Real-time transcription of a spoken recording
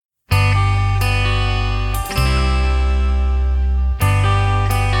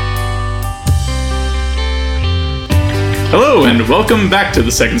Hello, and welcome back to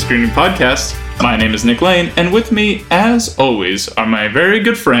the Second Screening Podcast. My name is Nick Lane, and with me, as always, are my very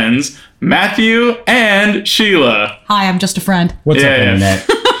good friends, Matthew and Sheila. Hi, I'm just a friend. What's up, Internet?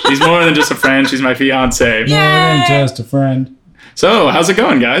 She's more than just a friend, she's my fiance. More than just a friend. So, how's it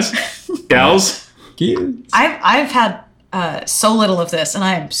going, guys? Gals? Cute. I've had so little of this, and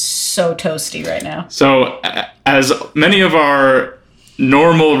I am so toasty right now. So, as many of our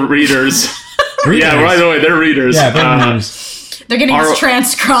normal readers... Yeah, by the way, they're readers. Yeah, they're readers. They're getting this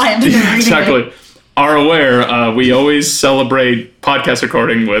transcribed. And they're reading Exactly. it. Are aware, we always celebrate podcast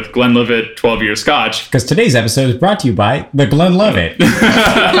recording with Glenlivet 12-year Scotch. Because today's episode is brought to you by the Glenlivet.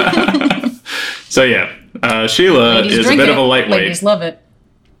 So yeah, Sheila Ladies is a drink bit it. of a lightweight. Ladies love it.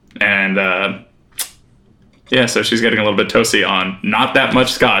 And yeah, so she's getting a little bit toasty on not that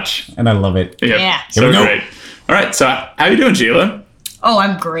much Scotch. And I love it. Yep. Yeah. So Here we go. great. All right, so how you doing, Sheila? Oh,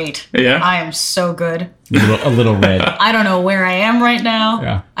 I'm great. Yeah? I am so good. A little red. I don't know where I am right now.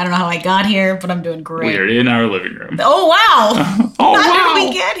 Yeah. I don't know how I got here, but I'm doing great. We're in our living room. Oh, wow. Oh, How did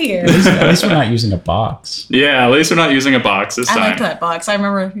we get here? At least we're not using a box. Yeah, at least we're not using a box this I time. like that box. I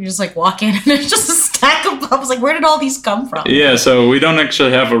remember you just like walk in and there's just a stack of. I was like, where did all these come from? Yeah, so we don't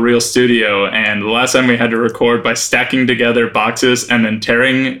actually have a real studio, and the last time we had to record by stacking together boxes and then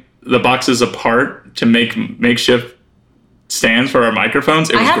tearing the boxes apart to make makeshift stands for our microphones.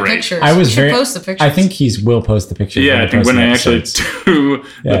 It I was have great. pictures. I was You should very. post the pictures. I think will post the pictures. Yeah, I think when I actually do the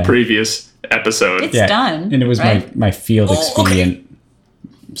Yeah. previous episode. It's done. And it was right? my Field Oh, Expedient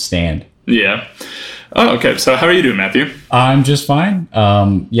stand. Yeah. Oh, okay. So how are you doing, Matthew? I'm just fine.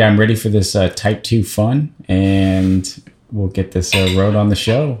 Yeah, I'm ready for this Type 2 fun, and we'll get this road on the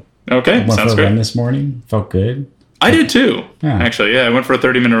show. Okay, Went sounds for a run good. this morning. Felt good. I did too. Yeah. Actually, yeah, I went for a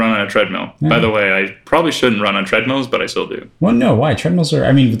 30-minute run on a treadmill. By the way, I probably shouldn't run on treadmills, but I still do. Well, no, why? Treadmills are,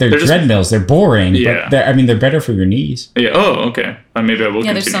 they're just- treadmills. They're boring, Yeah. but they're better for your knees. Yeah. Oh, okay. Maybe I will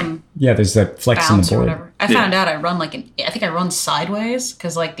Yeah, continue. there's some Yeah, there's that flex in the bounce or board. whatever. I found out I run I think I run sideways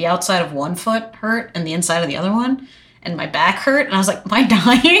because like the outside of one foot hurt and the inside of the other one, and my back hurt, and I was like, am I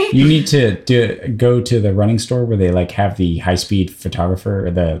dying? You need to go to the running store where they like have the high speed photographer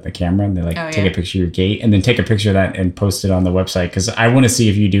or the camera, and they like take yeah. a picture of your gait and then take a picture of that and post it on the website, because I want to see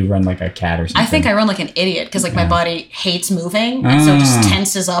if you do run like a cat or something. I think I run like an idiot because like my body hates moving, and so it just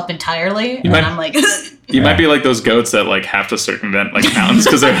tenses up entirely, and might- I'm like, You might be like those goats that like have to circumvent like mountains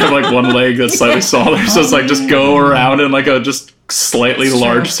because they have like one leg that's slightly smaller. So it's like just go around in like a just slightly It's true.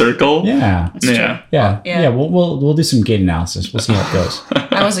 large circle. Yeah. Yeah. Yeah. We'll do some gait analysis. We'll see how it goes.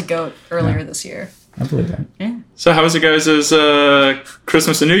 I was a goat earlier this year. I believe that. Yeah. So how was it guys'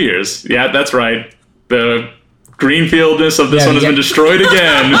 Christmas and New Year's? Yeah, that's right. The greenfieldness of this Yeah, one has yeah. been destroyed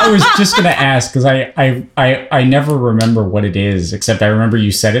again. I was just gonna ask because I never remember what it is, except I remember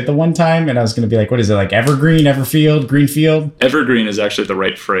you said it the one time, and I was gonna be like, what is it, like evergreen, everfield, greenfield? Evergreen is actually the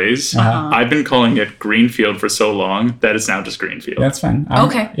right phrase. I've been calling it Greenfield for so long that it's now just Greenfield. That's fine.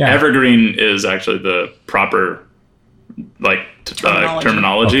 Okay. Yeah. Evergreen is actually the proper like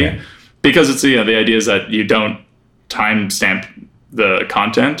terminology Okay. because it's the idea is that you don't timestamp the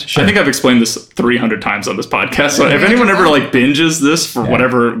content. Sure. I think I've explained this 300 times on this podcast. So if anyone ever like binges this for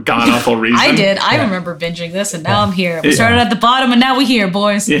whatever god awful reason, I did. I remember binging this, and now I'm here. We started at the bottom, and now we're here,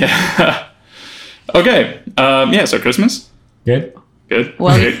 boys. Yeah. Okay. Yeah. So Christmas. Good. Good.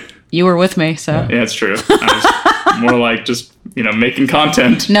 Well, Great. you were with me, so. Yeah, it's true. I was more like just making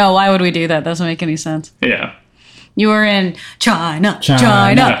content. No, why would we do that? Doesn't make any sense. Yeah. You were in China, China,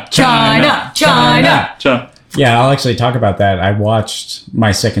 China, China, China. So Yeah, I'll actually talk about that. I watched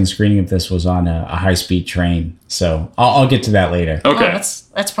my second screening of this was on a high speed train, so I'll get to that later. okay. Oh,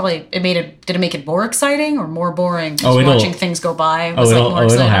 that's probably it. Did it make it more exciting or more boring? Just it'll- watching things go by. Oh, Was it'll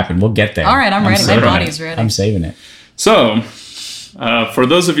exciting? happen. We'll get there. All right, I'm ready. My saving body's it. ready. I'm saving it. So, for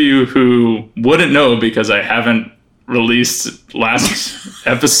those of you who wouldn't know because I haven't released the last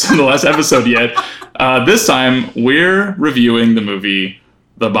episode yet, this time we're reviewing the movie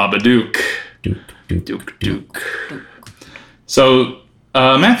The Babadook. Duke. So,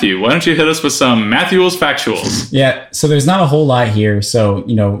 Matthew, why don't you hit us with some Matthew's factuals? Yeah. So there's not a whole lot here. So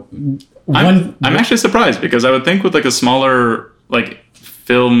I'm actually surprised because I would think with like a smaller like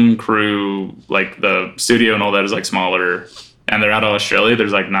film crew, like the studio and all that is like smaller, and they're out of Australia.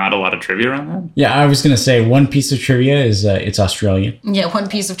 There's like not a lot of trivia around that. Yeah, I was gonna say one piece of trivia is it's Australian. Yeah, one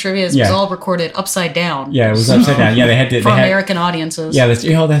piece of trivia is Yeah. was all recorded upside down. Yeah, it was upside down. Yeah, they had to. For they had, American audiences. Yeah, that's they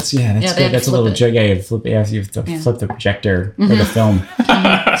good. had to That's a flip little it. joke. Yeah, you have to flip the projector for the film.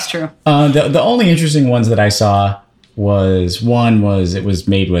 That's true. The only interesting ones that I saw was it was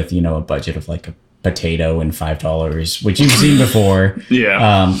made with a budget of like a potato and $5, which you've seen before.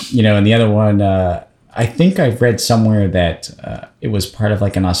 Yeah. And the other one, I think I've read somewhere that it was part of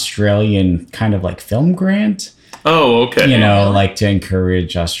like an Australian kind of like film grant. Oh, okay. You know, like to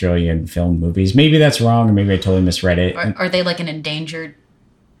encourage Australian film movies. Maybe that's wrong, or maybe I totally misread it. Are they like an endangered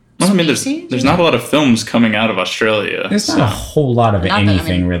Well, I mean, species? there's not a lot of films coming out of Australia. There's not a whole lot of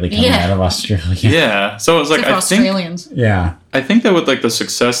anything really coming out of Australia. Yeah, so it's like Except for I think Australians. Yeah. I think that with like the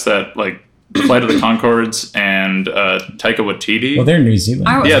success that like Flight of the Conchords and Taika Waititi. Well, they're New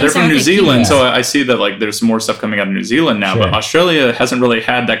Zealand. Yeah, they're from New Zealand, Yeah. so I see that like there's more stuff coming out of New Zealand now. Sure. But Australia hasn't really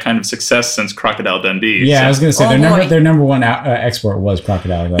had that kind of success since Crocodile Dundee. Yeah, so- I was gonna say Oh, boy. their number one export was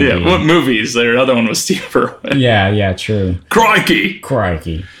Crocodile Dundee. Yeah, what movies? Their other one was Steve Irwin. Yeah, true. Crikey.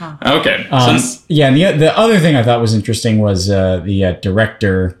 Crikey. Okay. Yeah, and the other thing I thought was interesting was the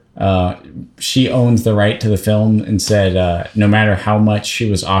director. She owns the right to the film and said no matter how much she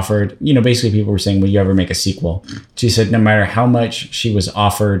was offered, basically people were saying, will you ever make a sequel? She said no matter how much she was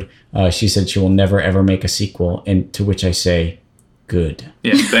offered, she said she will never ever make a sequel. And to which I say, good.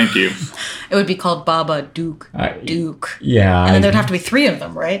 Yeah, thank you. It would be called Baba Duke. Duke. Yeah. And then there'd have to be 3 of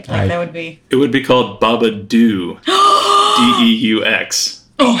them, right? Like that would be. It would be called Baba Doo. Deux.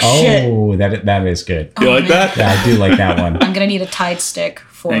 Oh shit! Oh, that is good. You like that? Yeah, I do like that one. I'm gonna need a Tide stick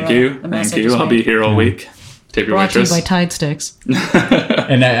for. Thank you. The mess Thank I you. just I'll made. be here all week. Tip your Brought to you waitress. by Tide sticks.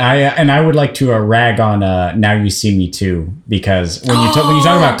 And I would like to rag on Now You See Me Too, because when you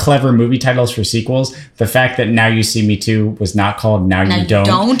talk about clever movie titles for sequels, the fact that Now You See Me Too was not called Now You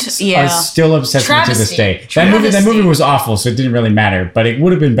Don't, Yeah. still upsets me to this day. Travesty. That movie was awful, so it didn't really matter, but it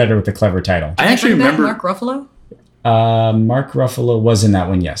would have been better with a clever title. I actually Bring back remember. Mark Ruffalo. Mark Ruffalo was in that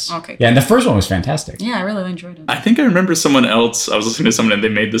one, yes. Okay. Yeah, and the first one was fantastic. Yeah, I really enjoyed it. I think I remember someone else. I was listening to someone and they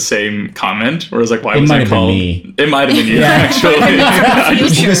made the same comment where it was like, "Why It was might it have been called?" me. It might have been you, Yeah. actually.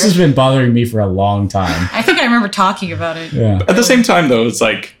 Future. This has been bothering me for a long time. I think I remember talking about it. Yeah. At the same time, though, it's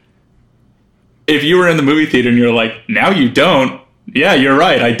like if you were in the movie theater and you're like, "Now you don't." Yeah, you're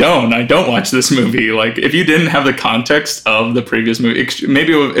right. I don't watch this movie. Like, if you didn't have the context of the previous movie,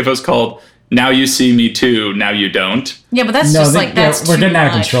 maybe if it was called "Now You See Me Too," now you don't. Yeah, but that's just like that's we're too getting out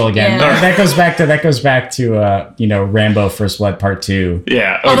of much. control again. Yeah. That goes back to Rambo First Blood Part 2.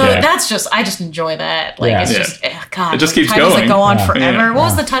 Yeah. Although Okay. I just enjoy that. Like Yeah. it's Yeah. just God. It just like, keeps titles going. that go on Yeah. forever. Yeah. What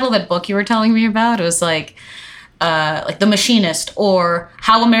was the title of that book you were telling me about? It was like The Machinist or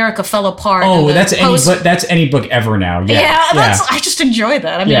How America Fell Apart. Oh, and the that's post- that's any book ever now. Yeah. Yeah, I just enjoy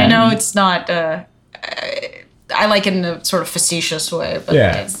that. I mean, Yeah. I know it's not. I like it in a sort of facetious way, but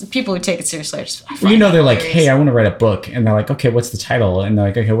Yeah. it's, people who take it seriously, I find Well, it they're like, hilarious. hey, I want to write a book. And they're like, okay, what's the title? And they're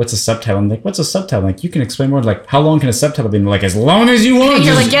like, okay, what's the subtitle? I'm like, what's a subtitle? I'm like, you can explain more. Like, how long can a subtitle be? And they're like, as long as you want. And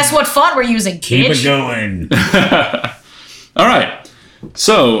you're just like, guess what font we're using, keep bitch? it going. All right.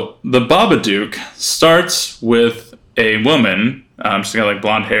 So the Babadook starts with a woman. She's got like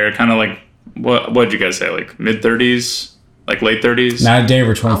blonde hair, kind of like what'd you guys say? Like mid-30s, like late 30s. Not a day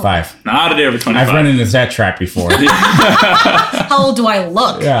over 25. Not a day over 25. I've run into that trap before. How old do I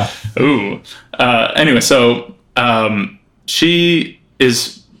look? Yeah. Ooh. Anyway, so she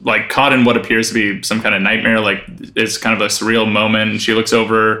is like caught in what appears to be some kind of nightmare. Like it's kind of a surreal moment. And she looks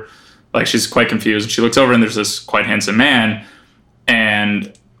over, like she's quite confused. She looks over and there's this quite handsome man,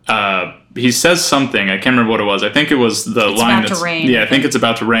 and he says something. I can't remember what it was. I think it was the line about to that's rain. yeah. I think it's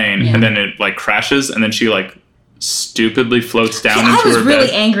about to rain, and then it like crashes, and then she like stupidly floats down I into was her really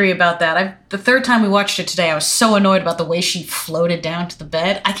bed. angry about that. The third time we watched it today, I was so annoyed about the way she floated down to the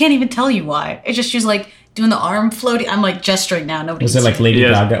bed. I can't even tell you why. It's just she was like doing the arm floating. I'm like gesturing now. Nobody. Was can it like see. Lady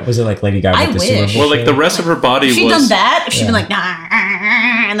Yeah. Gaga? Was it like Lady Gaga? I with the wish. Super Bowl Well, like the show? rest of her body If she'd was done that, if she'd Yeah. been like nah,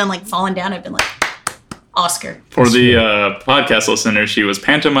 and then like falling down, I'd been like Oscar. for the podcast listener. She was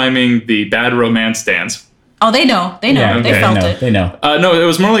pantomiming the bad romance dance. Oh, they know. They know. Yeah, They okay, felt they know, it. They know. No, it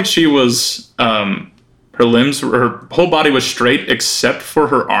was more like she was. Her limbs, her whole body was straight except for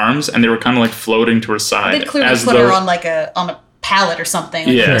her arms, and they were kind of like floating to her side. They clearly as put her though- on a pallet or something.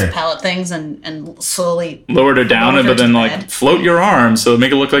 Like Yeah. those Sure. pallet things, and slowly. lowered her down, Lowered her but then to like bed. float your arms so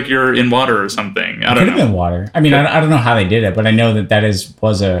make it look like you're in water or something. I Could don't have know. been water. I mean, I don't know how they did it, but I know that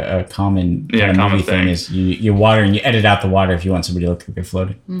was a common kind of common movie thing. thing. Is you water and you edit out the water if you want somebody to look like they're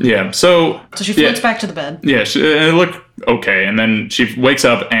floating. Yeah. So So she yeah, floats back to the bed. Yeah, it looked okay, and then she wakes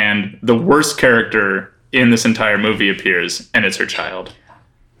up, and the worst character in this entire movie appears, and it's her child.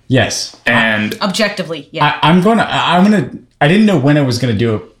 Yes, And Objectively, yeah. I'm gonna. I didn't know when I was gonna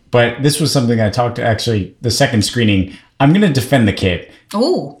do it, but this was something I talked to actually the second screening. I'm gonna defend the kid.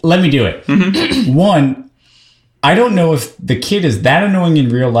 Ooh. Let me do it. One, I don't know if the kid is that annoying in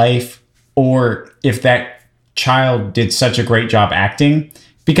real life or if that child did such a great job acting.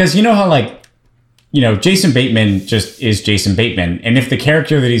 Because you know how like Jason Bateman just is Jason Bateman. And if the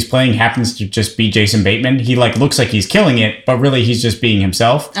character that he's playing happens to just be Jason Bateman, he like looks like he's killing it, but really he's just being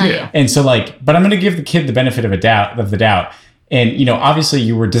himself. Yeah. And so but I'm going to give the kid the benefit of the doubt. And, obviously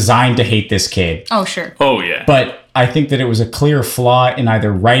you were designed to hate this kid. Oh, sure. Oh, yeah. But I think that it was a clear flaw in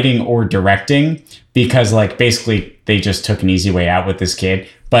either writing or directing because like basically they just took an easy way out with this kid.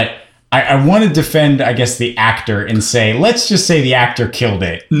 But I want to defend, I guess, the actor and say, let's just say the actor killed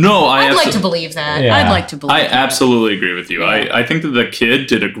it. No, I'd like to believe that. Yeah. I'd like to believe I that. absolutely agree with you. I think that the kid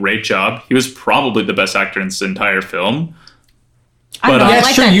did a great job. He was probably the best actor in this entire film. I don't know, But, I That's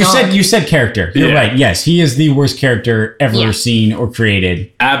like true. that You dog. said character. You're Yeah. right. Yes, he is the worst character ever Yeah. seen or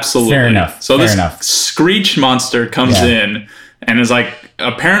created. Absolutely. Fair enough. So Fair this enough. Screech monster comes Yeah. in and is like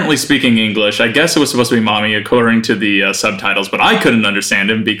apparently speaking English. I guess it was supposed to be mommy according to the subtitles, but I couldn't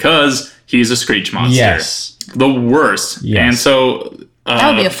understand him because he's a Screech monster. Yes. The worst. Yes. And so...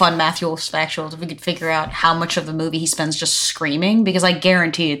 That would be a fun Matthew factual if we could figure out how much of the movie he spends just screaming, because I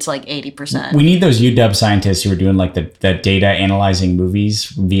guarantee it's like 80%. We need those UW scientists who are doing like the data analyzing movies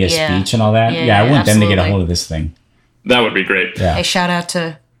via Yeah. speech and all that. Yeah, Yeah, I want them to get a absolutely. hold of this thing. that would be great. Yeah. Hey, shout out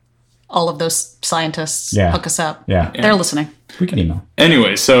to all of those scientists. Yeah. Hook us up. Yeah. They're listening. We can email.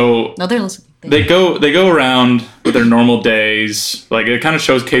 Anyway, so No, they're listening. they go around with their normal days. Like it kind of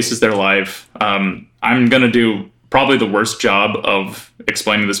showcases their life. I'm gonna do probably the worst job of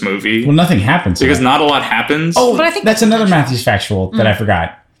explaining this movie Well, nothing happens. because not a lot happens. Oh, But I think that's another Matthews factual that I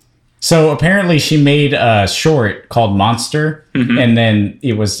forgot. So apparently she made a short called Monster, and then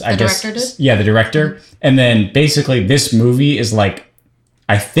it was, I guess... director did? Yeah, the director. And then basically this movie is like,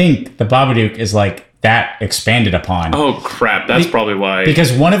 I think the Babadook is like that expanded upon. Oh crap! That's probably why.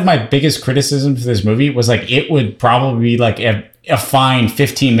 Because one of my biggest criticisms for this movie was like, it would probably be like a fine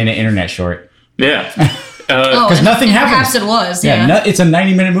 15-minute internet short. Yeah. Oh, 'cause and- nothing and happens. Perhaps it was. Yeah. It's a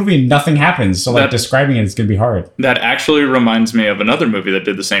 90-minute movie and nothing happens. So like That- describing it is going to be hard. That actually reminds me of another movie that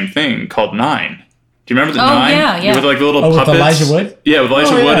did the same thing called Nine. Do you remember the Oh, Nine? yeah. With like the little Oh, with puppets. Elijah Wood? Yeah, with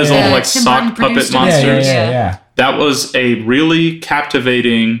Elijah Oh, Wood yeah, as yeah. little like Tim Burton sock puppet produced it. monsters. Yeah. That was a really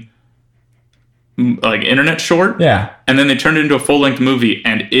captivating like internet short. Yeah. And then they turned it into a full-length movie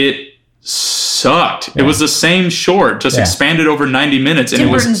and it sucked. It was the same short, just Yeah. expanded over 90 minutes. And Tim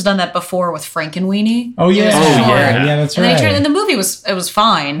it was Burton's done that before with Frankenweenie. Oh, yeah. It was Oh, short. yeah. Yeah, that's And then right. he turned, and the movie was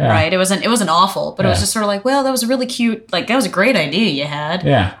fine, Yeah. right? It wasn't awful, but it was Yeah. just sort of like, well, that was a really cute, like that was a great idea you had.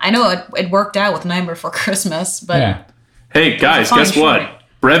 Yeah. I know it worked out with Nightmare Before Christmas, but Yeah. hey guys, fine guess what? short.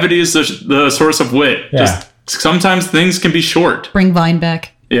 Brevity is the source of wit. Yeah. Just sometimes things can be short. bring Vine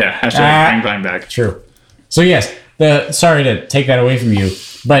back. Yeah, hashtag Ah. bring Vine back. True. So yes, sorry to take that away from you,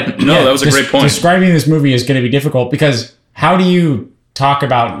 but No, that was a great point. Describing this movie is going to be difficult because how do you talk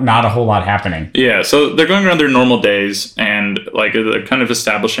about not a whole lot happening? Yeah, so they're going around their normal days and like they're kind of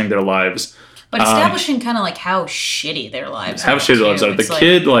establishing their lives. But establishing kind of like how shitty their lives How are. shitty their lives too. are. The It's like-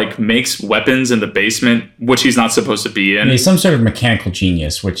 kid like makes weapons in the basement, which he's not supposed to be in. He's some sort of mechanical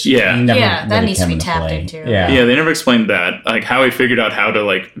genius, which Yeah. never Yeah, that really needs to came be into tapped play. into. Yeah. Yeah, they never explained that. Like how he figured out how to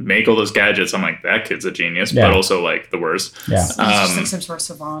like make all those gadgets. I'm like, that kid's a genius, Yeah. but also like the worst. Yeah. He's just like some sort of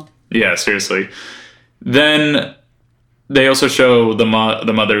savant. Yeah, seriously. Then they also show the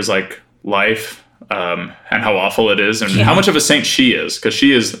mother's like life and how awful it is and how much of a saint she is because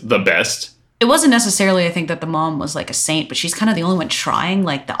she is the best. It wasn't necessarily, I think, that the mom was like a saint, but she's kind of the only one trying.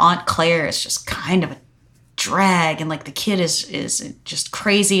 Like the Aunt Claire is just kind of a drag, and like the kid is just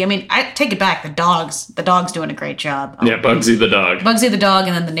crazy. I mean, I take it back. The dog's doing a great job. Yeah, Bugsy the dog. Bugsy the dog,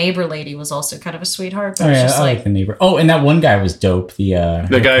 and then the neighbor lady was also kind of a sweetheart. But Oh, it's yeah, just I like the neighbor. Oh, and that one guy was dope. The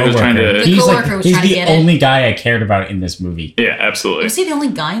guy who was trying to- The He's coworker was he's trying to the get it. only guy I cared about in this movie. Yeah, absolutely. was he the only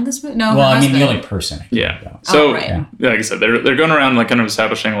guy in this movie? No, Well, her I mean, the husband. only person. I cared Yeah. about. So, right. Yeah. like I said, they're going around like kind of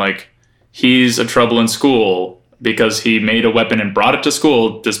establishing like he's a trouble in school because he made a weapon and brought it to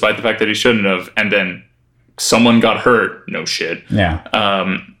school despite the fact that he shouldn't have, and then someone got hurt. No shit. Yeah.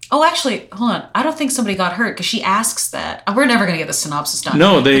 Oh, actually, hold on. I don't think somebody got hurt because she asks that. We're never gonna get the synopsis done.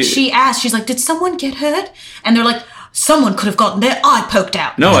 No, But she asked. She's like, "Did someone get hurt?" And they're like, "Someone could have gotten their eye poked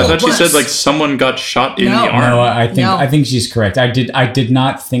out." No, I Or thought she said worse. like someone got shot in No. the arm. No, No. I think she's correct. I did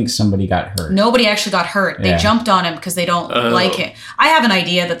not think somebody got hurt. Nobody actually got hurt. They Yeah. jumped on him because they don't like it. I have an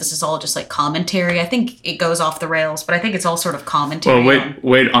idea that this is all just like commentary. I think it goes off the rails, but I think it's all sort of commentary. Well, on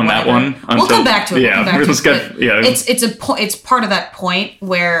wait on that whatever. one. We'll come back to it. Yeah, we'll come back let's to it. get. But Yeah, it's part of that point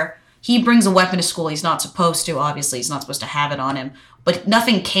where he brings a weapon to school. He's not supposed to. Obviously, he's not supposed to have it on him. But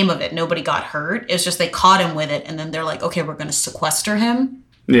nothing came of it. Nobody got hurt. It's just they caught him with it, and then they're like, "Okay, we're going to sequester him."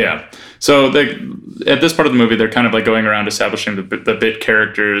 Yeah. So at this part of the movie, they're kind of like going around establishing the bit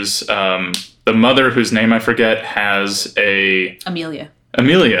characters. The mother, whose name I forget, has Amelia.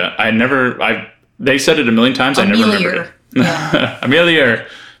 Amelia. they said it a million times. I never remembered it. Yeah. Amelia.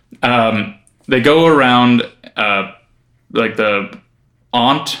 They go around, like the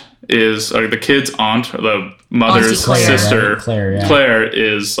aunt is, or the kid's aunt, or the mother's Auntie Claire, sister, right? Claire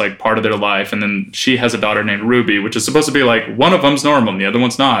is like part of their life, and then she has a daughter named Ruby, which is supposed to be like one of them's normal and the other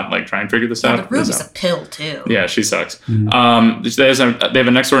one's not. Like, try and figure this out. But Ruby's a pill too. Yeah, she sucks. They have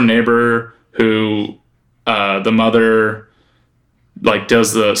a next door neighbor who the mother like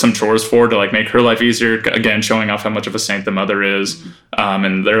does some chores for to like make her life easier. Again, showing off how much of a saint the mother is.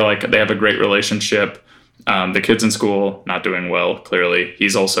 And they have a great relationship. The kid's in school, not doing well. Clearly,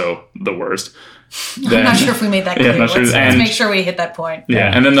 he's also the worst. I'm not sure if we made that clear. Yeah, Let's make sure we hit that point.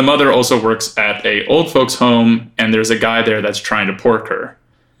 Yeah, and then the mother also works at a old folks home, and there's a guy there that's trying to pork her.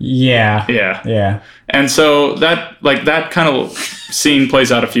 Yeah. And so that kind of scene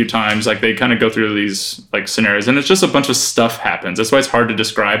plays out a few times. Like, they kind of go through these like scenarios, and it's just a bunch of stuff happens. That's why it's hard to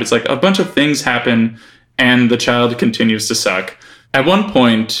describe. It's like a bunch of things happen, and the child continues to suck. At one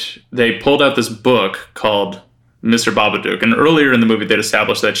point, they pulled out this book called Mr. Babadook, and earlier in the movie, they'd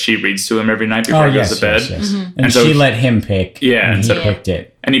established that she reads to him every night before he goes to bed. Yes. And so she let him pick. Yeah, and he picked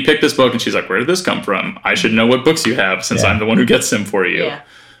it. And he picked this book, and she's like, "Where did this come from? I should know what books you have, since I'm the one who gets them for you." Yeah.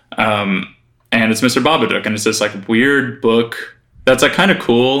 And it's Mr. Babadook, and it's this like weird book that's like kind of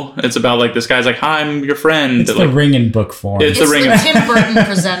cool. It's about like this guy's like, "Hi, I'm your friend." It's the Ring in book form. It's the Ring. Tim Burton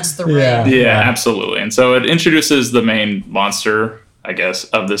presents the Ring. Yeah, absolutely. And so it introduces the main monster, I guess,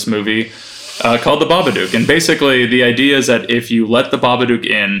 of this movie, called the Babadook. And basically, the idea is that if you let the Babadook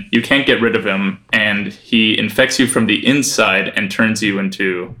in, you can't get rid of him, and he infects you from the inside and turns you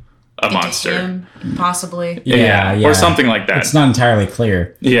into a monster. Him, possibly. Yeah. Or something like that. It's not entirely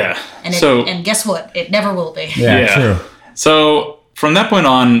clear. Yeah. And guess what? It never will be. Yeah, true. So from that point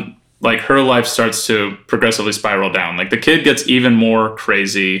on, like, her life starts to progressively spiral down. Like, the kid gets even more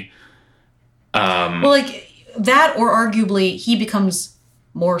crazy. Well, like that, or arguably he becomes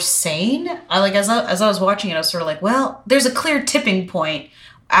more sane. As I was watching it, I was sort of like, well, there's a clear tipping point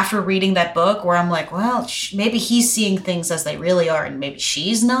after reading that book where I'm like, well, maybe he's seeing things as they really are, and maybe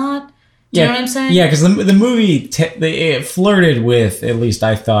she's not. Do you know what I'm saying? Yeah, because the movie it flirted with, at least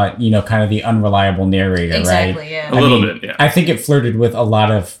I thought, kind of the unreliable narrator, exactly, right? Yeah. A little bit, yeah. I think it flirted with a lot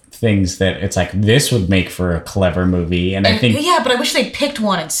of things that it's like, this would make for a clever movie, and I think... Yeah, but I wish they picked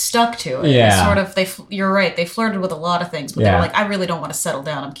one and stuck to it. Yeah. You're right, they flirted with a lot of things, but they were like, I really don't want to settle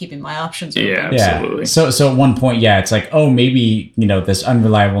down, I'm keeping my options open. Yeah, absolutely. So at one point, it's like, oh, maybe, this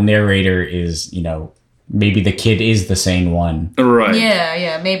unreliable narrator is, maybe the kid is the sane one. Right.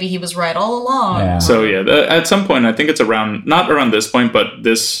 Yeah, maybe he was right all along. Yeah. So, at some point, I think it's not around this point, but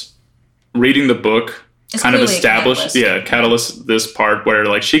this, reading the book... It's kind of clearly established, catalyst this part where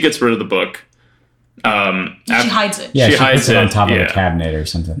like she gets rid of the book. She hides it. Yeah, she hides puts it on top of yeah. a cabinet or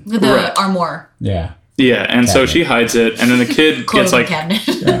something. The armoire. Yeah. Yeah, and so she hides it, and then the kid gets like cabinet.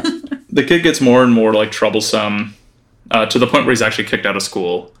 the kid gets more and more like troublesome to the point where he's actually kicked out of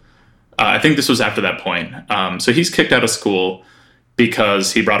school. I think this was after that point. So he's kicked out of school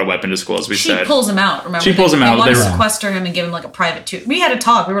because he brought a weapon to school, as we said. She pulls him out, remember? She pulls him out. They want to sequester him and give him like a private tutor. We had a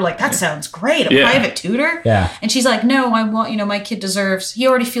talk. We were like, that sounds great. A private tutor? Yeah. And she's like, no, I want, my kid deserves, he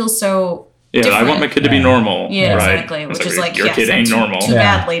already feels so different. I want my kid to be normal. Yeah, right? exactly. Which is like, your kid ain't normal. Too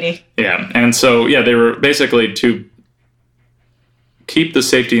bad, lady. Yeah. And so, they were basically to keep the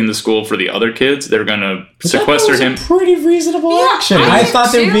safety in the school for the other kids. They're going to sequester him. Pretty reasonable action. I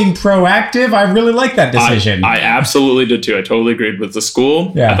thought they were being proactive. I really like that decision. I absolutely did too. I totally agreed with the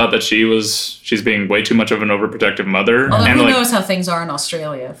school. Yeah. I thought that she's being way too much of an overprotective mother. Although and who knows how things are in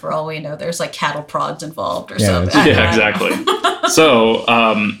Australia? For all we know, there's like cattle prods involved or something. Yeah, exactly. So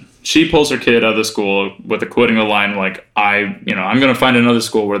she pulls her kid out of the school with a quoting the line like, I'm going to find another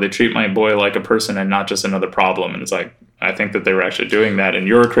school where they treat my boy like a person and not just another problem. And it's like, I think that they were actually doing that, and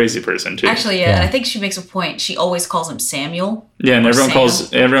you're a crazy person too. Actually, and I think she makes a point. She always calls him Samuel. Yeah, and everyone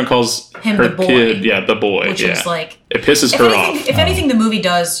calls him her the boy. kid, the boy. Which is like, it pisses her off. If anything, the movie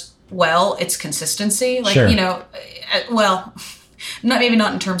does well, it's consistency. Like maybe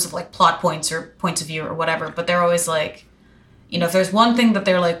not in terms of like plot points or points of view or whatever, but they're always like, if there's one thing that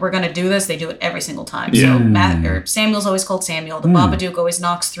they're like, we're going to do this, they do it every single time. Yeah. So Samuel's always called Samuel. The Babadook always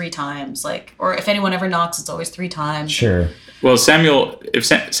knocks 3 times. Like, or if anyone ever knocks, it's always 3 times. Sure. Well, if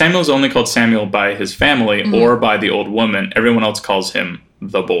Samuel's only called Samuel by his family or by the old woman, everyone else calls him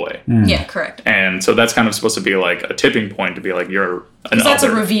the boy. Yeah, correct. And so that's kind of supposed to be like a tipping point to be like, you're an other. Because that's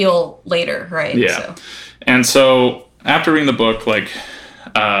a reveal later, right? Yeah. So. And so after reading the book, like,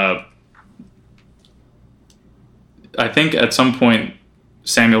 I think at some point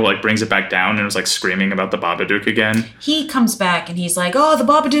Samuel like brings it back down and was like screaming about the Babadook again. He comes back and he's like, "Oh, the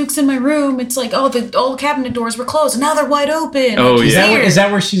Babadook's in my room." It's like, "Oh, all the cabinet doors were closed and now they're wide open." Oh, like, yeah. weird. Is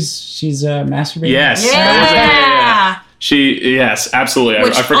that where she's masturbating? Yes. Yeah. That was it. Yes, absolutely.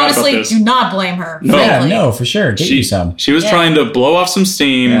 Which I forgot honestly, about this. do not blame her. No. Yeah, frankly. no, for sure. Get you some. She was Yeah. trying to blow off some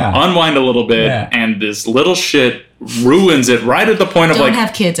steam, Yeah. unwind a little bit, Yeah. and this little shit ruins it right at the point of Don't like,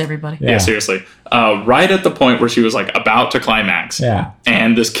 have kids, everybody. yeah, seriously, right at the point where she was like about to climax. Yeah.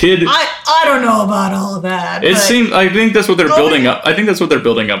 And this kid, I don't know about all of that. it but seemed. I think that's what they're building up. I think that's what they're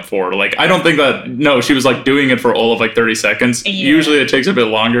building up for. Like, I don't think that. No, she was like doing it for all of like 30 seconds. Yeah. Usually, it takes a bit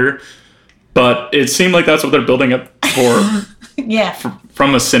longer, but it seemed like that's what they're building up for yeah.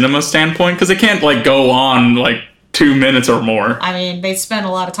 from a cinema standpoint, because it can't like go on like 2 minutes or more. I mean, they spent a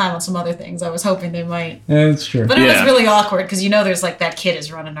lot of time on some other things. I was hoping they might. Yeah, that's true. But it Yeah. was really awkward because there's like that kid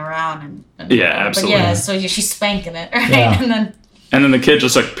is running around and Yeah, but absolutely. yeah, so she's spanking it, right? Yeah. And then the kid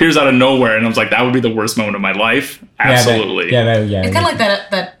just like appears out of nowhere, and I was like, that would be the worst moment of my life. Absolutely. Yeah, It's kind of like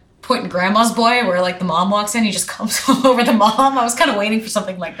that point in Grandma's Boy where like the mom walks in, he just comes over the mom. I was kind of waiting for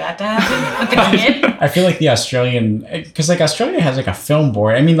something like that to happen with the kid. I feel like the Australian, because like Australia has like a film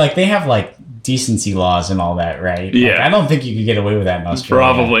board. I mean, like they have like decency laws and all that, right? Like, Yeah. I don't think you could get away with that in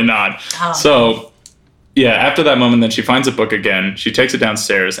Australia. Probably not. Oh. So, yeah, after that moment, then she finds a book again. She takes it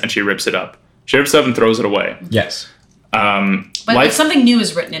downstairs and she rips it up. She rips it up and throws it away. Yes. But Life- something new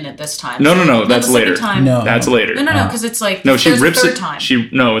is written in it this time. No, So no, the that's second later. Time, No. That's later. No, because it's like No, she there's the rips third it. time.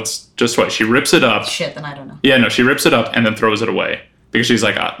 It's just twice. She rips it up. Shit, then I don't know. Yeah, no, she rips it up and then throws it away because she's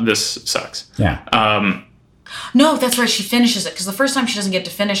like, this sucks. Yeah. No, that's right. She finishes it because the first time she doesn't get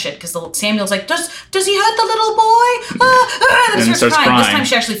to finish it because Samuel's like, does he hurt the little boy? And then starts crying. This time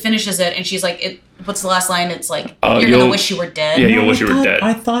she actually finishes it and she's like, what's the last line? It's like, you're gonna wish you were dead. Yeah, you'll wish you were dead.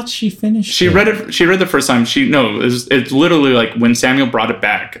 I thought she finished. She read it. She read the first time. It's literally like when Samuel brought it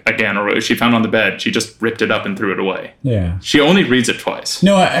back again, or she found it on the bed. She just ripped it up and threw it away. Yeah. She only reads it twice.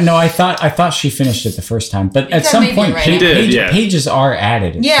 No, I thought she finished it the first time, but at that some may be point, right. She did, yeah. pages are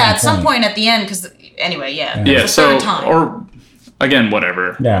added. Yeah, at some point at the end, because anyway, yeah. Yeah. The So third time. or again,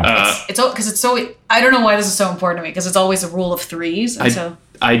 whatever. Yeah. It's because it's so. I don't know why this is so important to me because it's always a rule of threes, and so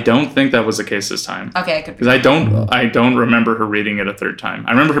I don't think that was the case this time. okay, it could be. Because I don't remember her reading it a third time.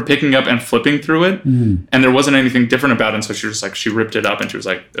 I remember her picking up and flipping through it, and there wasn't anything different about it. And so she was like, she ripped it up, and she was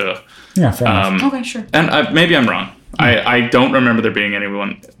like, ugh. Yeah, fair enough. Okay, sure. And maybe I'm wrong. I don't remember there being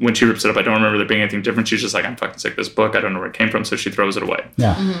anyone when she rips it up. I don't remember there being anything different. She's just like, I'm fucking sick of this book. I don't know where it came from, so she throws it away.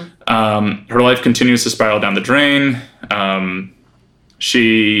 Yeah. Mm-hmm. Her life continues to spiral down the drain.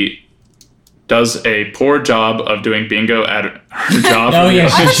 She does a poor job of doing bingo at her job. Oh, yeah, I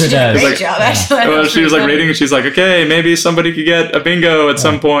thought sure she did a does. great job, actually. I thought Well, it she was like pretty rating, and she's like, okay, maybe somebody could get a bingo at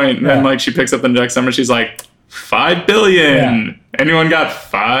some point. And then Yeah. like she picks up the next number. She's like, 5 billion. Yeah. Anyone got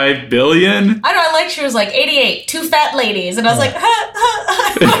 5 billion? I know. I like she was like 88, two fat ladies, and I was like,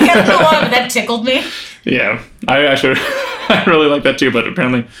 I don't know why, but that tickled me. Yeah, I actually I really like that too. But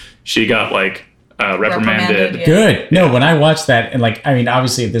apparently, she got like reprimanded. Yeah. Good. No, when I watched that, and like, I mean,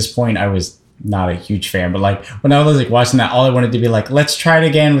 obviously at this point, I was not a huge fan, but like when I was like watching that, all I wanted to be like, let's try it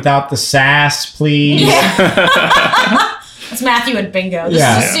again without the sass, please. It's Matthew and bingo. This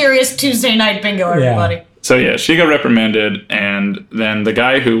Yeah. is a serious Tuesday night bingo, everybody. So yeah, she got reprimanded, and then the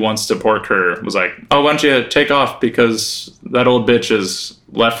guy who wants to pork her was like, "Oh, why don't you take off because that old bitch is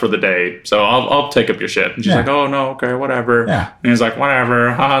left for the day. So I'll take up your shit." And she's Yeah. like, "Oh no, okay, whatever." Yeah. And he's like,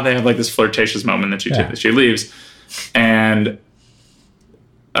 "Whatever." Haha. They have like this flirtatious moment that she leaves, and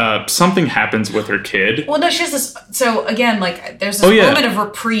something happens with her kid. Well, no, she has this. So again, like, there's this Oh, yeah. moment of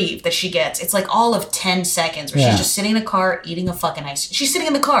reprieve that she gets. It's like all of 10 seconds where Yeah. she's just sitting in the car eating a fucking ice. She's sitting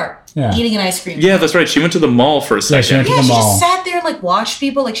in the car Yeah. eating an ice cream. Yeah, that's right. She went to the mall for a second. she went to Yeah, the she mall. just sat there and like watched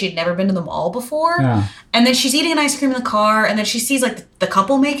people like she had never been to the mall before. Yeah. And then she's eating an ice cream in the car, and then she sees like the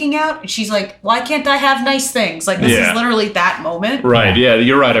couple making out, and she's like, "Why can't I have nice things?" Like this Yeah. is literally that moment. Right. Yeah,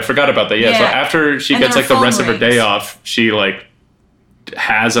 you're right. I forgot about that. Yeah. So Yeah. after she And gets then like her the rest of phone her day rings. off, she like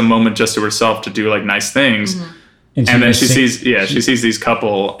has a moment just to herself to do like nice things. Mm-hmm. And then was she sick- sees these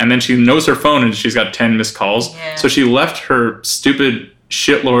couple, and then she knows her phone, and she's got 10 missed calls. Yeah. So she left her stupid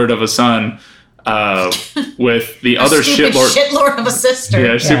shitlord of a son with the other Stupid shitlord. shitlord of a sister.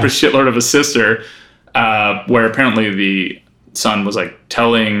 Yeah, super Yeah. shitlord of a sister, where apparently the son was like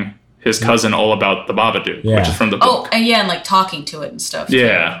telling his cousin all about the Babadook, Yeah. which is from the Oh, book. and yeah, and like talking to it and stuff. too.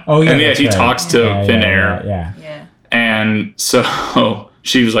 Yeah. Oh, yeah, And yeah, that's he right. talks to Yeah, thin yeah, air. Yeah. Yeah. And so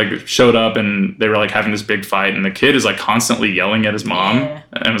she was like, showed up, and they were like having this big fight, and the kid is like constantly yelling at his mom, Yeah.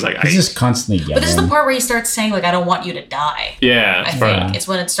 and was like, He's just constantly yelling. But this is the part where he starts saying like, "I don't want you to die." yeah, I it's part- think it's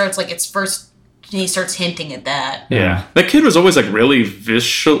when it starts like its first he starts hinting at that. Yeah. That kid was always like really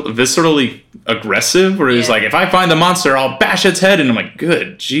viscerally aggressive, where he's Yeah. like, if I find the monster, I'll bash its head. And I'm like,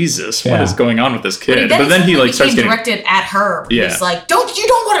 good Jesus, what Yeah. is going on with this kid? But then he like starts became getting. directed at her. Yeah. He's like, you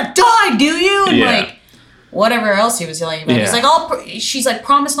don't want to die, do you? And Yeah. like, whatever else he was yelling about. He's Yeah. like, she's like,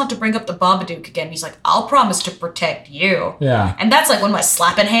 promise not to bring up the Babadook again. He's like, I'll promise to protect you. Yeah. And that's like when my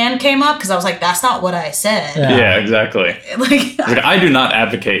slapping hand came up, because I was like, that's not what I said. Yeah. Yeah, exactly. Like, Like, I do not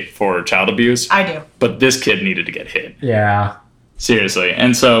advocate for child abuse, I do. but this kid needed to get hit. Yeah. Seriously.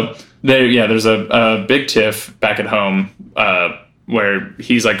 And so there's a big tiff back at home where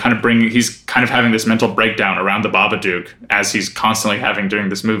he's like he's kind of having this mental breakdown around the Babadook, as he's constantly having during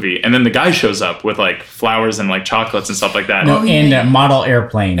this movie. And then the guy shows up with like flowers and like chocolates and stuff like that. No, and a model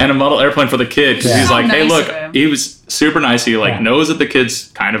airplane. And a model airplane for the kid, because Yeah. he's So like, hey, nice look, of him. he was super nice. He like Yeah. knows that the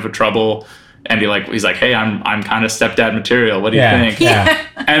kid's kind of a trouble. And he's like, hey, I'm kind of stepdad material. What do you yeah. think? Yeah.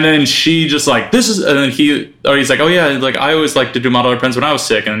 And then she just like, he's like, oh yeah, like I always like to do model airplanes when I was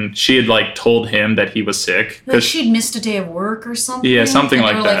sick. And she had like told him that he was sick. Like she'd missed a day of work or something. Yeah, something and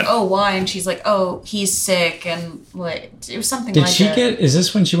like they were that. Like, oh, why? And she's like, oh, he's sick, and like it was something Did like she that. is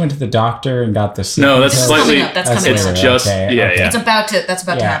this when she went to the doctor and got the No, that's pills? slightly, coming up, that's coming it's up. just, Okay, yeah, okay. yeah. That's about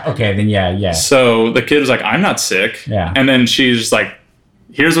to Yeah. happen. Okay. Then yeah. So the kid was like, I'm not sick. Yeah. And then she's just like,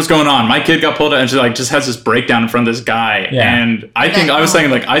 here's what's going on. My kid got pulled out, and she like just has this breakdown in front of this guy. Yeah. And I was saying,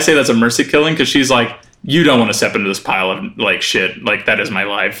 like, I say that's a mercy killing, because she's like, you don't want to step into this pile of like shit. Like, that is my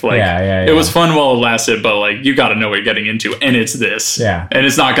life. Like, Yeah. it was fun while it lasted, but like, you got to know what you're getting into, and it's this. Yeah. And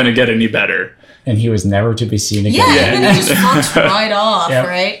it's not going to get any better. And he was never to be seen again. Yeah, Yeah. and then he just fucked right off, Yep.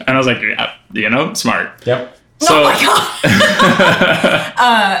 right? And I was like, yeah, smart. Yep. So, Oh my god!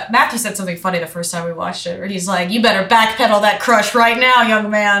 Matthew said something funny the first time we watched it, where he's like, "You better backpedal that crush right now, young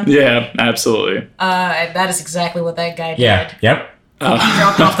man." yeah, absolutely. And that is exactly what that guy did. Yeah. Yep. He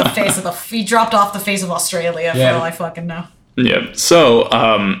dropped off the face of Australia. Yeah. For all I fucking know. Yeah. So,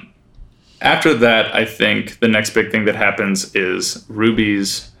 after that, I think the next big thing that happens is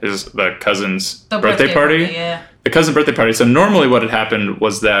the cousin's The birthday party. Yeah. The cousin birthday party. So normally what had happened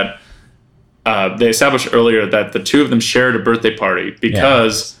was that they established earlier that the two of them shared a birthday party,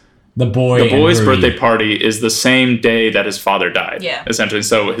 because The boy. the boy's and Rudy. birthday party is the same day that his father died. Yeah. Essentially.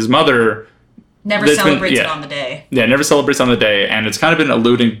 So his mother, Never There's been- celebrates it yeah. on the day. never celebrates on the day, and it's kind of been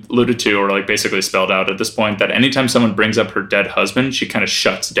alluded to, or like basically spelled out at this point, that anytime someone brings up her dead husband, she kind of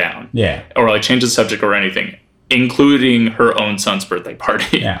shuts down. Yeah. Or like changes the subject or anything, including her own son's birthday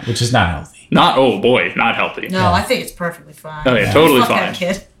party. Yeah. Which is not healthy. Not healthy. No, Yeah. I think it's perfectly fine. Oh yeah, totally Fuck fine. that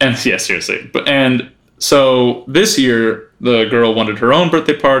kid. And yeah, seriously. And so this year, the girl wanted her own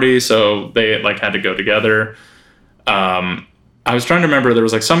birthday party, so they like had to go together. I was trying to remember, there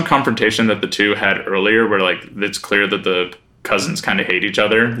was like some confrontation that the two had earlier, where like it's clear that the cousins kind of hate each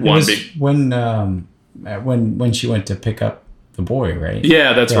other. It was One big, when she went to pick up the boy, right?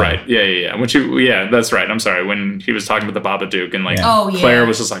 yeah, that's Yeah. right. Yeah. That's right. I'm sorry. When he was talking about the Babadook, and like Yeah. Oh, yeah. Claire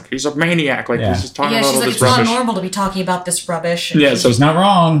was just like, he's a maniac. Like Yeah. he's just talking Yeah, about she's all like, this it's not rubbish. normal to be talking about this rubbish. And Yeah, she's- so He's not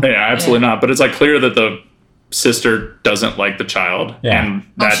wrong. yeah, absolutely Yeah. not. But it's like clear that the sister doesn't like the child, Yeah. and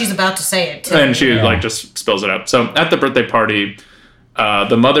oh, that she's about to say it too. and she Yeah. like just spills it out. So at the birthday party,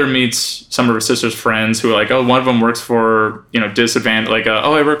 the mother meets some of her sister's friends who are like, oh, one of them works for disadvantaged, like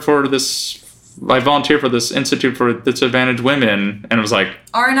I work for this, I volunteer for this institute for disadvantaged women, and it was like,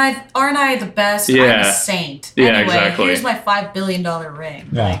 Aren't I the best? I'm Yeah. a saint. Yeah, Anyway, exactly. here's my $5 billion ring.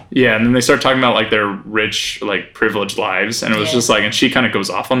 Yeah. yeah, and then they start talking about like their rich, like privileged lives, and it was Yeah. just like, and she kind of goes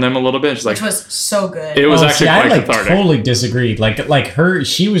off on them a little bit. She's like, Which was so good. it was Oh, actually see, quite I like cathartic. totally disagreed. Like her,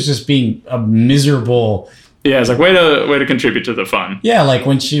 she was just being a miserable. Yeah, it's like way to contribute to the fun. Yeah, like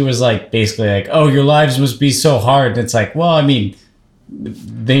when she was like basically like, "Oh, your lives must be so hard." And it's like, well, I mean,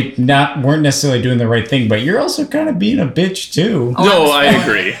 they weren't necessarily doing the right thing, but you're also kind of being a bitch too. Oh, No, I I was-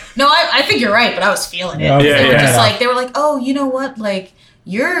 agree. No, I think you're right, but I was feeling it. Yeah, yeah, They were yeah. just like, they were like, oh, you know what? Like,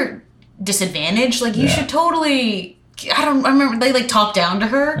 you're disadvantaged. Like, you Yeah. should totally. I remember they like talk down to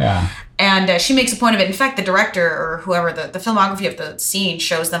her. Yeah. And she makes a point of it. In fact, the director or whoever, the filmography of the scene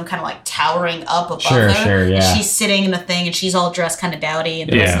shows them kind of like towering up above Sure, her. sure, yeah. And she's sitting in the thing and she's all dressed kind of dowdy.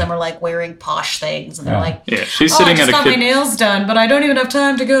 And the rest Yeah. of them are like wearing posh things. And they're Yeah. like, Yeah, she's oh, I sitting just at a got my kid. nails done, but I don't even have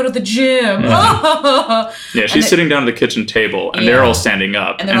time to go to the gym. Yeah, she's And sitting down at the kitchen table, and they're Yeah. all standing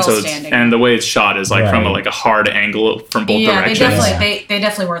up, And they're all so standing. and the way it's shot is like from Right. a hard angle from both Yeah, they directions. definitely they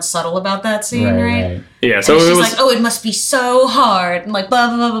definitely weren't subtle about that scene, right? Yeah, so And it she's was. like, "Oh, it must be so hard," and like blah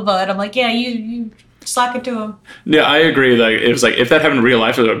blah blah blah blah. And I'm like, "Yeah, you sock it to him." Yeah, I agree. Like it was like if that happened in real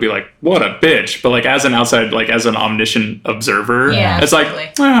life, it would be like, what a bitch. But like as an outside, like as an omniscient observer, Yeah, it's like,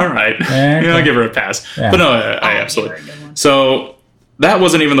 absolutely. all right, Yeah, I'll okay. give her a pass. Yeah. But no, I Oh, you were absolutely. a good one. So that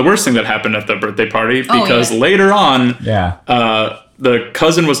wasn't even the worst thing that happened at the birthday party, Oh, because yeah. later on, Yeah. the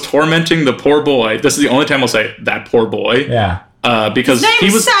cousin was tormenting the poor boy. This is the only time I'll say that poor boy. Yeah. Because His name he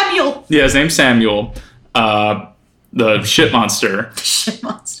is was Samuel. yeah, his name's Samuel, the shit monster, Shit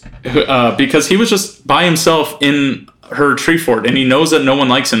monster. because he was just by himself in her tree fort, and he knows that no one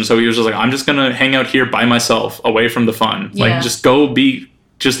likes him, so he was just like, I'm just gonna hang out here by myself, away from the fun. Yeah. Like, just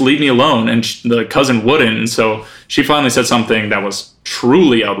leave me alone. And the cousin wouldn't, and so she finally said something that was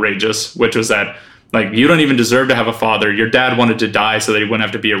truly outrageous, which was that, like, you don't even deserve to have a father. Your dad wanted to die so that he wouldn't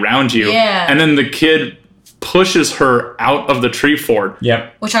have to be around you. Yeah. And then the kid pushes her out of the tree fort,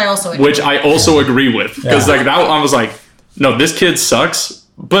 Yep. Which I also enjoy. which I also agree with, because Yeah. like that, I was like, no, this kid sucks,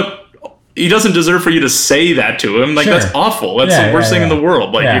 but he doesn't deserve for you to say that to him. Like, Sure. that's awful. That's Yeah, the worst yeah, thing in yeah. the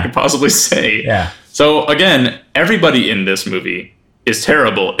world, like, Yeah. you could possibly say. Yeah. So again, everybody in this movie is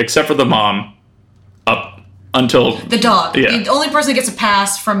terrible except for the mom, up until The dog. Yeah. The only person that gets a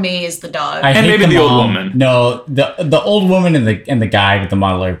pass from me is the dog. I And hate maybe the old mom. woman. No, the old woman and the guy with the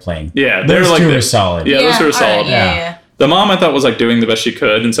model airplane. Yeah, they're those like two the- are solid. Yeah, those are all solid. yeah. Yeah. The mom, I thought, was like doing the best she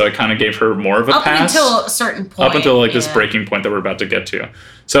could, and so I kind of gave her more of a Up pass. until a certain point. Up until like this yeah. breaking point that we're about to get to.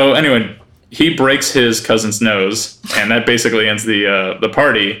 So anyway, he breaks his cousin's nose, and that basically ends the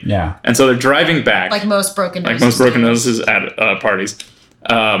party. Yeah. And so they're driving back, Like most broken noses. like most broken noses at parties.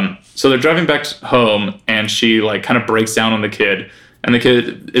 So they're driving back home, and she like kind of breaks down on the kid, and the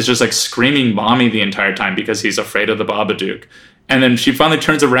kid is just like screaming "mommy" the entire time because he's afraid of the Babadook. And then she finally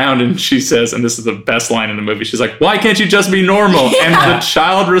turns around and she says, and this is the best line in the movie, she's like, "Why can't you just be normal?" And the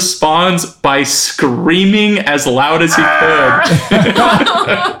child responds by screaming as loud as he could.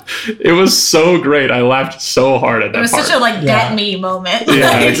 It was so great. I laughed so hard at that It was part. such a like Yeah. that me moment.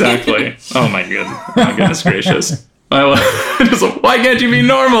 Yeah, exactly. Oh my goodness gracious. Just like, why can't you be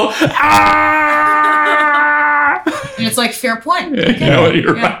normal? Ah! And it's like fair point. You know what?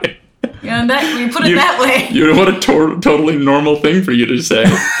 You're Yeah. right. Yeah, and that when you put it that way. You know what a totally normal thing for you to say.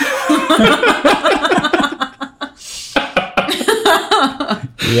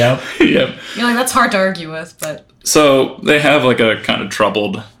 Yep. Yep. You're like, that's hard to argue with, but So they have like a kind of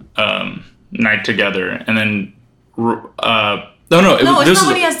troubled night together, and then no, no, this it's is not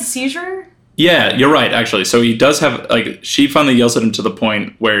when he has the seizure. yeah, you're right. Actually, so he does have like she finally yells at him to the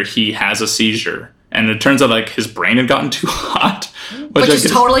point where he has a seizure, and it turns out like his brain had gotten too hot, Which I is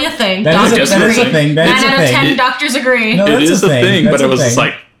guess- totally a thing. That is Doctors a- that agree. is a thing. That is 9 a out of thing. 10 doctors agree. No, It that's is a a thing. thing, That's but it a was just thing.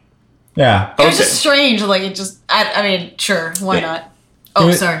 like Yeah. It was okay. just strange. Like it just. I mean, sure, why not? Oh,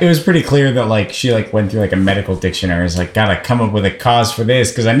 It sorry. was pretty clear that like she like went through like a medical dictionary. It's like gotta come up with a cause for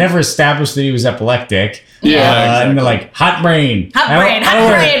this because I never established that he was epileptic. Yeah, exactly. And they're like hot brain. hot I don't- brain, I don't hot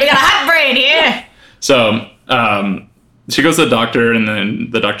wanna- brain. We got a hot brain here. So she goes to the doctor, and then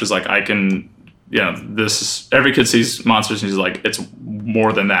the doctor's like, I can, this is, every kid sees monsters, and he's like, it's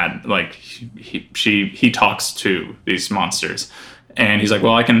more than that. Like, he talks to these monsters. And he's like,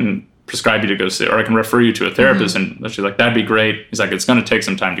 well, I can prescribe you to go see, or I can refer you to a therapist. Mm-hmm. And she's like, that'd be great. He's like, it's going to take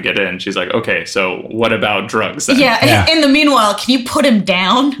some time to get in. She's like, okay, so what about drugs then? Yeah. Yeah. In the meanwhile, can you put him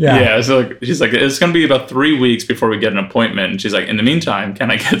down? Yeah, so like, she's like, it's going to be about 3 weeks before we get an appointment. And she's like, in the meantime, can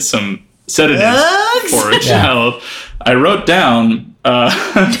I get some sedatives Drugs? for a child? I wrote down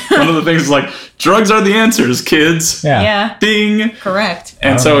one of the things is like, drugs are the answers, kids. Yeah. Yeah. Ding. Correct.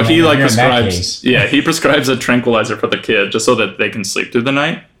 And Oh, so man, he like you're in that prescribes, case. yeah, he prescribes a tranquilizer for the kid just so that they can sleep through the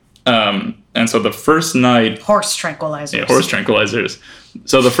night. And so the first night, Horse tranquilizers. yeah, horse tranquilizers.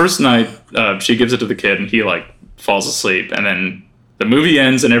 So the first night, she gives it to the kid, and he like falls asleep, and then the movie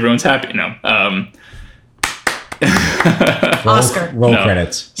ends, and everyone's happy. Oscar. Roll No.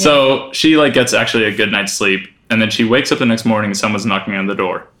 credits. So she like gets actually a good night's sleep, and then she wakes up the next morning, and someone's knocking on the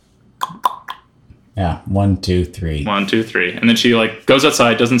door. Yeah. 1, 2, 3. 1, 2, 3, and then she like goes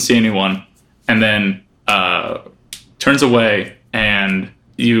outside, doesn't see anyone, and then turns away, and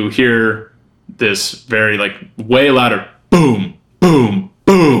you hear this very like way louder boom, boom,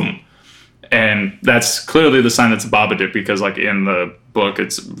 boom, and that's clearly the sign that's Babadook, because like in the book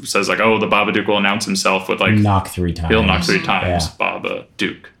it says like, oh, the Babadook will announce himself with like Knock 3 times. he'll knock 3 times, Yeah.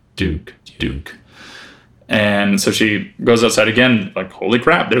 Babadook, Duke. And so she goes outside again, like, holy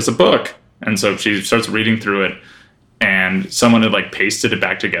crap, there's a book. And so she starts reading through it, and someone had like pasted it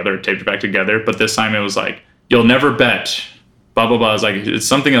back together, taped it back together, but this time it was like, you'll never bet, blah, blah, blah. It's like, it's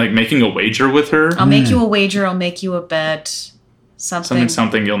something like making a wager with her. I'll make you a wager. I'll make you a bet.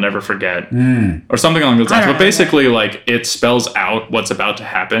 Something. You'll never forget. Mm. Or something along those I lines. don't But know, basically, like, it spells out what's about to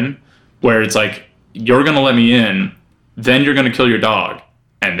happen, where it's like, you're going to let me in, then you're going to kill your dog,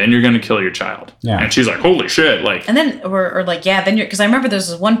 and then you're going to kill your child. Yeah. And she's like, holy shit. Like, And then, or like, yeah, then you're, because I remember there's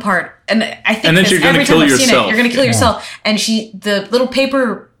this one part, and I think And then this, you're gonna every kill time I've seen yourself. it, you're going to kill yourself. And the little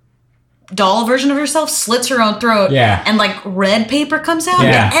paper doll version of herself slits her own throat. Yeah. And like red paper comes out.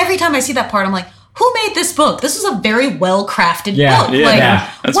 Yeah. And every time I see that part, I'm like, who made this book? This is a very well crafted Yeah. book. Yeah, like, yeah.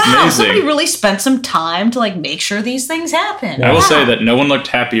 That's wow, amazing. somebody really spent some time to like make sure these things happen. I will Wow. say that no one looked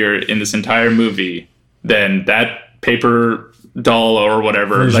happier in this entire movie than that paper doll or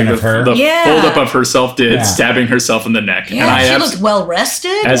whatever, Version like of her. the Yeah. fold up of herself did, Yeah. stabbing herself in the neck. Yeah, and I she looked well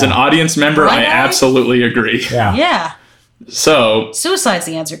rested. as an audience member, I Bright-eyed. absolutely agree. Yeah. Yeah. So Suicide's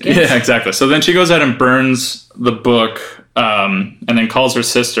the answer, kids. yeah, exactly. So then she goes out and burns the book, and then calls her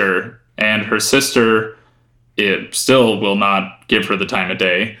sister, and her sister, it still will not give her the time of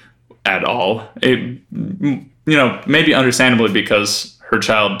day at all. It, maybe understandably because her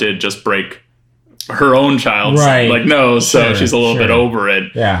child did just break her own child's Right. nose, so Sure, she's a little bit sure. over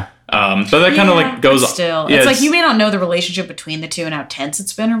it. Yeah. But that kind of Yeah, goes but still. Yeah, it's like you may not know the relationship between the two and how tense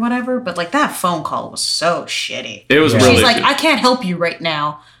it's been or whatever, but like that phone call was so shitty. It was Yeah. really She's like, I can't help you right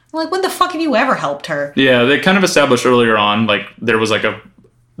now. I'm like, when the fuck have you ever helped her? Yeah, they kind of established earlier on, like,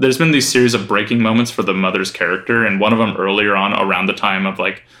 there's been these series of breaking moments for the mother's character, and one of them earlier on, around the time of,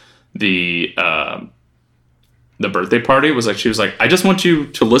 like, the birthday party, was like, she was like, I just want you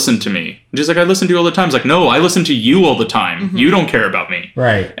to listen to me. And she's like, I listen to you all the time. It's like, no, I listen to you all the time. Mm-hmm. You don't care about me.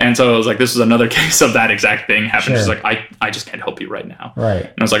 Right. And so I was like, this is another case of that exact thing happening. She's Sure. like, I just can't help you right now. Right.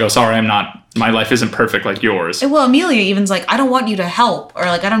 And I was like, oh, sorry, my life isn't perfect like yours. Well, Amelia even's like, I don't want you to help, or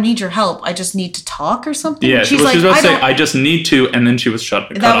like, I don't need your help. I just need to talk or something. Yeah, she was about to I say, don't. I just need to, and then she was cut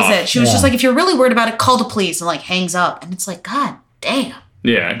That was off. it. She was Yeah. just like, if you're really worried about it, call the police, and like hangs up. And it's like, God damn.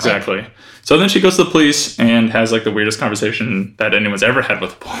 Yeah, exactly. So then she goes to the police and has like the weirdest conversation that anyone's ever had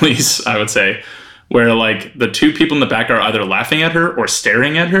with the police, I would say, where like the two people in the back are either laughing at her or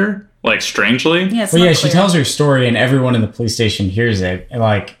staring at her, like strangely. Yeah, it's Well, not yeah, she clear. tells her story, and everyone in the police station hears it. And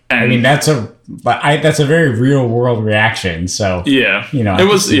I And- mean, that's a very real world reaction. So, Yeah. I it can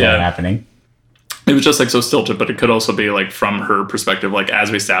was, see that yeah. happening. It was just like so stilted, but it could also be like from her perspective, like as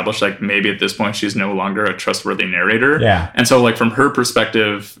we established, like maybe at this point she's no longer a trustworthy narrator. Yeah. And so like from her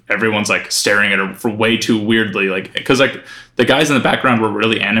perspective, everyone's like staring at her for way too weirdly, like because like the guys in the background were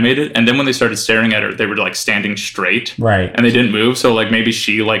really animated, and then when they started staring at her, they were like standing straight. Right. And they didn't move, so like maybe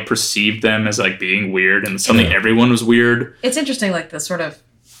she like perceived them as like being weird, and suddenly Sure. everyone was weird. It's interesting, like the sort of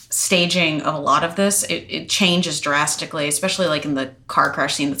staging of a lot of this, it changes drastically, especially like in the car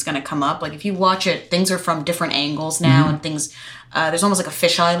crash scene that's going to come up. Like if you watch it, things are from different angles now, and things there's almost like a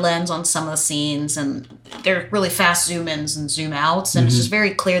fisheye lens on some of the scenes, and they're really fast zoom ins and zoom outs, and it's just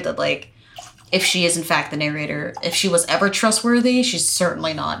very clear that like if she is in fact the narrator, if she was ever trustworthy, she's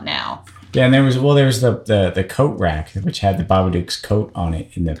certainly not now. Yeah, and there was the coat rack, which had the Babadook's coat on it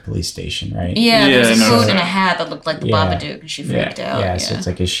in the police station, right? Yeah, Yeah, there's a no, coat no. and a hat that looked like the Yeah. Babadook, and she freaked yeah, out. yeah. So it's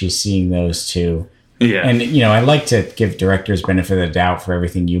like, is she seeing those two? Yeah. And I like to give directors benefit of the doubt for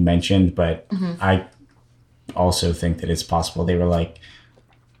everything you mentioned, but I also think that it's possible they were like,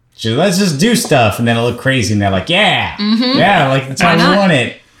 let's just do stuff, and then it looked crazy, and they're like, yeah, like that's how Why we not? want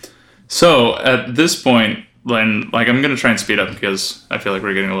it. So at this point, when like I'm gonna try and speed up because I feel like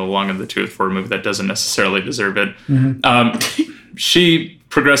we're getting a little long in the tooth for a movie that doesn't necessarily deserve it. She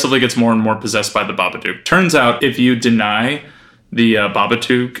progressively gets more and more possessed by the Babadook. Turns out, if you deny the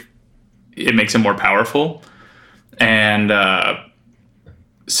Babadook, it makes him more powerful, and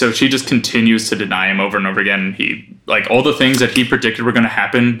so she just continues to deny him over and over again. He like all the things that he predicted were going to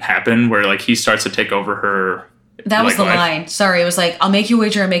happen. Where like he starts to take over her. That was like, the life. line. Sorry, it was like, I'll make you a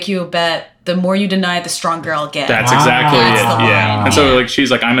wager, I'll make you a bet. The more you deny, the stronger I'll get. That's exactly That's it. the Yeah. line. And so like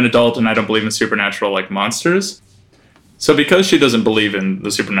she's like, I'm an adult and I don't believe in supernatural like monsters. So because she doesn't believe in the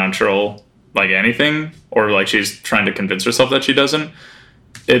supernatural like anything, or like she's trying to convince herself that she doesn't,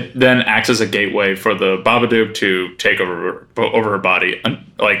 it then acts as a gateway for the Babadook to take over her body. And,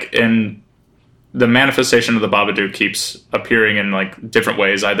 like in the manifestation of the Babadook keeps appearing in like different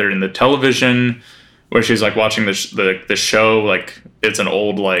ways, either in the television where she's like watching the show, like it's an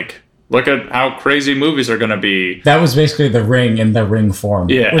old like, look at how crazy movies are going to be. That was basically the Ring in the Ring form,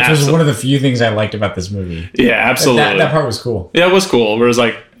 Yeah, which was absolutely. one of the few things I liked about this movie. Yeah, absolutely. That part was cool. Yeah, it was cool. Whereas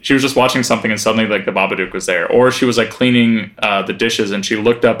like she was just watching something and suddenly like the Babadook was there, or she was like cleaning the dishes and she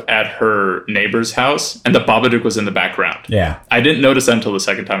looked up at her neighbor's house and the Babadook was in the background. Yeah. I didn't notice that until the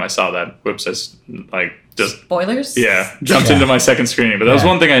second time I saw that. Whoops, I just Spoilers? jumped Yeah. into my second screening, but that was Yeah.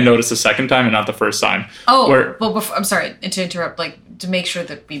 one thing I noticed the second time and not the first time. Oh, Where- well, before, I'm sorry to interrupt. Like to make sure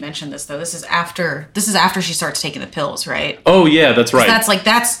that we mention this though. This is after she starts taking the pills, right? Oh yeah, that's right.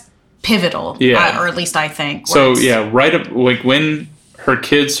 That's pivotal. Yeah. Or at least I think. where So it's- yeah, right up like when her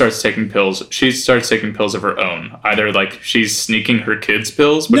kid starts taking pills. She starts taking pills of her own. Either like she's sneaking her kids'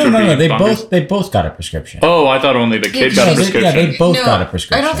 pills, which No, would no, be no. They bonkers. both got a prescription. Oh, I thought only the kid got a prescription. Yeah, they both got a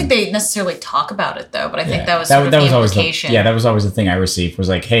prescription. I don't think they necessarily talk about it though, but I think that was that sort of the was always implication. that was always the thing I received was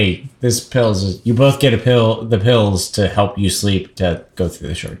like, hey, this pills is you both get the pills to help you sleep to go through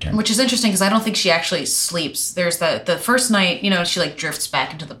the short term. Which is interesting because I don't think she actually sleeps. There's the first night, she like drifts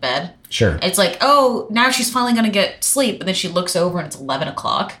back into the bed. Sure. It's like, oh, now she's finally gonna get sleep, but then she looks over and it's 11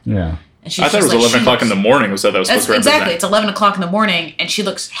 o'clock. Yeah. And she's I thought it was just like, 11 o'clock in the morning. Was that was supposed to represent? Exactly. It's 11 o'clock in the morning, and she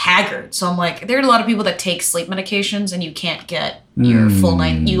looks haggard. So I'm like, there are a lot of people that take sleep medications, and you can't get your full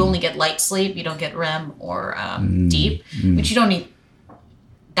night. You only get light sleep. You don't get REM or deep, which you don't need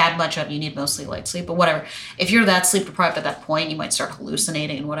that much of. You need mostly light sleep, but whatever. If you're that sleep deprived at that point, you might start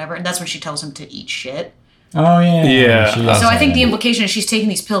hallucinating and whatever. And that's when she tells him to eat shit. Oh yeah. Yeah. She does So I have think that. the implication is she's taking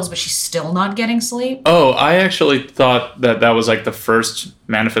these pills, but she's still not getting sleep. Oh, I actually thought that was like the first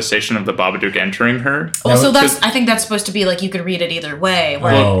manifestation of the Babadook entering her. Well, so was- I think that's supposed to be like you could read it either way.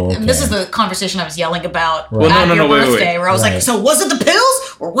 Where Oh, and this okay. is the conversation I was yelling about Well, at no, your wait. birthday, where I was Right. like, so was it the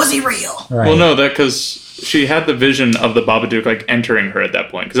pills or was he real? Right. Well, no, that because she had the vision of the Babadook like entering her at that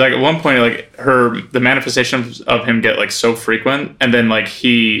point. Because like at one point, like the manifestations of him get like so frequent, and then like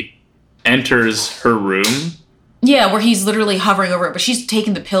he enters her room Yeah, where he's literally hovering over it, but she's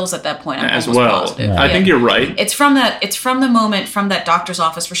taking the pills at that point. I'm as almost well. positive. I Yeah. think you're right. It's from the moment from that doctor's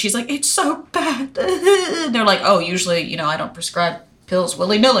office where she's like, it's so bad. They're like, oh, usually, I don't prescribe pills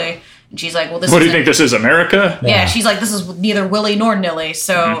willy-nilly. And she's like, well, this What do you isn't- think this is, America? Yeah, she's like, this is neither willy nor nilly.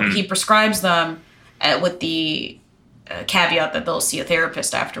 So Mm-hmm. he prescribes them with the caveat that they'll see a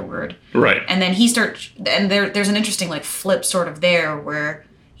therapist afterward. Right. And then there's an interesting like flip sort of there where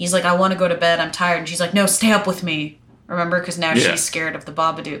he's like, I want to go to bed, I'm tired. And she's like, no, stay up with me. Remember? Because now Yeah. she's scared of the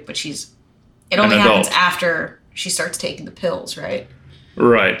Babadook, but it only An happens adult. after she starts taking the pills, right?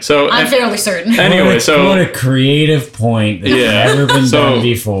 Right. So I'm fairly certain. anyway, so what a creative point that's Yeah. never been So- done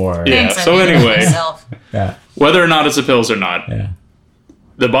before. Yeah. Thanks, I so made it anyway. myself. Yeah. whether or not it's the pills or not, Yeah.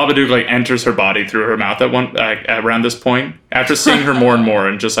 the Babadook like enters her body through her mouth around this point after seeing her more and more,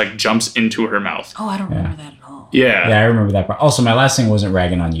 and just like jumps into her mouth. Oh, I don't remember that at all. Yeah. Yeah, I remember that part. Also, my last thing wasn't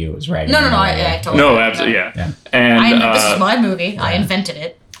ragging on you; it was ragging. No, on I her. totally. No, absolutely. Yeah. Yeah. And This is my movie. I invented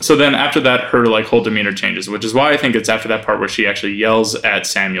it. so then after that, her like whole demeanor changes, which is why I think it's after that part where she actually yells at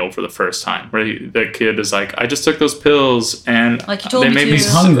Samuel for the first time, where the kid is like, "I just took those pills and Like you told they me made to." me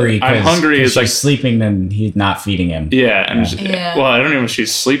He's hungry. I'm hungry. Is Is like, sleeping, then he's not feeding him. yeah, and Yeah. well, I don't even know if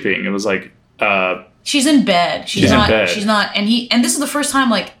she's sleeping. It was like, She's in bed. She's in not. bed. She's not. And this is the first time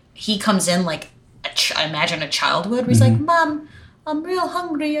like he comes in like I imagine a child would. Where he's like, Mom, I'm real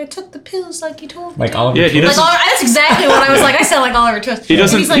hungry. I took the pills like you told me. Like Oliver. Yeah, he Twist. doesn't- That's exactly what I was like. I sound like Oliver Twist. he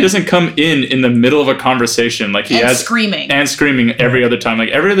doesn't. He's like, He doesn't come in the middle of a conversation like he And has screaming. and screaming every other time. Like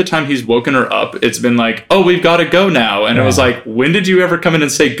every other time he's woken her up, it's been like, "Oh, we've got to go now." And it was Yeah. like, "When did you ever come in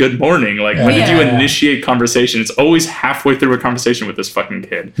and say good morning? Like, when did you Yeah. initiate conversation?" It's always halfway through a conversation with this fucking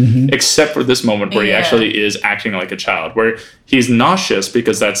kid, except for this moment where he Yeah. actually is acting like a child, where he's nauseous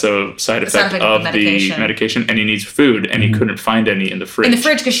because that's a side It's a side effect effect of of the medication. medication, and he needs food, and he couldn't find any in the fridge. in the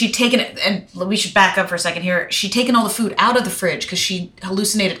fridge because she'd taken it, and we should back up for a second here. She'd taken all the food out of the fridge because she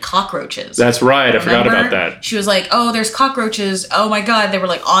hallucinated cockroaches. That's right. I forgot Remember? about that. She was like, "Oh, there's cockroaches. Oh my god!" They were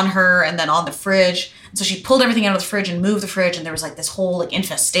like on her and then on the fridge. And so she pulled everything out of the fridge and moved the fridge, and there was like this whole like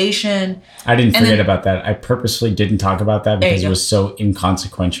infestation. I didn't And forget then- about that. I purposely didn't talk about that There you because it go. was so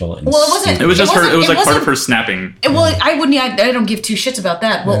inconsequential. And Well, it wasn't- stupid. It was just her. It was like part of wasn't- her snapping. Well, I wouldn't. I don't give two shits about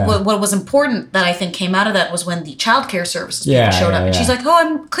that. Yeah. What was important that I think came out of that was when the child care services people Yeah, showed up, yeah, and she's yeah. like, "Oh,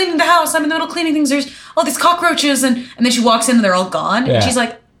 I'm cleaning the house. I'm in the middle of cleaning things. There's all these cockroaches," and then she walks in and they're all gone, Yeah. and she's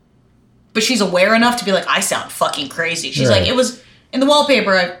like, but she's aware enough to be like, "I sound fucking crazy." She's Right. like, "It was in the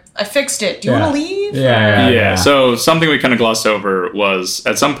wallpaper. I fixed it. Do you Yeah. want to leave?" Yeah. So something we kind of glossed over was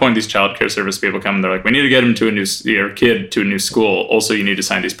at some point these child care service people come and they're like, "We need to get him to your kid to a new school. Also, you need to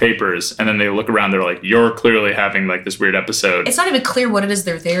sign these papers." And then they look around. They're like, "You're clearly having like this weird episode." It's not even clear what it is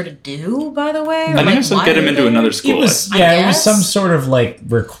they're there to do. By the way, I think it's to get him into another It school. was I it was guess. some sort of like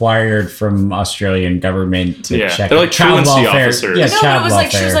required from Australian government to Yeah, check they're like child truancy welfare. officers. Yeah, No, No, but child it was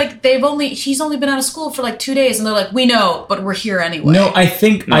like she was welfare. like he's only been out of school for like 2 days, and they're like, "We know, but we're here anyway." No, I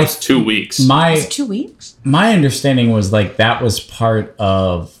think No, it's 2 weeks. It's 2 weeks. my understanding was like that was part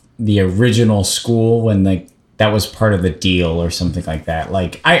of the original school when like that was part of the deal or something like that.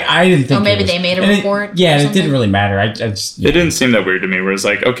 Like I didn't think. Or maybe it was- they made a and it- report yeah, or and it something? didn't really matter. I just It didn't seem that weird to me. Where it's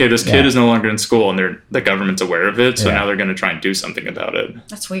like, okay, this kid Yeah. is no longer in school, and the government's aware of it, so Yeah. now they're going to try and do something about it.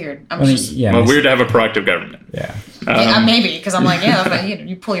 That's weird. I'm I mean, just yeah, Well, this- weird to have a proactive government. yeah. maybe because I'm like, yeah, but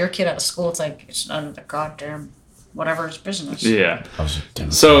you pull your kid out of school, it's like it's under the goddamn whatever's business. Yeah. I was a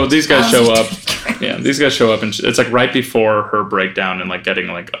Democrat. So these guys I show was up. just- Yeah, these guys show up, and it's like right before her breakdown and like getting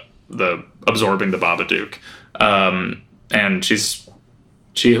like the absorbing the Babadook, and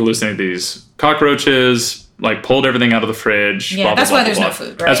she hallucinated these cockroaches, like pulled everything out of the fridge. Yeah, blah, that's blah, why blah, there's blah, no blah.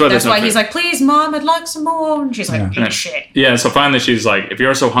 food, right? That's why he's food. like, please, Mom, I'd like some more. And she's like, eat shit. Yeah, so finally she's like, if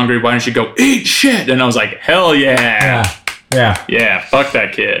you're so hungry, why don't you go eat shit? And I was like, hell yeah. Yeah, fuck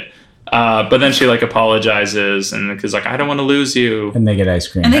that kid. But then she like apologizes, and the kid's like, I don't want to lose you. And they get ice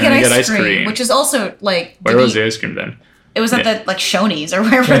cream. And they get they ice cream, which is also like... Where was the ice cream then? It was at the like Shoney's or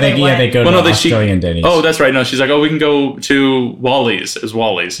wherever Yeah, they went. they go to Australian Denny's. Oh, that's right. No, she's like, oh, we can go to Wally's. Is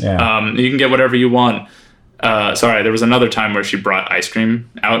Wally's? Yeah. You can get whatever you want. Sorry, there was another time where she brought ice cream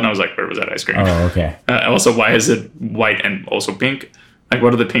out, and I was like, where was that ice cream? Oh, okay. Also, why is it white and also pink? Like,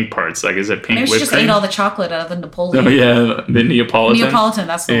 what are the pink parts? Like, is it pink Maybe she whipped just cream? ate all the chocolate out of the Napoleon. Oh, yeah, the Neapolitan. Neapolitan,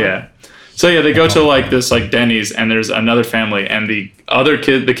 that's the one. Yeah. So yeah, they go to like this like Denny's, and there's another family, and the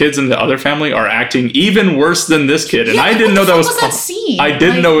kids in the other family are acting even worse than this kid, and Yeah, I didn't what know the that fuck was. was that scene? I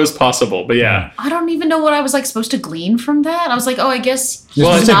didn't Like- know it was possible, but yeah. I don't even know what I was like supposed to glean from that. I was like, oh, I guess he's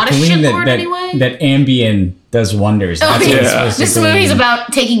Well, it's a not a glean shitlord that anyway. that Ambien does wonders. Oh, That's what yeah. it's supposed to This glean. movie's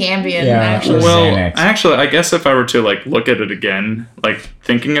about taking Ambien. Yeah. Actually. Well, Well, Xanax. actually, I guess if I were to like look at it again, like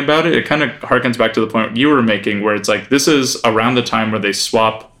thinking about it, it kind of harkens back to the point you were making, where it's like this is around the time where they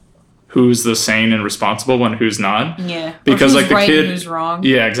swap who's the sane and responsible one, who's not. Yeah. Because Or who's like the right kid, and who's wrong.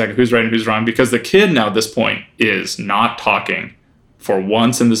 Yeah, exactly. Who's right and who's wrong? Because the kid now at this point is not talking. For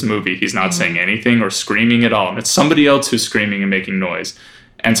once in this movie, he's not saying anything or screaming at all, and it's somebody else who's screaming and making noise.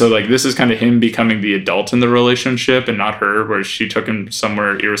 And so like this is kind of him becoming the adult in the relationship and not her, where she took him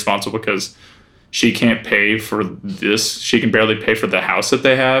somewhere irresponsible because she can't pay for this. She can barely pay for the house that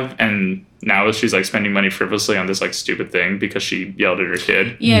they have, and now she's like spending money frivolously on this like stupid thing because she yelled at her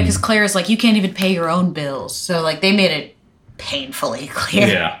kid. Yeah, because Claire's like, you can't even pay your own bills. So like they made it painfully clear.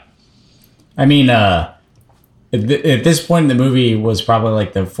 Yeah. I mean, at this point in the movie was probably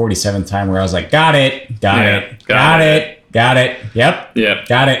like the 47th time where I was like, got it, got it, yep, Yeah.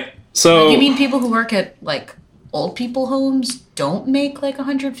 got it. So You mean people who work at like old people homes don't make like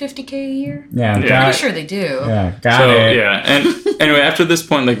 $150K a year? Yeah, Yeah. got Pretty it. sure they do. Yeah, got So it. yeah, and anyway, after this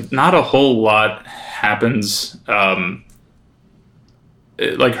point, like not a whole lot happens.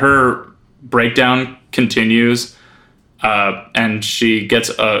 Like her breakdown continues, and she gets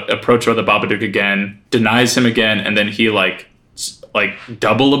approached by the Babadook again, denies him again, and then he like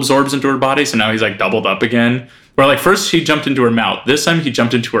double absorbs into her body. So now he's like doubled up again. Where like first he jumped into her mouth, this time he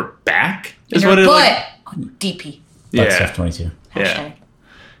jumped into her back. Is In what her it butt. like? DP. Butt Yeah. stuff 22. Yeah. Hashtag.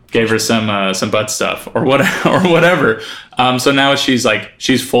 Gave her some butt stuff or whatever. So now she's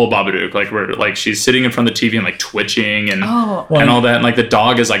full Babadook. Like we're like she's sitting in front of the TV and like twitching and Oh. and all that. And like the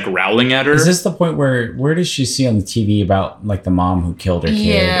dog is like growling at her. Is this the point where does she see on the TV about like the mom who killed her kid?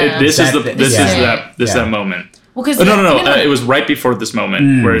 Yeah. This is Yeah. that moment. Well, because No. It was right before this moment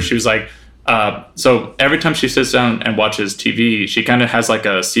Mm. where she was like. So every time she sits down and watches TV, she kind of has like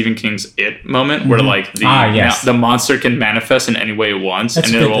a Stephen King's It moment where like the monster can manifest in any way it wants, That's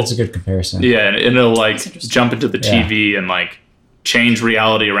and good. it will That's a good comparison. yeah, and it'll like interesting. jump into the TV and like change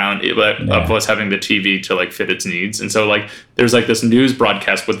reality around it, of what's having the TV to like fit its needs. And so like there's like this news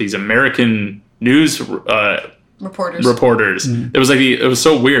broadcast with these American news reporters. It was like it was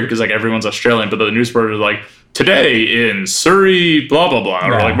so weird because like everyone's Australian, but the news reporters were like today in Surrey, blah blah blah,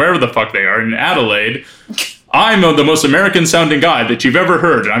 or Yeah. like wherever the fuck they are in Adelaide. I'm the most American sounding guy that you've ever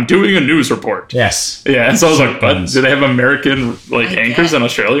heard, and I'm doing a news report. Yes. Yeah, and so I was like, but Buttons. do they have American like I anchors guess. in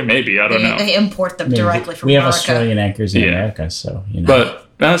Australia? Maybe, I don't know. They import them I mean, directly from we have America. Australian anchors in Yeah. America, so you know. But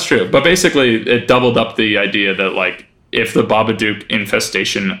that's true. But basically, it doubled up the idea that like if the Babadook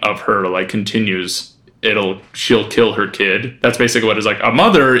infestation of her like continues, she'll kill her kid. That's basically what it's like. A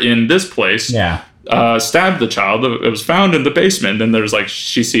mother in this place yeah. stabbed the child. It was found in the basement, and there's like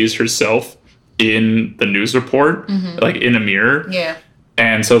she sees herself in the news report, like in a mirror. Yeah.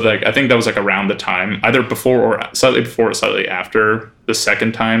 And so like I think that was like around the time, either before or slightly after the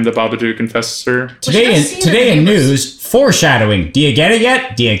second time the Babadook infests her. Today I've seen in the neighbors. news, foreshadowing. Do you get it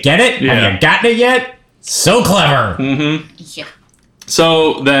yet? Do you get it? Yeah. Have you gotten it yet? So clever. Yeah.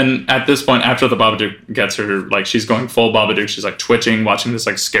 So then at this point, after the Babadook gets her, like she's going full Babadook, she's like twitching, watching this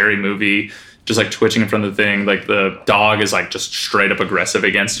like scary movie, just like twitching in front of the thing. Like the dog is like just straight up aggressive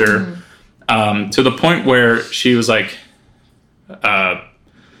against her. To the point where she was like,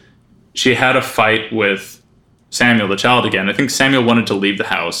 she had a fight with Samuel, the child again. I think Samuel wanted to leave the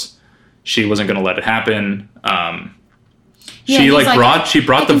house. She wasn't going to let it happen. Yeah, She he's like like, brought "I the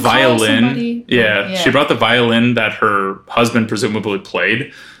can call violin. somebody." Yeah, Yeah. she brought the violin that her husband presumably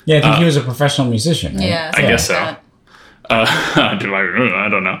played. Yeah, I think he was a professional musician. Right? Yeah. I guess so. that. I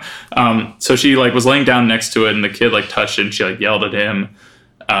don't know. So she like was laying down next to it, and the kid like touched it, and she like yelled at him.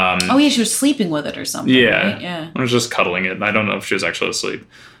 Oh yeah, she was sleeping with it or something. Yeah, right? Yeah. I was just cuddling it. I don't know if she was actually asleep.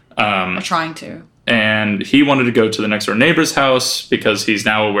 Or trying to. And he wanted to go to the next door neighbor's house because he's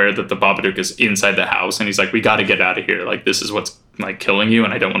now aware that the Babadook is inside the house, and he's like, "We got to get out of here. Like, this is what's like killing you,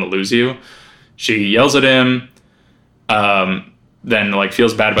 and I don't want to lose you." She yells at him. Then like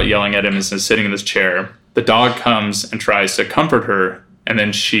feels bad about yelling at him, and is sitting in this chair. The dog comes and tries to comfort her, and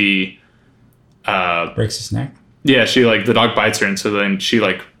then she breaks his neck. Yeah, she like the dog bites her, and so then she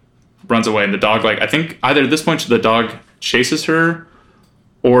like runs away, and the dog like I think either at this point the dog chases her,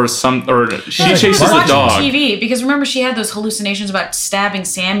 or she chases the watching dog. TV because remember she had those hallucinations about stabbing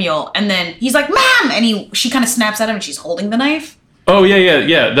Samuel, and then he's like, "Mom!" and she kind of snaps at him, and she's holding the knife. Oh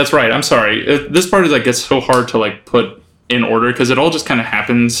yeah. That's right. I'm sorry. This part is like gets so hard to like put in order because it all just kind of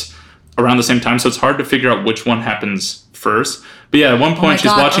happens around the same time, so it's hard to figure out which one happens first. But yeah, at one point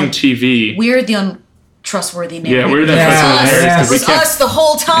she's watching TV. We're the untrustworthy narrator. Yeah, we're the untrustworthy narrators. It was us the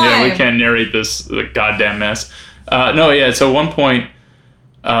whole time. Yeah, we can't narrate this goddamn mess. So at one point,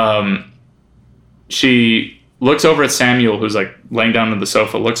 she looks over at Samuel, who's like laying down on the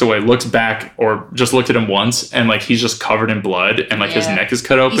sofa, looks away, looks back, or just looked at him once, and like he's just covered in blood, and like his neck is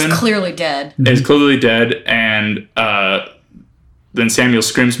cut open. He's clearly dead. He's clearly dead, and then Samuel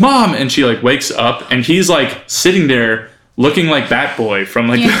screams, "Mom!" and she like wakes up, and he's like sitting there looking like Bat Boy from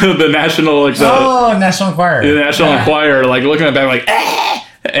like the National National Enquirer. The National Enquirer, like looking at Bat like, "Ah!"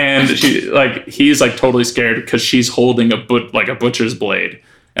 And he's like totally scared because she's holding a butcher's blade.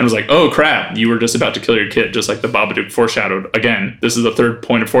 And was like, "Oh crap! You were just about to kill your kid, just like the Babadook foreshadowed." Again, this is the third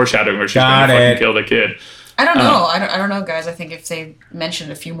point of foreshadowing where she's going to fucking kill the kid. I don't know. I don't know, guys. I think if they mention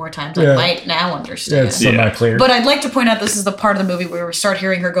it a few more times, I might now understand. Yeah, it's still not clear. But I'd like to point out this is the part of the movie where we start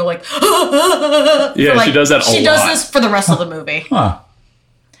hearing her go like, yeah, she does that a lot. She does this for the rest of the movie. Huh.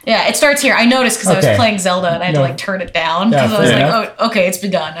 Yeah, it starts here. I noticed because I was playing Zelda and I had to like turn it down because I was like, "Oh, okay, it's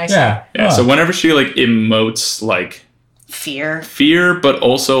begun." I see. Yeah. So whenever she like emotes like fear, but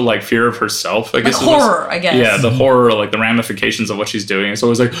also like fear of herself, I guess. Like horror, I guess. Yeah, the horror, like the ramifications of what she's doing. It's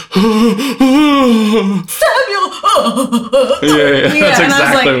always like, Samuel. yeah, that's and exactly.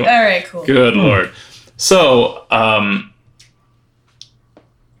 I was like, all right, cool. Good Lord. So,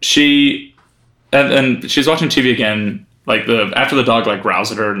 she and she's watching TV again. Like after the dog like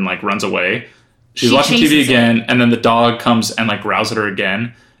growls at her and like runs away, she's watching TV again, and then the dog comes and like growls at her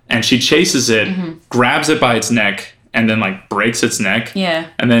again, and she chases it, grabs it by its neck, and then like breaks its neck. Yeah.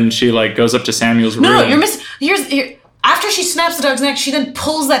 And then she like goes up to Samuel's room. No, you're missing. Here. After she snaps the dog's neck, she then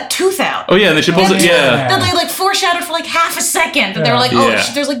pulls that tooth out. Oh yeah, and then she pulls it. Yeah. Then they like foreshadowed for like half a second, and they were like,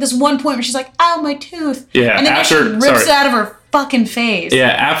 there's like this one point where she's like, "Ow, my tooth." Yeah. And then she rips it out of her fucking face. Yeah.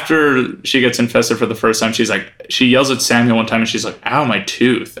 After she gets infested for the first time, she yells at Samuel one time, and she's like, "Ow, my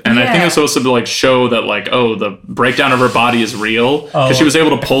tooth." And I think it's supposed to like show that like, the breakdown of her body is real because she was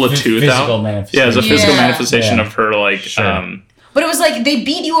able to pull a tooth out. Yeah, it's a physical manifestation of her like. Sure. But it was like they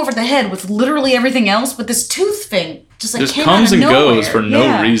beat you over the head with literally everything else, but this tooth thing just came comes out of and nowhere. goes for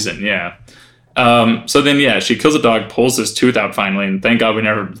no reason. Yeah. So then she kills the dog, pulls his tooth out finally, and thank God we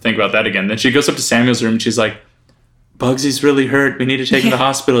never think about that again. Then she goes up to Samuel's room and she's like, "Bugsy's really hurt. We need to take him to the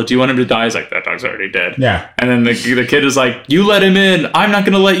hospital. Do you want him to die?" He's like, "That dog's already dead." Yeah. And then the kid is like, "You let him in. I'm not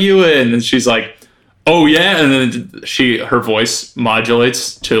going to let you in." And she's like, "Oh yeah." And then her voice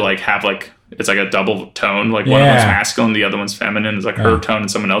modulates to like have like, it's like a double tone. Like one of them's masculine, the other one's feminine. It's like her tone and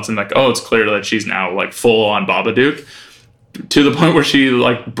someone else. And like, it's clear that she's now like full on Babadook. To the point where she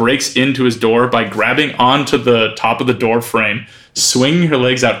like breaks into his door by grabbing onto the top of the door frame, swinging her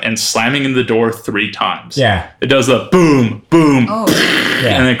legs out and slamming in the door 3 times. Yeah. It does the boom, boom,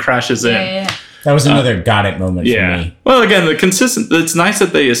 and then crashes in. Yeah. That was another got it moment for me. Well, again, it's nice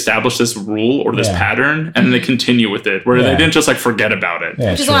that they established this rule or this pattern and then they continue with it where they didn't just like forget about it.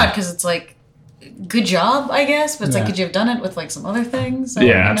 Yeah, Which is odd because it's like, good job, I guess, but it's like, could you have done it with like some other things?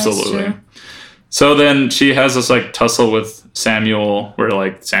 Absolutely. So then she has this like tussle with Samuel where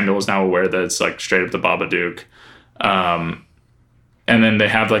like Samuel is now aware that it's like straight up the Babadook. And then they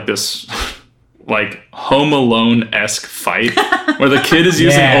have like this like Home Alone-esque fight where the kid is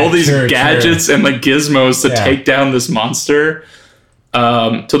using all these gadgets and like gizmos to take down this monster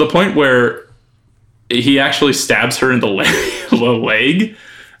to the point where he actually stabs her in the leg.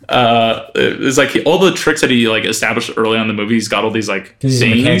 It's like all the tricks that he like established early on in the movie. He's got all these like things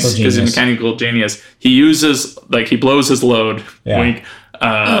because he's a mechanical genius. He uses like he blows his load. Wink.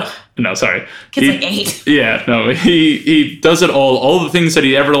 No, sorry. Kid's like 8. Yeah, no. He does it all. All the things that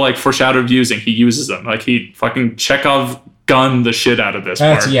he ever like foreshadowed using, he uses them. Like he fucking Chekhov gun the shit out of this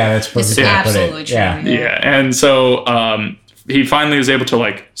That's part. that's It's perfect way to put absolutely it. true. Yeah. Yeah, and so he finally was able to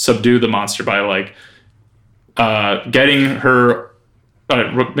like subdue the monster by like getting her,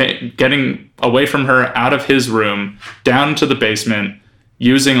 getting away from her out of his room, down to the basement,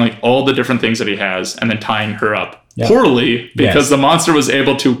 using like all the different things that he has, and then tying her up poorly because the monster was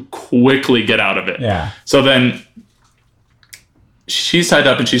able to quickly get out of it. Yeah. So then she's tied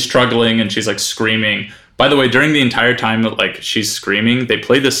up and she's struggling and she's like screaming. By the way, during the entire time that like she's screaming, they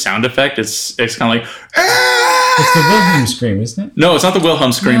play this sound effect. It's kind of like, It's the Wilhelm scream, isn't it? no, it's not the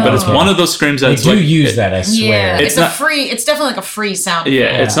Wilhelm scream, but it's one of those screams They that's do like, use that, I swear. Yeah, it's not- it's definitely like a free sound.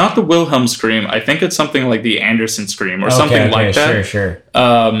 yeah, it's not the Wilhelm scream. I think it's something like the Anderson scream or something like that. Sure.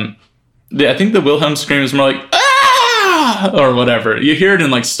 I think the Wilhelm scream is more like or whatever. You hear it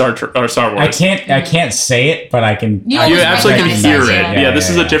in like Star Wars. I can't say it, but I can. You I You always absolutely can recognize hear that, it. yeah. This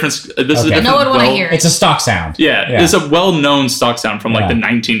is a different. This is a Okay. different. No one want to hear it. It's a stock sound. Yeah, it's a well-known stock sound from like the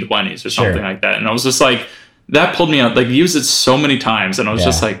 1920s or something Sure. like that. And I was just like, that pulled me out. Like, used it so many times, and I was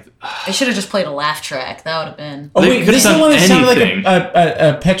just like, They should have just played a laugh track. That would have been. Oh They wait, could've this is the done one that sounded like anything.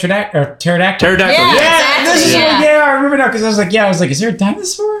 a pterodactyl or pterodactyl. pterodactyl. Yeah. Yeah, This is Yeah. what, I remember now because I was like, is there a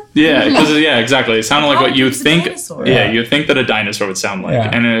dinosaur? yeah, because exactly. It sounded like what you it's a think. dinosaur. Yeah, Yeah. you think that a dinosaur would sound like, Yeah.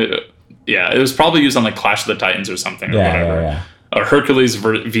 and it was probably used on like Clash of the Titans or something or whatever. Yeah. Or Hercules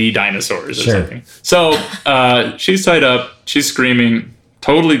v Dinosaurs or Sure. something. So she's tied up, she's screaming,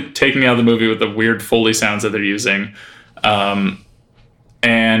 totally taking me out of the movie with the weird Foley sounds that they're using.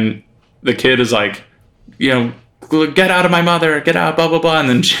 And the kid is like, get out of my mother, get out, blah, blah, blah. And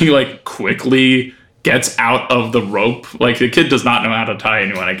then she like quickly gets out of the rope. Like the kid does not know how to tie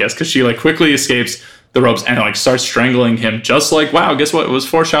anyone, I guess, because she like quickly escapes the ropes and like starts strangling him, just like, wow, guess what? It was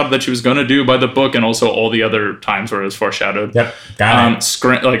foreshadowed that she was going to do by the book, and also all the other times where it was foreshadowed. Yep, got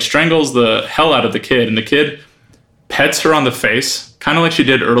it. Strangles the hell out of the kid, and the kid pets her on the face, kind of like she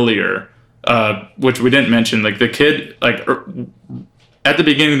did earlier, which we didn't mention. Like the kid, like at the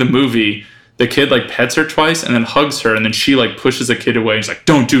beginning of the movie, the kid like pets her twice and then hugs her, and then she like pushes the kid away and she's like,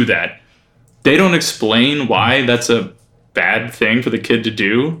 don't do that. They don't explain why that's a bad thing for the kid to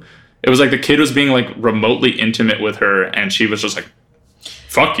do. It was like the kid was being like remotely intimate with her, and she was just like,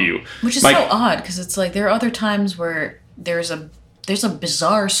 fuck you. Which is Like, so odd because it's like there are other times where there's a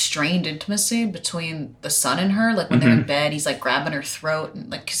bizarre strained intimacy between the son and her. Like when they're in bed, he's like grabbing her throat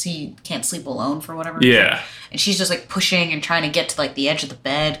and like because he can't sleep alone for whatever reason. Yeah. And she's just like pushing and trying to get to like the edge of the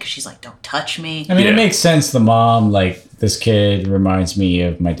bed because she's like, "Don't touch me." I mean, Yeah. it makes sense. The mom, like, this kid reminds me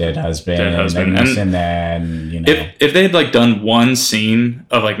of my dead husband. Dead husband. And, this And and that, and, you know. If they had like done one scene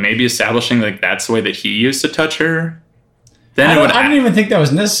of like maybe establishing like that's the way that he used to touch her, then I it would. don't even think that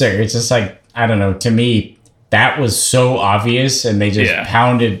was necessary. It's just like, I don't know, to me, that was so obvious, and they just Yeah.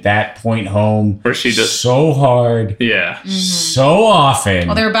 pounded that point home Where she just- so hard, Yeah. so often.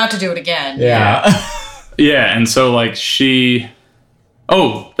 Well, they're about to do it again. yeah. Yeah, and so like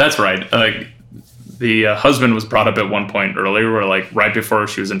that's right. Like the husband was brought up at one point earlier, where like right before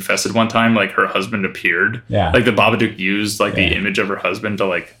she was infested one time, like her husband appeared. Yeah. Like the Babadook used like the Yeah. image of her husband to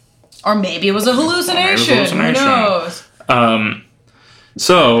like. Or maybe it was a hallucination. hallucination. Who knows?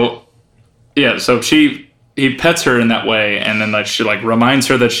 So yeah, so he pets her in that way, and then like she like reminds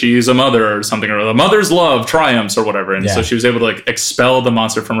her that she's a mother or something, or the mother's love triumphs or whatever, and Yeah. so she was able to like expel the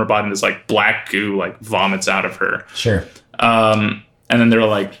monster from her body, and this like black goo like vomits out of her. Sure. And then they're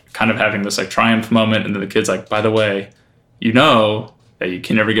like kind of having this like triumph moment, and then the kid's like, by the way, you know that you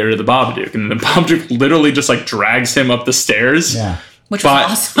can never get rid of the Babadook, and then the Babadook literally just like drags him up the stairs. Yeah. Which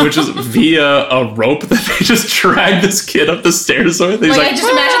was awesome. Which is via a rope that they just drag this kid up the stairs with. He's Like, like, I just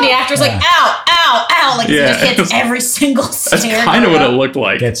imagine the actor's like, ow, ow, ow. Like, Yeah. he just hits every single stair. that's kind of what it going up. looked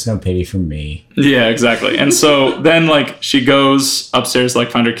like. Gets no pity from me. Yeah, exactly. And so then like she goes upstairs to like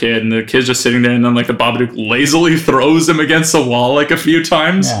find her kid, and the kid's just sitting there, and then like the Babadook lazily throws him against the wall like a few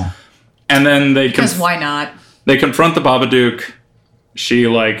times. Yeah. And then Because why not? they confront the Babadook. She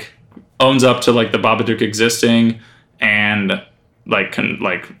like owns up to like the Babadook existing, and like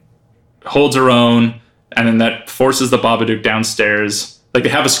holds her own, and then that forces the Babadook downstairs. Like they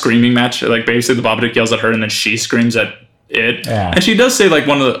have a screaming match. Like basically the Babadook yells at her, and then she screams at it. Yeah. And she does say like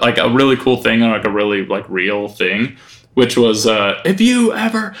one of the like a really cool thing, or like a really like real thing, which was if you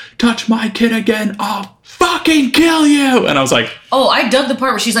ever touch my kid again, I'll fucking kill you. And I was like, Oh, I dug the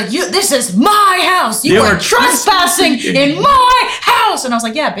part where she's like, this is my house. You are trespassing in my house. And I was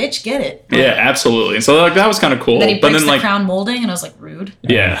like, yeah, bitch, get it. yeah, absolutely. And so like that was kind of cool. Then he but breaks then the like crown molding, and I was like, rude.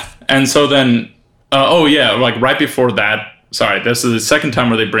 yeah. And so then like right before that, sorry, this is the second time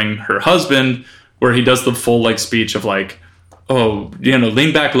where they bring her husband, where he does the full like speech of like, oh,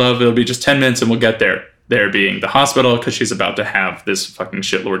 lean back, love, it'll be just 10 minutes and we'll get there. there being the hospital because she's about to have this fucking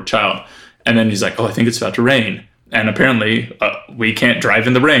shitlord child. And then he's like, oh, I think it's about to rain. And apparently we can't drive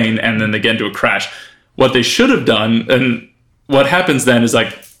in the rain. And then they get into a crash. What they should have done, and what happens then is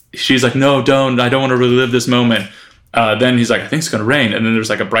like, she's like, no, don't. I don't want to relive this moment. Then he's like, I think it's going to rain. And then there's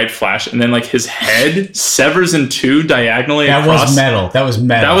like a bright flash. And then like his head severs in two diagonally That across. was metal. That was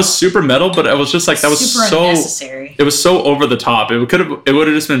metal. That was super metal, but it was just like, that was Super so unnecessary. It was so over the top. It would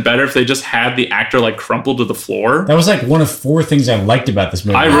have just been better if they just had the actor like crumpled to the floor. That was like one of 4 things I liked about this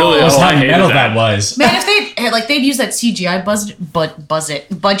movie. I really- was I how hated metal that. that was. Man, if they'd used that CGI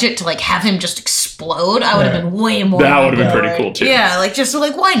budget to like have him just explode, I would have been way more. That on would have been board. pretty cool, too. Yeah, like just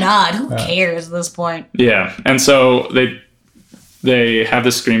like why not? Who cares at this point? Yeah, and so they have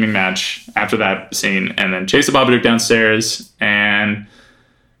this screaming match after that scene, and then chase the Babadook downstairs, and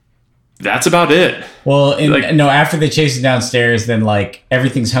that's about it. Well, Like- no, after they chase it downstairs, then like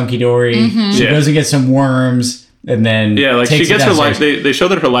everything's hunky dory. Mm-hmm. She Yeah. goes and gets some worms, and then Yeah, like she takes it gets her life. downstairs. They show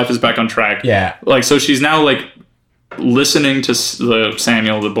that her life is back on track. Yeah. like so she's now like listening to the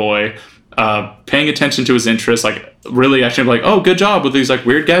Samuel, the boy, paying attention to his interests, like really actually like, oh, good job with these like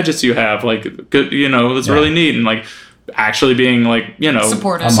weird gadgets you have, like good, that's Yeah. really neat, and like actually being like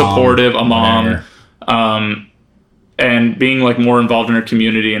Supportive. supportive, a mom, Whatever. and being like more involved in her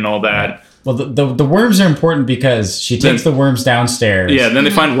community and all that. Well, the worms are important because she takes the worms downstairs. Yeah, then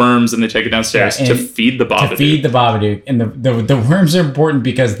they find worms and they take it downstairs Yeah, to and feed the Babadook. to feed the Babadook. And the worms are important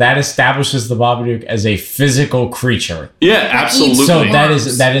because that establishes the Babadook as a physical creature. Yeah, absolutely. So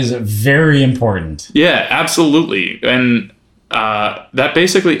Worms. that is very important. Yeah, absolutely. And that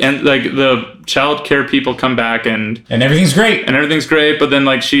basically, and like the child care people come back and And everything's great. everything's great, but then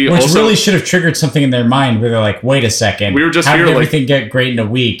like she Which also really should have triggered something in their mind where they're like, wait a second. We were just how here, did like- everything get great in a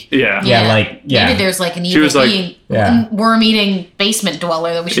week? yeah. Maybe there's like an was like- worm-eating basement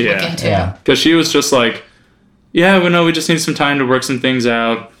dweller that we should look Yeah. into. Yeah. Because she was just like, yeah, well, no, we just need some time to work some things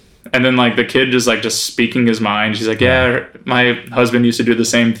out. And then like the kid is like just speaking his mind. She's like, yeah, my husband used to do the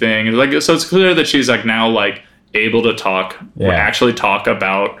same thing. And like, so it's clear that she's like now like able to talk, Yeah. actually talk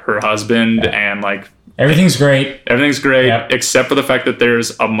about her husband and like Everything's great. everything's great Yep. except for the fact that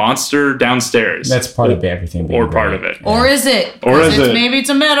there's a monster downstairs. That's part of everything. being or part great. of it. Or is it? Or 'Cause is it? Maybe it's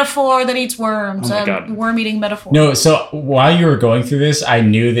a metaphor that eats worms. Oh my God. Worm-eating metaphor. No, so while you were going through this, I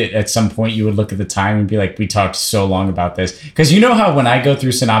knew that at some point you would look at the time and be like, we talked so long about this. Because you know how when I go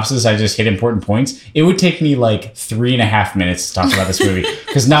through synopsis, I just hit important points? It would take me like 3.5 minutes to talk about this movie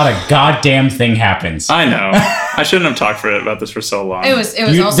because not a goddamn thing happens. I know. I shouldn't have talked about this for so long. It was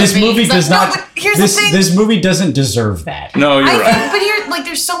also This me. movie It's does like, not. No, but here's this, the thing. this movie doesn't deserve that. No, you're I right. think, but here, like,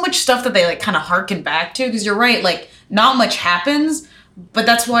 there's so much stuff that they like kind of harken back to because you're right. Like, not much happens, but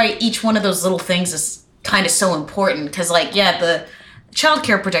that's why each one of those little things is kind of so important. Because, like, yeah, the child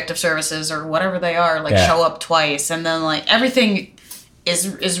care protective services or whatever they are, like, Yeah. show up twice, and then like everything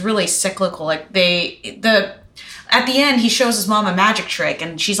is really cyclical. Like at the end, he shows his mom a magic trick,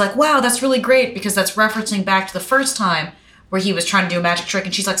 and she's like, "Wow, that's really great," because that's referencing back to the first time where he was trying to do a magic trick,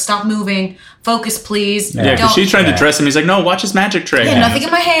 and she's like, "Stop moving, focus, please." Yeah, because Don't- she's trying to Yeah. dress him. He's like, no, watch his magic trick. yeah, nothing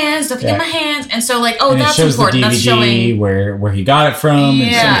in my hands, nothing in Yeah. my hands. And so, like, oh, And it that's shows important. the That's DVD showing. where he got it from. Yeah,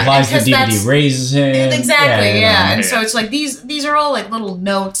 and it implies the because DVD that's- raises him. Exactly, yeah. And yeah. so it's like these are all like little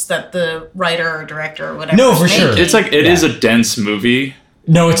notes that the writer or director or whatever. No, is for sure. making. It's like, it Yeah. is a dense movie.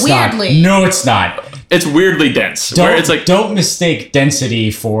 No, it's Weirdly. not. No, it's not. It's weirdly dense. Where it's like, don't mistake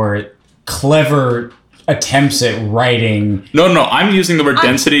density for clever attempts at writing. no, I'm using the word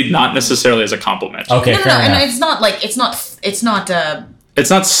density not necessarily as a compliment. Okay, no, fair enough. and it's not like it's not It's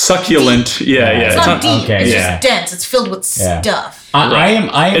not succulent. Yeah. it's It's not not. deep. okay, It's yeah. just dense. It's filled with Yeah. stuff. I am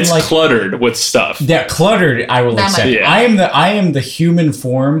It's like cluttered with stuff. that cluttered. I will That accept. might- Yeah. I am the human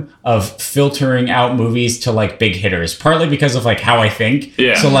form of filtering out movies to like big hitters, partly because of like how I think.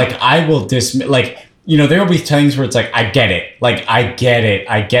 Yeah. So like I will dismiss like. There will be times where it's like, I get it. Like, I get it.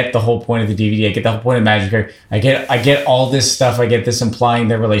 I get the whole point of the DVD. I get the whole point of Magic Fair. I get all this stuff. I get this implying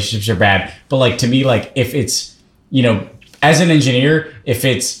their relationships are bad. But like, to me, like, if it's, as an engineer, if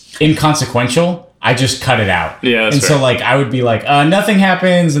it's inconsequential, I just cut it out. Yeah, that's and fair. so like, I would be like, nothing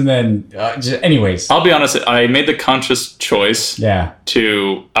happens. And then anyways. I'll be honest, I made the conscious choice Yeah.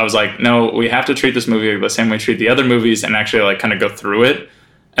 I was like, no, we have to treat this movie the same way we treat the other movies and actually like kind of go through it.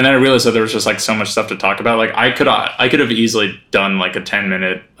 And then I realized that there was just like so much stuff to talk about. Like I could have easily done like a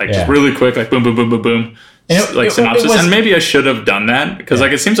 10-minute, like Yeah. just really quick, like boom, boom, boom, boom, boom, And it synopsis. was- And maybe I should have done that because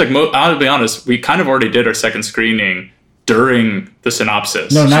like it seems like I'll be honest, we kind of already did our second screening during the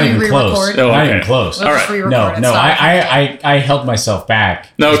synopsis. No, not Should we even close. re-record? Oh, Not okay. even close. We'll All just right. re-record No, it, no, stop. I held myself back.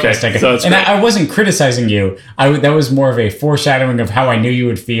 No, as okay. best I could. So that's and great. I wasn't criticizing you. That was more of a foreshadowing of how I knew you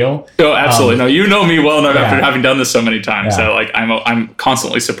would feel. No, absolutely. No, you know me well enough after yeah. having done this so many times Yeah. that like I'm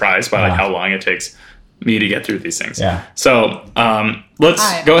constantly surprised by like Yeah. how long it takes me to get through these things. Yeah. So let's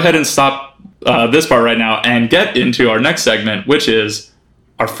Hi. go ahead and stop this part right now and get into our next segment, which is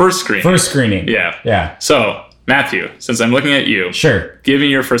our first screen. First screening. Yeah. Yeah. So Matthew, since I'm looking at you, Sure. give me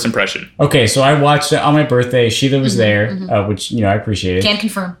your first impression. Okay, so I watched it on my birthday. Sheila was there, which I appreciated. Can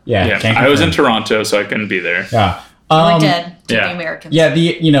confirm. Yeah, Yeah, can't I was in confirm. Toronto, so I couldn't be there. Yeah. We're dead to yeah. the Americans. Yeah,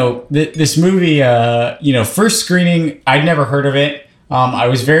 this movie, first screening, I'd never heard of it. I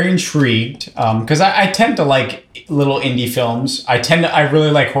was very intrigued because I tend to like little indie films. I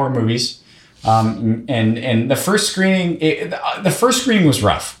really like horror movies, and the first screening, the first screening was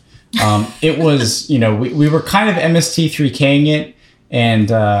rough. It was we were kind of MST3K'ing it,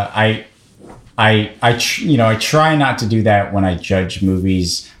 and I try not to do that when I judge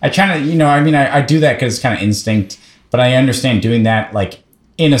movies. I try to, I do that because it's kind of instinct, but I understand doing that like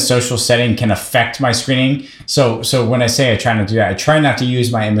in a social setting can affect my screening. So when I say I try not to do that, I try not to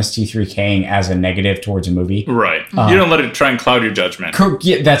use my MST3K'ing as a negative towards a movie. Right. You don't let it try and cloud your judgment.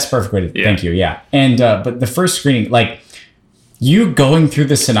 Yeah, that's perfect way to, Yeah. thank you. Yeah. And, but the first screening, like you going through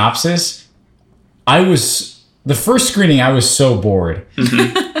the synopsis, the first screening, I was so bored.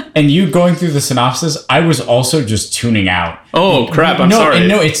 And you going through the synopsis, I was also just tuning out. Oh crap! I'm no, sorry. And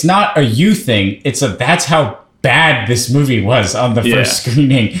no, it's not a you thing. That's how bad this movie was on the first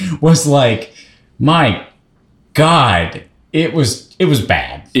screening. Was like, my God, it was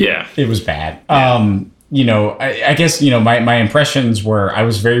bad. Yeah. It was bad. I guess my impressions were I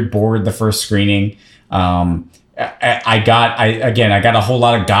was very bored the first screening. I got a whole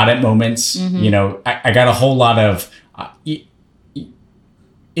lot of got it moments. I got a whole lot of.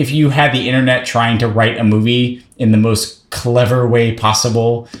 If you had the internet trying to write a movie in the most clever way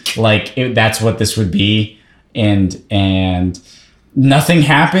possible, that's what this would be, and nothing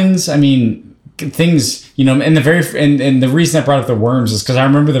happens. I mean, things, and the reason I brought up the worms is because I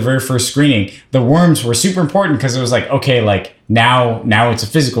remember the very first screening, the worms were super important because it was like, okay, like now it's a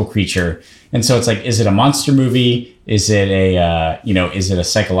physical creature, and so it's like, is it a monster movie? Is it is it a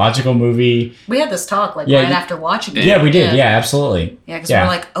psychological movie? We had this talk right after watching it. Yeah, we did. Yeah, absolutely. Yeah, because we were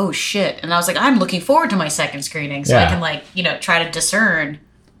like, oh shit. And I was like, I'm looking forward to my second screening so I can try to discern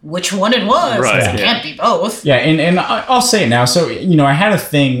which one it was. Right. It can't be both. Yeah, and I'll say it now. So, I had a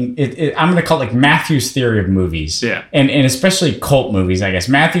thing, I'm going to call it like Matthew's theory of movies. Yeah. And especially cult movies, I guess.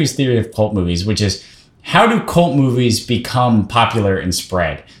 Matthew's theory of cult movies, which is how do cult movies become popular and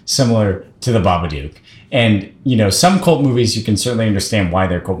spread, similar to the Babadook? And, some cult movies, you can certainly understand why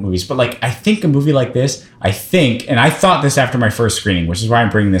they're cult movies. But, I think a movie like this, and I thought this after my first screening, which is why I'm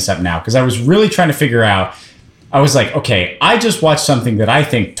bringing this up now, because I was really trying to figure out, I was like, okay, I just watched something that I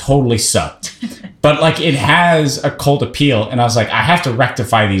think totally sucked. But, it has a cult appeal. And I was like, I have to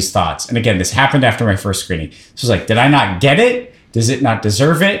rectify these thoughts. And again, this happened after my first screening. So, I was like, did I not get it? Does it not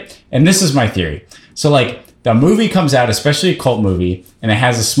deserve it? And this is my theory. So, the movie comes out, especially a cult movie, and it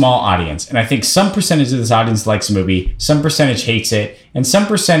has a small audience. And I think some percentage of this audience likes the movie, some percentage hates it, and some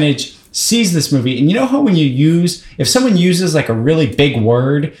percentage sees this movie. And you know how if someone uses a really big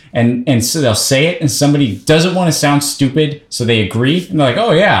word and so they'll say it and somebody doesn't want to sound stupid, so they agree, and they're like,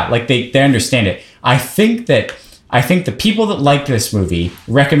 oh yeah, they understand it. I think the people that liked this movie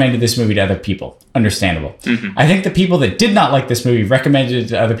recommended this movie to other people. Understandable. Mm-hmm. I think the people that did not like this movie recommended it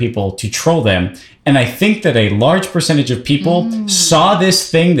to other people to troll them. And I think that a large percentage of people saw this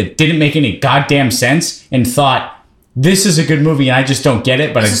thing that didn't make any goddamn sense and thought, this is a good movie and I just don't get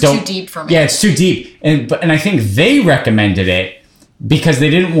it, but This is too deep for me. Yeah, it's too deep. And I think they recommended it because they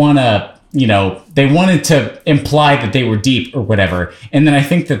didn't want to, they wanted to imply that they were deep or whatever. And then I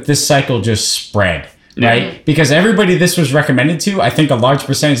think that this cycle just spread. Right? Because everybody this was recommended to, I think a large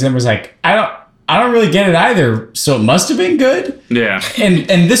percentage of them was like, I don't really get it either, so it must have been good. Yeah.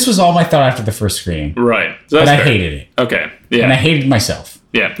 And this was all my thought after the first screening. Right. So But that's I fair. hated it. Okay. Yeah. And I hated myself.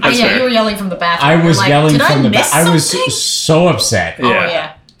 Yeah. That's yeah, fair. you were yelling from the bathroom. I was You're like, yelling Did from I the miss back. I was something? so upset. Yeah. Oh,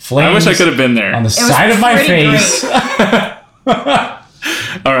 yeah. Flames I wish I could have been there. on the was side of my pretty face.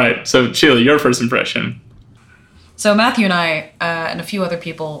 All right. So, Sheila, your first impression. So Matthew and I and a few other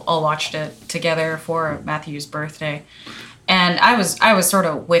people all watched it together for Matthew's birthday. And I was sort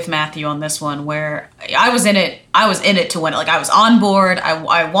of with Matthew on this one, where I was in it to win it. I was on board.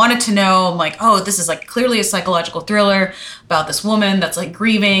 I wanted to know. I'm like, oh, this is clearly a psychological thriller about this woman that's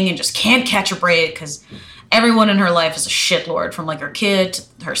grieving and just can't catch a break because everyone in her life is a shitlord, from her kid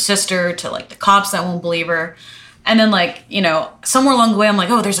to her sister to the cops that won't believe her. And then, like, you know, somewhere along the way, I'm like,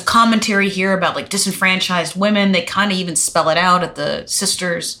 oh, there's a commentary here about, like, disenfranchised women. They kind of even spell it out at the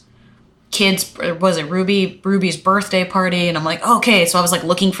sister's kids, or was it Ruby's birthday party? And I'm like, okay. So I was, like,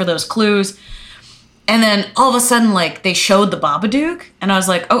 looking for those clues. And then all of a sudden, like, they showed the Babadook. And I was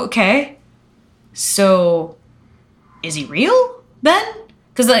like, oh, okay. So is he real then?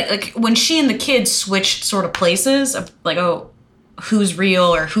 Because, like when she and the kids switched sort of places of, like, oh, who's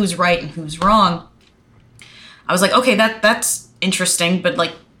real or who's right and who's wrong, I was like, okay, that's interesting, but,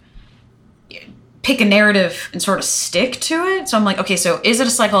 like, pick a narrative and sort of stick to it. So I'm like, okay, so is it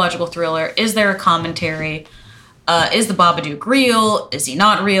a psychological thriller? Is there a commentary? Is the Babadook real? Is he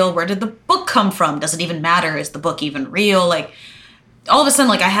not real? Where did the book come from? Does it even matter? Is the book even real? Like, all of a sudden,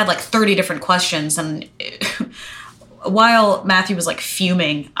 like, I had, like, 30 different questions, and while Matthew was, like,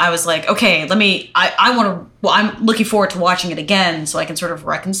 fuming, I was like, okay, I'm looking forward to watching it again so I can sort of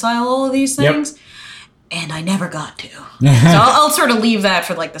reconcile all of these things. Yep. And I never got to. So I'll sort of leave that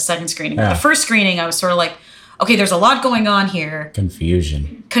for, like, the second screening. Yeah. The first screening, I was sort of like, okay, there's a lot going on here.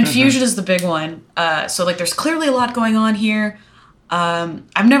 Confusion is the big one. So, like, there's clearly a lot going on here.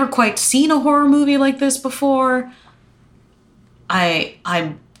 I've never quite seen a horror movie like this before.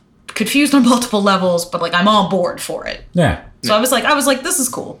 I'm confused on multiple levels, but, like, I'm on board for it. Yeah. So I was like, this is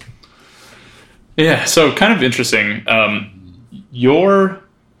cool. Yeah. So kind of interesting. Your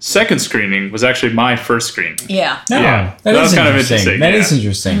second screening was actually my first screening. Yeah. Yeah. That was kind of interesting. That is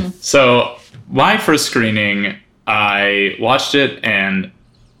interesting. Mm-hmm. So my first screening, I watched it and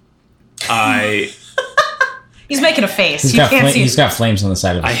He's making a face. He's got flames on the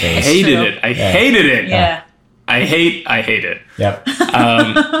side of his face. I hated it. I hated it. Yeah. I hate it. Yep.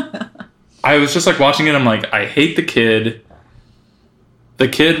 I was just, like, watching it. I'm like, I hate the kid. The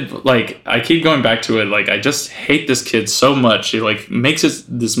kid, like, I keep going back to it. Like, I just hate this kid so much. It, like, makes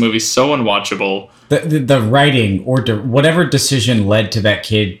this movie so unwatchable. The writing or whatever decision led to that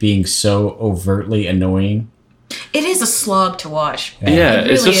kid being so overtly annoying. It is a slog to watch. Yeah, it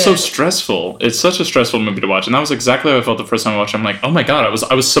really it's just so stressful. It's such a stressful movie to watch, and that was exactly how I felt the first time I watched it. I'm like, oh my god,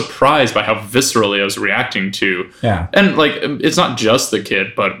 I was surprised by how viscerally I was reacting to. Yeah, and, like, it's not just the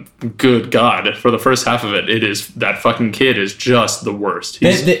kid, but good god, for the first half of it, it is that fucking kid is just the worst.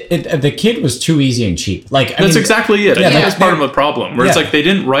 The kid was too easy and cheap. Like, that's exactly it. I think that's part of the problem. Where it's like they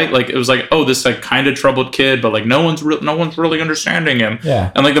didn't write, like, it was like, oh, this, like, kind of troubled kid, but, like, no one's really understanding him.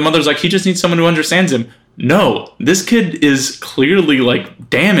 Yeah, and, like, the mother's like, he just needs someone who understands him. No, this kid is clearly, like,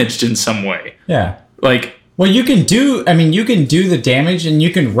 damaged in some way. Yeah. Like, well, you can do the damage and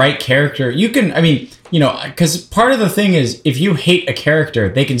you can write character. You can, because part of the thing is, if you hate a character,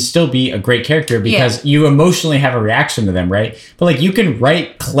 they can still be a great character because you emotionally have a reaction to them, right? But, like, you can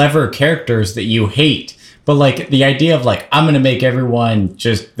write clever characters that you hate. But, like, the idea of, like, I'm going to make everyone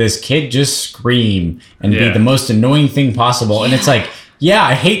this kid just scream and be the most annoying thing possible. Yeah. And it's like, yeah,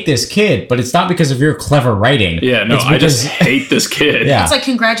 I hate this kid, but it's not because of your clever writing. Yeah, no, I just hate this kid. Yeah. It's like,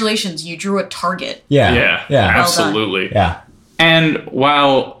 congratulations, you drew a target. Yeah, absolutely. Yeah. And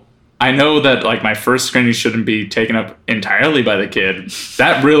while I know that, like, my first screening shouldn't be taken up entirely by the kid,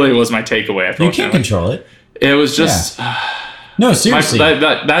 that really was my takeaway. You can't control it. It was just... No, seriously.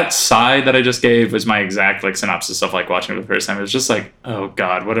 That sigh that I just gave was my exact, like, synopsis of, like, watching it the first time. It was just like, oh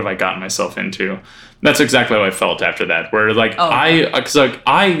god, what have I gotten myself into? That's exactly how I felt after that. Where, like,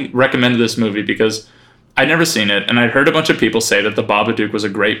 I recommended this movie because I'd never seen it, and I'd heard a bunch of people say that The Babadook was a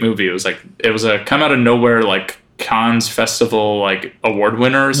great movie. It was a come out of nowhere, like, Cannes Festival, like, award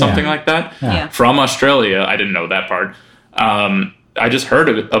winner or something like that. Yeah. From Australia. I didn't know that part. I just heard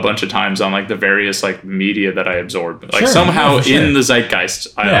it a bunch of times on, like, the various, like, media that I absorbed. Like, somehow in the zeitgeist,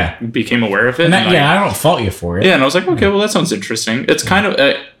 I like, became aware of it. And I don't fault you for it. Yeah, and I was like, okay, well, that sounds interesting. It's kind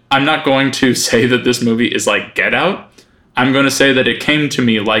of... I'm not going to say that this movie is like Get Out. I'm going to say that it came to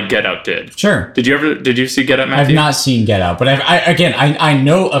me like Get Out did. Sure. Did you see Get Out, Matthew? I've not seen Get Out, but I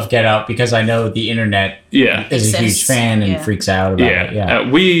know of Get Out because I know the internet is a huge fan and freaks out about it. Yeah.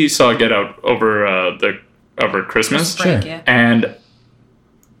 We saw Get Out over Christmas. Break, and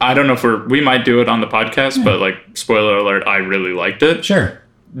I don't know if we might do it on the podcast, but, like, spoiler alert, I really liked it. Sure.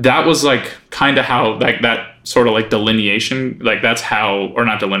 That was, like, kind of how, like, that sort of, like, delineation, like, that's how, or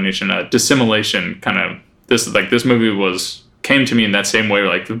not delineation, dissimilation kind of, this movie came to me in that same way,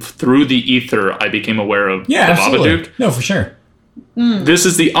 like, through the ether, I became aware of the Babadook. No, for sure. This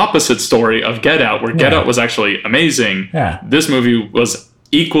is the opposite story of Get Out, where Get Out was actually amazing. Yeah. This movie was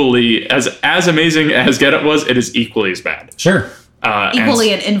equally, as amazing as Get Out was, it is equally as bad. Sure.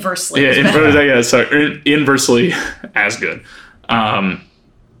 Equally and inversely. Yeah, inversely as good.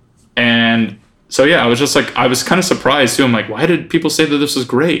 And so, yeah, I was just like, I was kind of surprised too. I'm like, why did people say that this was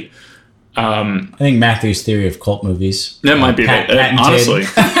great? I think Matthew's theory of cult movies. That might be patented. honestly.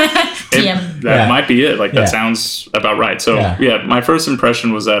 TM. That might be it. Like, Yeah. that sounds about right. So, Yeah. my first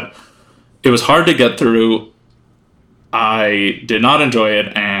impression was that it was hard to get through. I did not enjoy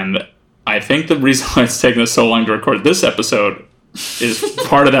it, and I think the reason why it's taken us so long to record this episode is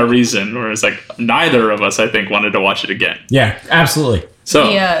part of that reason, where it's like neither of us, I think, wanted to watch it again. Yeah, absolutely. So,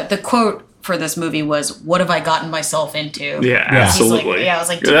 The quote for this movie was, "What have I gotten myself into?" yeah, He's like, absolutely. I was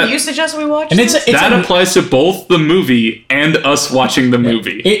like, That- did you suggest we watch And this? it's that a, applies to both the movie and us watching the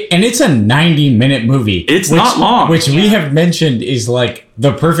movie. and it's a 90-minute movie. It's not long. Which we have mentioned is like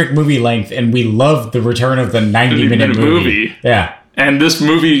the perfect movie length, and we love the return of the 90-minute movie. Yeah, And this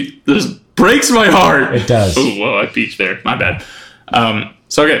movie just breaks my heart. it does. Ooh, whoa, I peached there. My bad.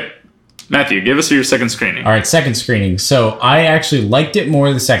 So, okay. Matthew, give us your second screening. All right, second screening. So I actually liked it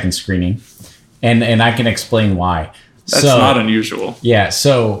more the second screening, and I can explain why. That's so, not unusual. Yeah,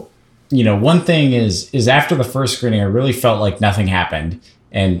 so one thing is after the first screening, I really felt like nothing happened,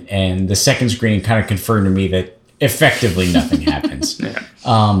 and the second screening kind of confirmed to me that effectively nothing happens.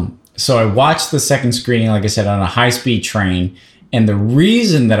 Yeah. So I watched the second screening, like I said, on a high-speed train, and the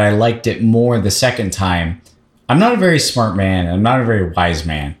reason that I liked it more the second time, I'm not a very smart man, I'm not a very wise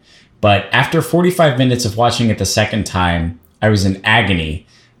man, but after 45 minutes of watching it the second time, I was in agony.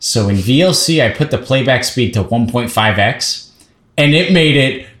 So in VLC, I put the playback speed to 1.5x, and it made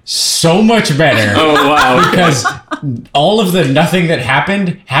it so much better. Oh, wow. Because all of the nothing that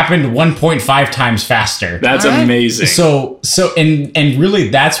happened 1.5 times faster. That's All right. amazing. So and really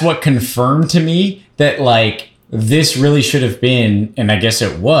that's what confirmed to me that like this really should have been, and I guess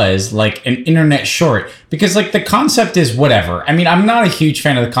it was, like an internet short, because like the concept is whatever. I mean, I'm not a huge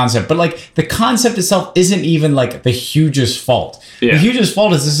fan of the concept, but like the concept itself isn't even like the hugest fault. Yeah. The hugest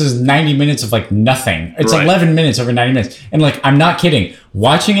fault is this is 90 minutes of like nothing. It's Right. 11 minutes over 90 minutes. And like, I'm not kidding.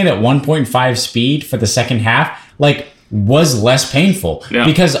 Watching it at 1.5 speed for the second half, like was less painful Yeah.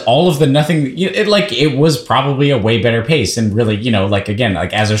 because all of the nothing, it was probably a way better pace, and really, like again,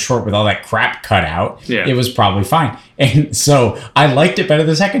 like as a short with all that crap cut out, Yeah. it was probably fine. And so I liked it better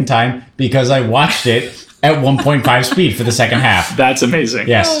the second time because I watched it at 1.5 speed for the second half. That's amazing.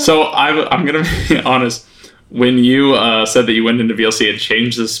 Yes. So I'm going to be honest. When you said that you went into VLC and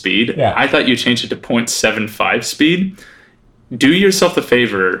changed the speed, Yeah. I thought you changed it to 0.75 speed. Do yourself the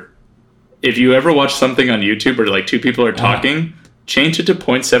favor, if you ever watch something on YouTube or like two people are talking, change it to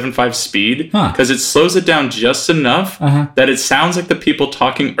 0.75 speed, Huh. because it slows it down just enough that it sounds like the people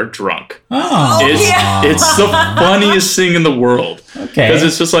talking are drunk. Oh, It's the funniest thing in the world. Okay. Because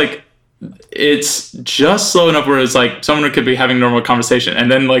it's just like, it's just slow enough where it's like someone could be having a normal conversation. And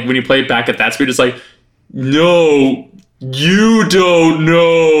then like when you play it back at that speed, it's like, no, you don't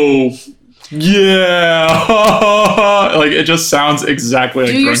know. Yeah. Like it just sounds exactly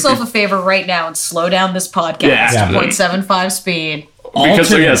like Do yourself drunk a favor right now and slow down this podcast Yeah, to absolutely. 0.75 speed. people. Because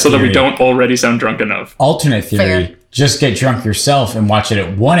so that we theory. don't already sound drunk enough. Alternate theory. Fair. Just get drunk yourself and watch it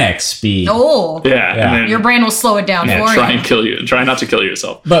at 1x speed. Oh, Yeah. Yeah. And then your brain will slow it down for try you. and kill you. Try not to kill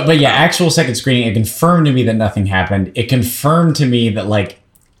yourself. But yeah, actual second screening, it confirmed to me that nothing happened. It confirmed to me that like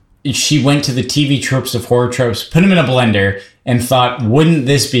she went to the TV tropes of horror tropes, put them in a blender, and thought, wouldn't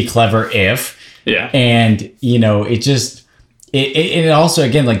this be clever if? Yeah. And it just it also,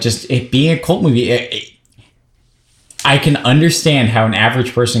 again, like just it being a cult movie, I can understand how an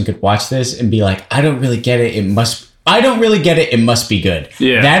average person could watch this and be like, I don't really get it. It must be good.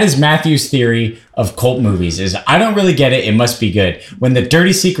 Yeah. That is Matthew's theory of cult movies, is I don't really get it. It must be good. When the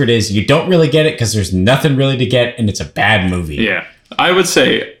dirty secret is you don't really get it because there's nothing really to get and it's a bad movie. Yeah. I would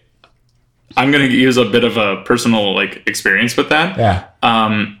say I'm going to use a bit of a personal like experience with that. Yeah.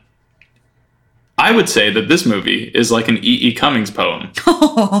 I would say that this movie is like an E.E. Cummings poem,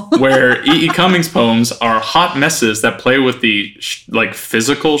 where E.E. Cummings poems are hot messes that play with the like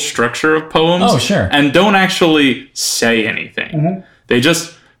physical structure of poems. Oh, sure. And don't actually say anything. They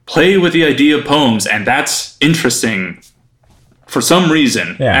just play with the idea of poems, and that's interesting for some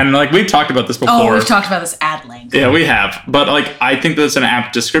reason. Yeah. And like we've talked about this before. Oh, we've talked about this at length. Yeah, we have. But like I think that's an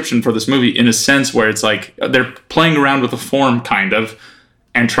apt description for this movie in a sense where it's like they're playing around with the form kind of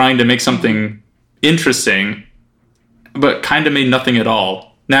and trying to make something interesting, but kind of made nothing at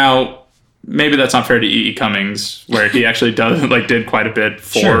all. Now, maybe that's not fair to E.E. Cummings, where he actually did quite a bit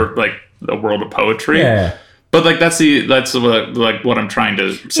for Sure. like the world of poetry. Yeah. But like that's what I'm trying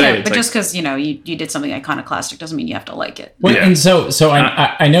to say. Yeah, It's but like, just because you did something iconoclastic doesn't mean you have to like it. Well, Yeah. and so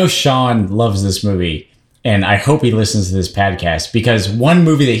I know Sean loves this movie. and I hope he listens to this podcast, because one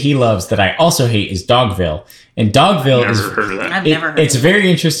movie that he loves that I also hate is Dogville. And Dogville Never is heard of that. I've never heard it's of it. very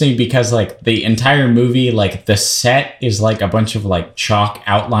interesting because like the entire movie, like the set is like a bunch of like chalk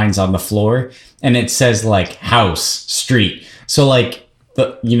outlines on the floor, and it says like house, street. So like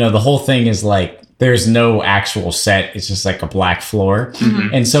the whole thing is like there's no actual set. It's just like a black floor.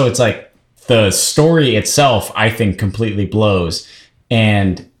 Mm-hmm. And so it's like the story itself, I think, completely blows.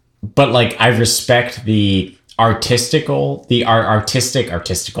 But like I respect the artistic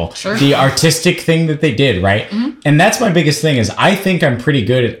thing that they did, right? Mm-hmm. And that's my biggest thing is I think I'm pretty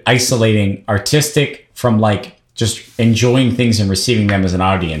good at isolating artistic from like just enjoying things and receiving them as an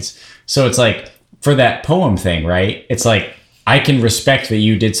audience. So it's like for that poem thing, right? It's like I can respect that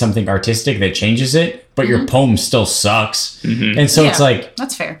you did something artistic that changes it, but your poem still sucks. And so it's like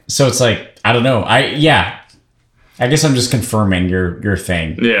that's fair. so it's like I don't know. I guess I'm just confirming your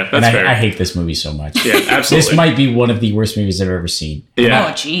thing. Yeah, that's and fair. I hate this movie so much. Yeah, absolutely. This might be one of the worst movies I've ever seen. Yeah.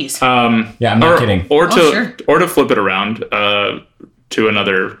 Oh, jeez. Yeah, I'm not kidding. Or to sure. or to flip it around to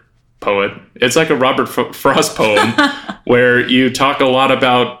another poet. It's like a Robert Frost poem where you talk a lot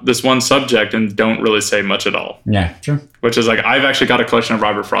about this one subject and don't really say much at all. Yeah, true. Which is like I've actually got a collection of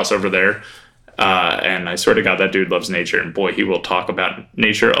Robert Frost over there. And I swear to God, that dude loves nature, and boy, he will talk about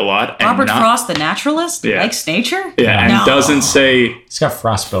nature a lot. And Robert Frost, the naturalist, likes nature. Yeah, and No. doesn't say It's got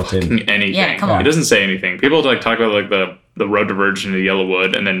Frost built in. anything. Yeah, come on. He doesn't say anything. People like talk about like the Road to Virgin to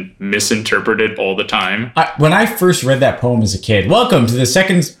Yellowwood and then misinterpret it all the time. When I first read that poem as a kid, welcome to the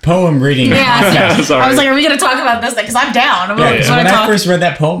second poem reading. Yeah, Sorry. I was like, are we going to talk about this? Because I'm down. Yeah, 'cause Wanna when I talk- first read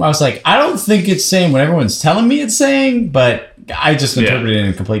that poem, I was like, I don't think it's saying what everyone's telling me it's saying, but I just interpreted it in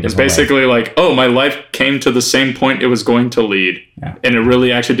a completely different way. Basically, like, oh, my life came to the same point it was going to lead, and it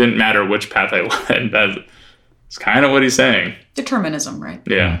really actually didn't matter which path I went. That's kind of what he's saying. Determinism, right?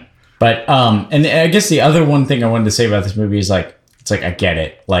 Yeah. But and I guess the other one thing I wanted to say about this movie is like it's like I get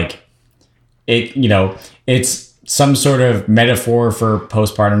it. Like it, it's some sort of metaphor for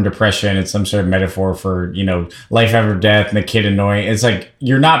postpartum depression. It's some sort of metaphor for, life after death and the kid annoying. It's like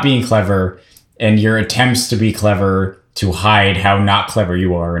you're not being clever, and your attempts to be clever to hide how not clever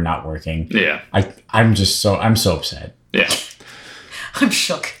you are and not working. Yeah. I'm so upset. Yeah. I'm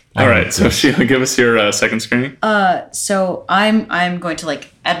shook. All right. So, Sheila, give us your second screening. So I'm going to like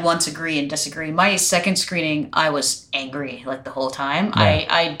at once agree and disagree. My second screening, I was angry like the whole time. Yeah.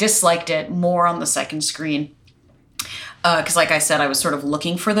 I disliked it more on the second screen because, like I said, I was sort of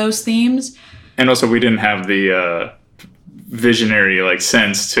looking for those themes. And also, we didn't have the visionary like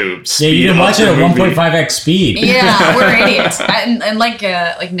sense to speed Yeah, you didn't up watch it the at movie. 1.5x speed. Yeah, we're idiots. And like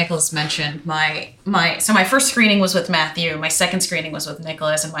Nicholas mentioned, my first screening was with Matthew, my second screening was with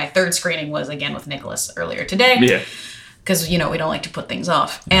Nicholas, and my third screening was again with Nicholas earlier today. Yeah. Because we don't like to put things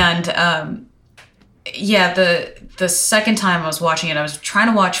off. And the second time I was watching it, I was trying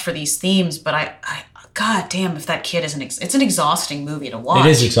to watch for these themes, but I God damn, if that kid isn't, it's an exhausting movie to watch. It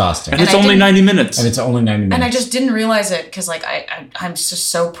is exhausting. And it's I only didn't- 90 minutes. And it's only 90 minutes. And I just didn't realize it because like I'm just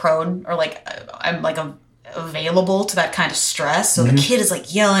so prone or like I'm like available to that kind of stress. So the kid is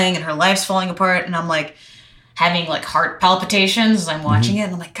like yelling and her life's falling apart, and I'm like having like heart palpitations as I'm watching it,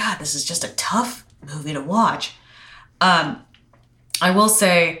 and I'm like, God, this is just a tough movie to watch. I will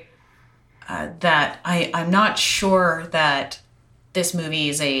say that I'm not sure that this movie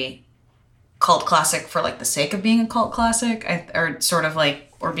is a cult classic for like the sake of being a cult classic, or sort of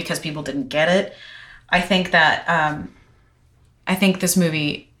like, or because people didn't get it. I think that I think this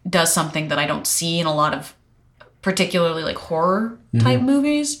movie does something that I don't see in a lot of particularly like horror type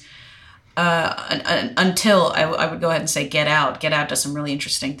movies. Until I would go ahead and say Get Out. Get Out does some really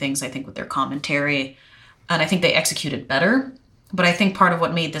interesting things, I think, with their commentary, and I think they executed better. But I think part of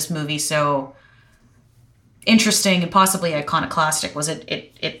what made this movie so interesting and possibly iconoclastic was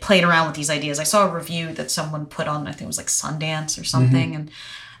it played around with these ideas. I saw a review that someone put on, I think it was like Sundance or something,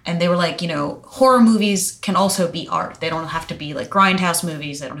 and they were like, horror movies can also be art. They don't have to be like grindhouse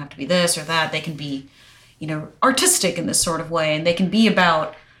movies. They don't have to be this or that. They can be, artistic in this sort of way, and they can be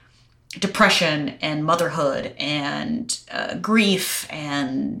about depression and motherhood and grief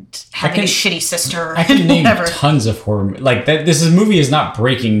and having a shitty sister. I can name whatever. tons of horror. Like that. Movie is not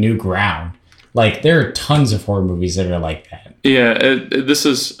breaking new ground. Like there are tons of horror movies that are like that. Yeah, this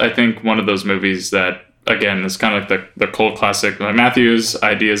is, I think, one of those movies that, again, is kind of like the cult classic. Like Matthew's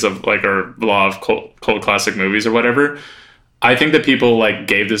ideas of like, or law of cult classic movies or whatever. I think that people like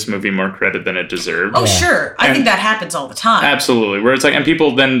gave this movie more credit than it deserved. Oh, sure. I And- think that happens all the time. Absolutely. Where it's like, and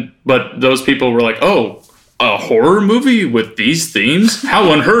people then, but those people were like, oh, a horror movie with these themes?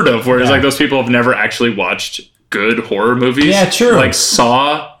 How unheard of. Whereas like those people have never actually watched good horror movies. Yeah, true. Like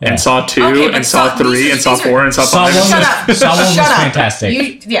Saw and Saw 2 Okay, but and Saw 3 and Saw 4 and Saw 5. Shut up. Saw 1 was Shut up.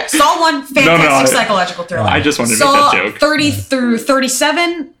 fantastic. Saw 1, fantastic psychological thriller. I just wanted to Saw make that joke. 30 through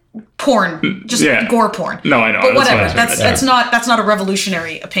 37, porn, just gore porn. No, I know. But That's whatever. what I was That's not a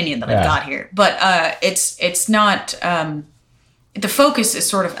revolutionary opinion that I've got here. But it's not. The focus is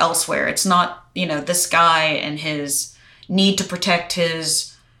sort of elsewhere. It's not this guy and his need to protect his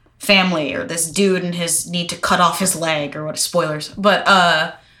family, or this dude and his need to cut off his leg, or what, spoilers.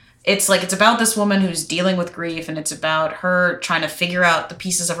 But it's about this woman who's dealing with grief, and it's about her trying to figure out the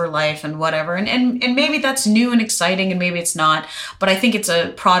pieces of her life and whatever. And maybe that's new and exciting, and maybe it's not. But I think it's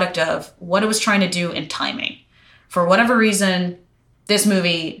a product of what it was trying to do in timing. For whatever reason, this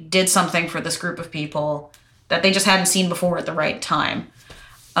movie did something for this group of people that they just hadn't seen before at the right time.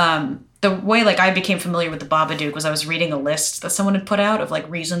 The way I became familiar with the Babadook was I was reading a list that someone had put out of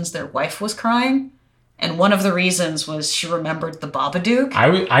reasons their wife was crying. And one of the reasons was she remembered the Babadook.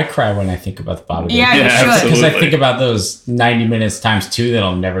 I cry when I think about the Babadook. Yeah, you should. Because I think about those 90 minutes times 2 that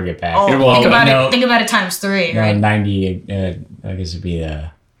I'll never get back. Oh, think about it times 3, right? 90, I guess it'd be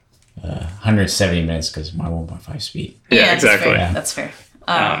 170 minutes because my 1.5 speed. Yeah, exactly. That's fair.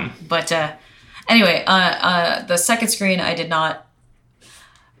 But anyway, the second screen I did not...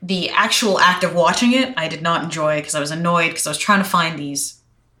 The actual act of watching it, I did not enjoy because I was annoyed because I was trying to find these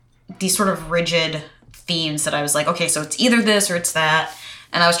sort of rigid themes that I was like, okay, so it's either this or it's that.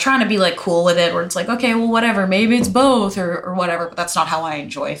 And I was trying to be cool with it, where it's okay, well, whatever, maybe it's both or whatever, but that's not how I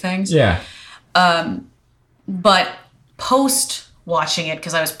enjoy things. Yeah. But post watching it,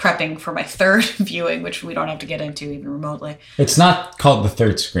 because I was prepping for my third viewing, which we don't have to get into even remotely. It's not called the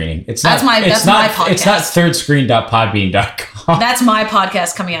third screening. It's not. That's my podcast. It's not thirdscreen.podbean.com. That's my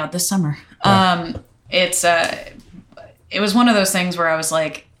podcast coming out this summer. Yeah. It was one of those things where I was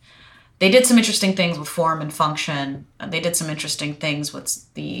like, they did some interesting things with form and function. They did some interesting things with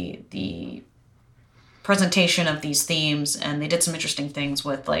the presentation of these themes, and they did some interesting things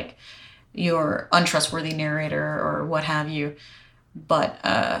with your untrustworthy narrator or what have you. But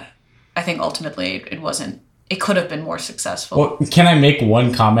I think ultimately it wasn't. It could have been more successful. Well, can I make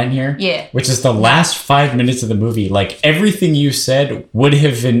one comment here? Yeah. Which is the last 5 minutes of the movie. Everything you said would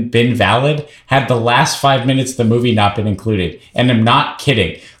have been valid had the last 5 minutes of the movie not been included. And I'm not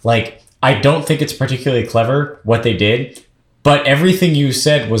kidding. I don't think it's particularly clever what they did, but everything you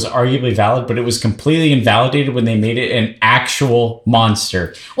said was arguably valid, but it was completely invalidated when they made it an actual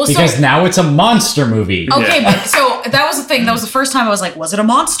monster. Because now it's a monster movie. Okay, but so that was the thing. That was the first time I was like, was it a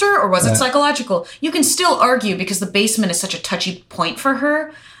monster or was it psychological? You can still argue because the basement is such a touchy point for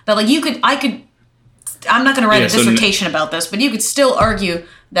her that I'm not going to write a dissertation about this, but you could still argue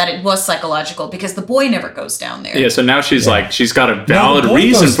that it was psychological because the boy never goes down there. Yeah, so now she's she's got a valid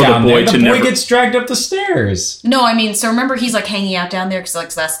reason for the boy to never... The boy gets dragged up the stairs. No, I mean, so remember he's hanging out down there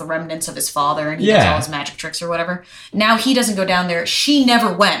because that's the remnants of his father and he does all his magic tricks or whatever. Now he doesn't go down there. She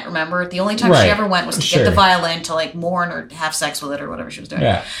never went, remember? The only time she ever went was to get the violin to mourn or have sex with it or whatever she was doing.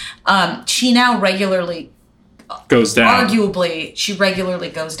 Yeah. She now regularly... goes down. Arguably, she regularly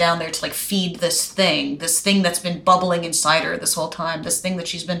goes down there to feed this thing that's been bubbling inside her this whole time, this thing that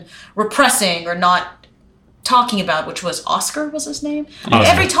she's been repressing or not talking about, which was Oscar was his name.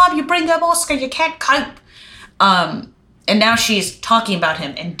 Every time you bring up Oscar, you can't cope. And now she's talking about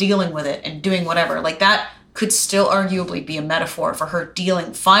him and dealing with it and doing whatever. That could still arguably be a metaphor for her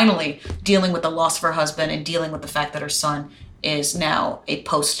finally dealing with the loss of her husband and dealing with the fact that her son is now a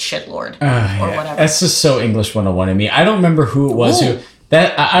post-shitlord or whatever. That's just so English 101 to me. I don't remember who it was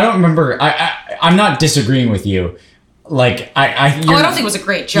I don't remember. I'm not disagreeing with you. I don't think it was a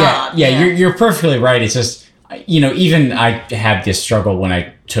great job. Yeah. You're perfectly right. It's just, even I had this struggle when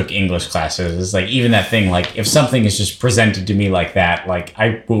I took English classes. It's even that thing, if something is just presented to me like that,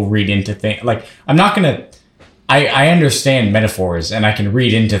 I will read into things. I'm not going to, I understand metaphors and I can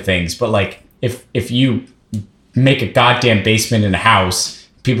read into things, but if you make a goddamn basement in a house,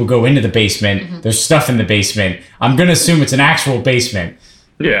 people go into the basement, there's stuff in the basement, I'm going to assume it's an actual basement.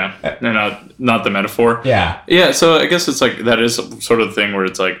 Yeah, not the metaphor. Yeah, so I guess it's that is sort of the thing where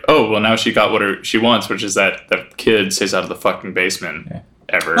it's oh, well, now she got what she wants, which is that the kid stays out of the fucking basement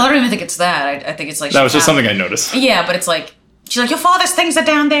ever. Well, I don't even think it's that. I think it's that was just something I noticed. Yeah, but it's she's your father's things are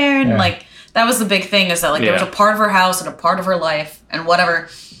down there, and that was the big thing is that there was a part of her house and a part of her life and whatever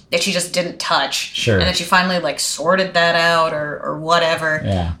that she just didn't touch. Sure. And then she finally sorted that out or whatever.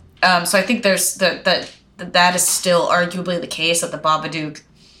 Yeah. So I think there's that is still arguably the case that the Babadook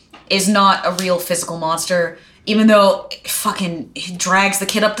is not a real physical monster, even though he drags the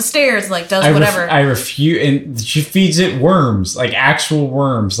kid up the stairs, does whatever. I refuse, and she feeds it worms, actual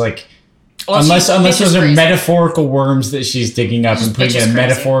worms, Well, unless bitch those is are crazy. metaphorical worms that she's digging up and Bitch putting is in a crazy.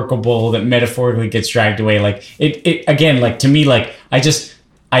 metaphorical bowl that metaphorically gets dragged away. Like it again, like to me, like I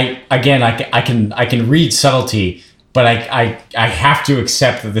can read subtlety, but I have to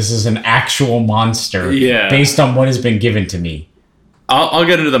accept that this is an actual monster based on what has been given to me. I'll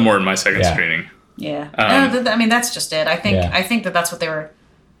get into that more in my second screening. Yeah. I mean, that's just it. I think that's what they were.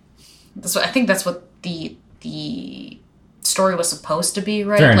 I think that's what the story was supposed to be,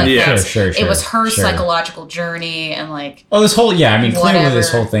 right? Fair enough. Like, Yeah. Sure. it was her psychological journey, and like. Oh, this whole clearly Whatever.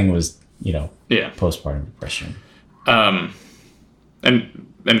 this whole thing was postpartum depression. And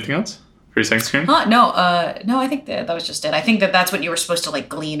anything else for your second screening? No, I think that was just it. I think that that's what you were supposed to like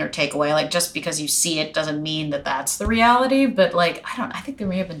glean or take away. Like, just because you see it doesn't mean that that's the reality. But like, I think there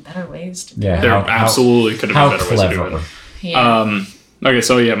may have been better ways to do it. There absolutely could have been better ways to do it. Yeah. Okay,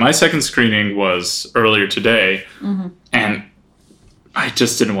 so my second screening was earlier today, and I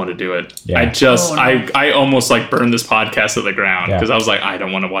just didn't want to do it. Yeah. I almost like burned this podcast to the ground because I was like, I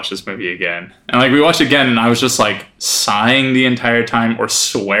don't want to watch this movie again. And like we watched it again, and I was just like sighing the entire time or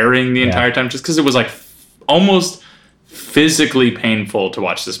swearing the entire time, just because it was like almost physically painful to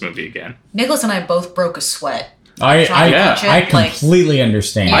watch this movie again. Nicholas and I both broke a sweat. I completely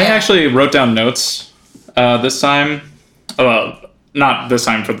understand. I actually wrote down notes this time. Well, not this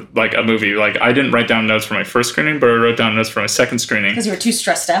time for like a movie. Like I didn't write down notes for my first screening, but I wrote down notes for my second screening. Because you were too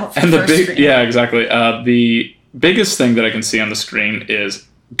stressed out for And the the first big, screening. yeah, exactly. The biggest thing that I can see on the screen is,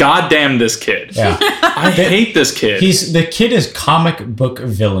 goddamn this kid. Yeah. I hate this kid. The kid is comic book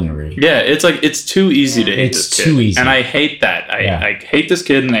villainry. Yeah, it's like it's too easy to hate It's this kid. too easy. And I hate that. I hate this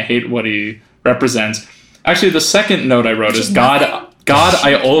kid, and I hate what he represents. Actually, the second note I wrote is God,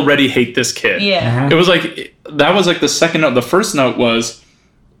 I already hate this kid. Yeah. It was like that was like the second note. The first note was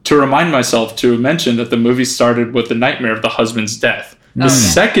to remind myself to mention that the movie started with the nightmare of the husband's death. The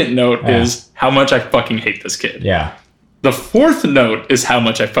second note is how much I fucking hate this kid. Yeah. The fourth note is how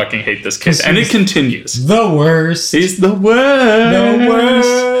much I fucking hate this kid. And it continues. The worst. He's the worst. The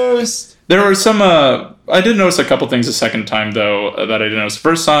worst. There were some, I did notice a couple things the second time, though, that I didn't notice.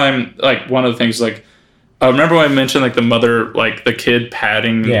 First time, like, one of the things, like, remember when I mentioned, like, the mother, like, the kid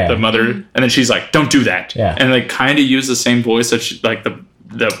patting the mother, and then she's like, don't do that. Yeah. And, like, kind of use the same voice that, she, like, the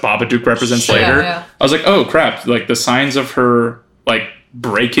Babadook represents later. Yeah. I was like, oh, crap. Like, the signs of her, like,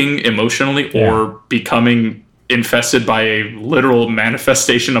 breaking emotionally or becoming infested by a literal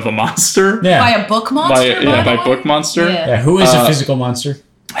manifestation of a monster. Yeah. By a book monster? By book monster. Yeah. Who is a physical monster?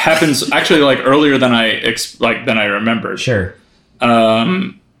 Happens actually like earlier than I remembered. Sure.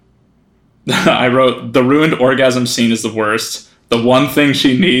 I wrote the ruined orgasm scene is the worst. The one thing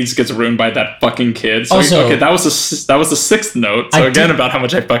she needs gets ruined by that fucking kid. So Also, okay, that was the sixth note. So again, about how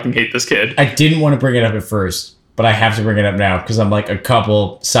much I fucking hate this kid. I didn't want to bring it up at first, but I have to bring it up now because I'm like a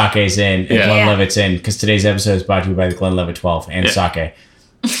couple sakes in and Glenlivet's in, because today's episode is brought to you by the Glenlivet 12 and sake.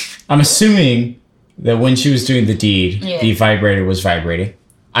 I'm assuming that when she was doing the deed, the vibrator was vibrating.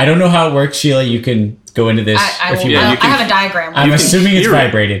 I don't know how it works, Sheila. You can go into this if you want. I have a diagram. I'm assuming it's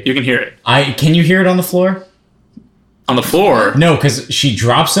vibrated. You can hear it. Can you hear it on the floor? On the floor? No, because she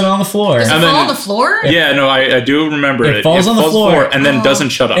drops it on the floor. Does it fall on the floor? Yeah, no, I do remember it. It falls on the floor and then doesn't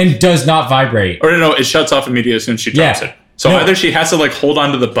shut off. And does not vibrate. Or no, it shuts off immediately as soon as she drops it. So either she has to like hold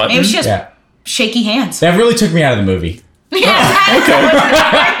onto the button. Maybe she has shaky hands. That really took me out of the movie.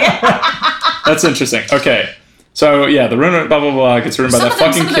 That's interesting. Okay. So yeah, the ruin blah blah blah gets ruined by that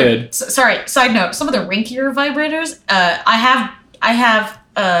fucking kid. Sorry, side note. Some of the rinkier vibrators, I have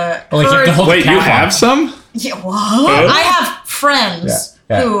Like you have to hold Wait, the cap you on. have some? Yeah, what? I have friends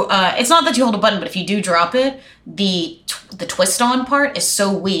Yeah. who, it's not that you hold a button, but if you do drop it, the twist on part is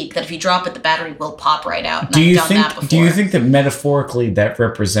so weak that if you drop it, the battery will pop right out. And Do you I've done that before. think that metaphorically that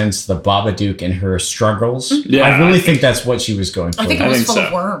represents the Babadook and her struggles? Yeah, I really think that's what she was going for. I think it was think full of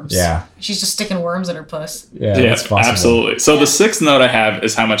so. worms. Yeah. She's just sticking worms in her puss. Yeah, Yeah, that's possible. absolutely. So the sixth note I have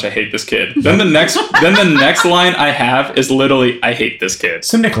is how much I hate this kid. Then the next line I have is literally I hate this kid.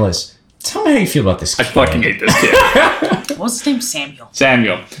 So Nicholas, tell me how you feel about this I kid. fucking hate this kid. What was his name? Samuel.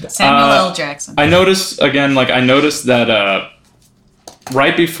 Samuel L. Jackson. I noticed that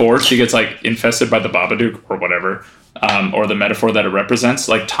right before she gets like infested by the Babadook or whatever, or the metaphor that it represents,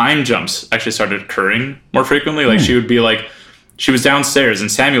 like time jumps actually started occurring more frequently. Like she would be like, she was downstairs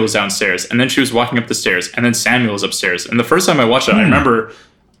and Samuel was downstairs, and then she was walking up the stairs, and then Samuel was upstairs. And the first time I watched it, I remember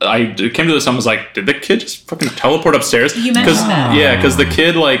I came to this and was like, did the kid just fucking teleport upstairs? You mentioned that. Yeah, because the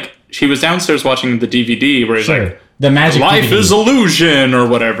kid, like, she was downstairs watching the DVD where he's like, the magic life DVD. is illusion or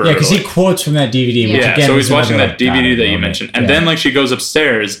whatever. Yeah, because he like, quotes from that DVD. Which yeah, again so is he's watching another, that DVD that you moment. mentioned. And Yeah. then, like, she goes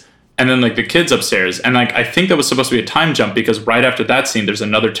upstairs and then like the kid's upstairs, and like I think that was supposed to be a time jump because right after that scene there's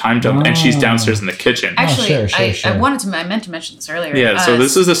another time jump and she's downstairs in the kitchen. Actually, sure. I meant to mention this earlier. Yeah, so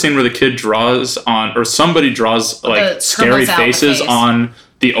this is the scene where the kid draws on, or somebody draws like scary faces on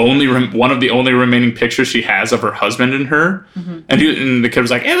the only one of the only remaining pictures she has of her husband and her, and the kid was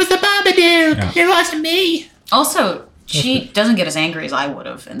like, "It was the Babadook. It wasn't me." Also, she doesn't get as angry as I would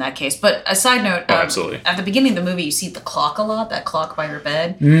have in that case. But a side note, absolutely. At the beginning of the movie, you see the clock a lot, that clock by her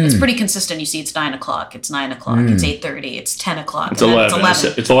bed. It's pretty consistent. You see it's 9 o'clock, it's 9 o'clock, it's 8:30, it's 10 o'clock. It's 11.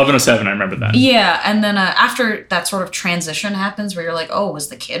 It's 11:07, I remember that. Yeah, and then after that sort of transition happens where you're like, oh, was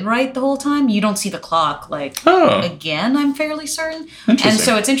the kid right the whole time? You don't see the clock, like, again, I'm fairly certain. And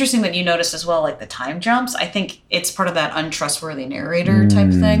so it's interesting that you notice as well, like, the time jumps. I think it's part of that untrustworthy narrator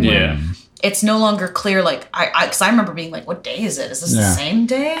type thing. Yeah. It's no longer clear, like, because I remember being like, what day is it? Is this the same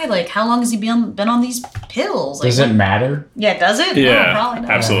day? Like, how long has he been on these pills? Like, does it matter? Yeah, does it? Yeah, no, probably not.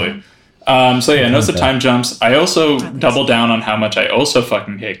 absolutely. So yeah, notice the time jumps. I also double down on how much I also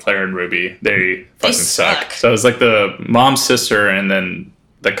fucking hate Claire and Ruby. They fucking suck. So it's like the mom, sister, and then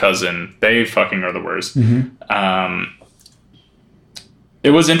the cousin. They fucking are the worst. It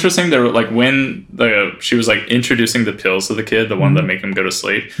was interesting. They were like when she was like introducing the pills to the kid, the one that make him go to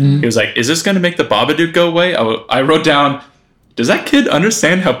sleep. He was like, "Is this going to make the Babadook go away?" I wrote down, "Does that kid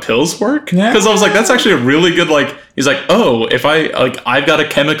understand how pills work?" Because I was like, "That's actually a really good like." He's like, "Oh, if I've got a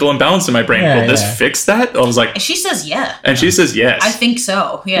chemical imbalance in my brain. Will this fix that?" I was like, and she says, "Yeah," and she says, "Yes." I think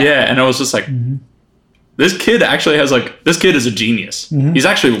so. Yeah. Yeah, and I was just like. This kid actually this kid is a genius. He's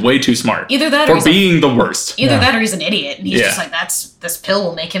actually way too smart. Either that for or being the worst. Either that or he's an idiot. And he's just like, this pill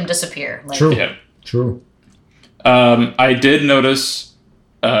will make him disappear. Like, True. Yeah. True. I did notice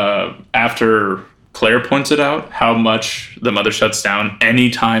after Claire points it out how much the mother shuts down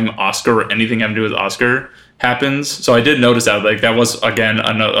anytime Oscar or anything having to do with Oscar happens. So I did notice that. Like that was again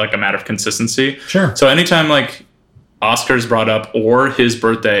like a matter of consistency. Sure. So anytime like Oscar's brought up or his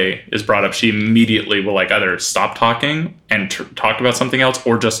birthday is brought up, she immediately will like either stop talking and talk about something else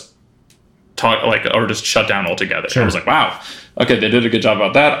or just talk like or just shut down altogether. Sure. I was like, wow, okay, they did a good job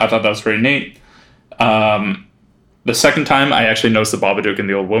about that. I thought that was pretty neat. The second time, I actually noticed the Babadook in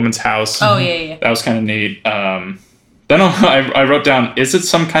the old woman's house. Oh yeah. That was kind of neat. Then I wrote down, is it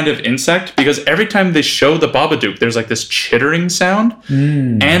some kind of insect? Because every time they show the Babadook, there's like this chittering sound,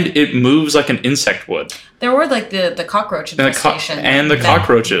 and it moves like an insect would. There were like the cockroach infestation. And the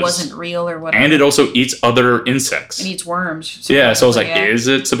cockroaches. Wasn't real or whatever. And it also eats other insects. It eats worms. Yeah, so I was like, is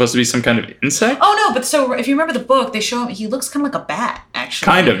it supposed to be some kind of insect? Oh no, but so if you remember the book, they show him, he looks kind of like a bat, actually.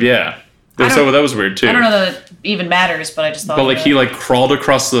 Kind of, yeah. So that was weird too. I don't know that it even matters, but I just thought. But like he like crawled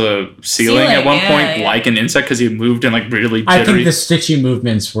across the ceiling at one point like an insect because he moved and like really jittery. I think the Stitchy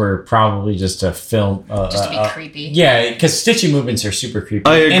movements were probably just a film. Just to be creepy. Yeah, because Stitchy movements are super creepy.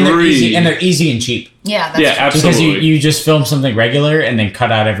 I agree. And they're easy and cheap. Yeah, that's true. Absolutely. Because you just film something regular and then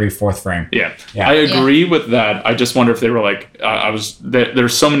cut out every fourth frame. Yeah. I agree with that. I just wonder if they were like,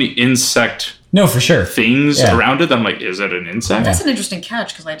 there's so many insect. No, for sure. Things around it that I'm like, is it an insect? That's an interesting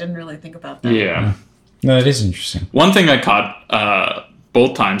catch because I didn't really think about that. Yeah. No, that is interesting. One thing I caught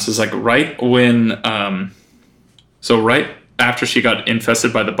both times is like right when, right after she got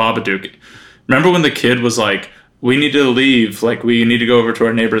infested by the Babadook, remember when the kid was like, we need to leave, like we need to go over to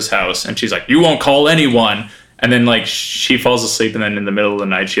our neighbor's house, and she's like, you won't call anyone. And then like she falls asleep, and then in the middle of the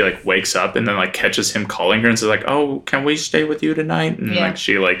night she like wakes up and then like catches him calling her and says like, oh, can we stay with you tonight? And like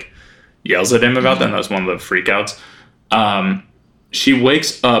she like yells at him about that. And that was one of the freakouts. She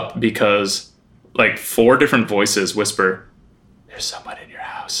wakes up because like 4 different voices whisper, there's someone in your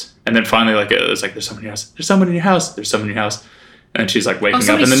house. And then finally like it's like, there's someone in your house. There's someone in your house. There's someone in your house. And she's like waking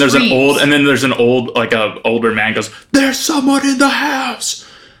up. And then there's an old like a older man goes, there's someone in the house.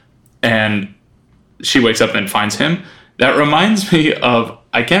 And she wakes up and finds him. That reminds me of,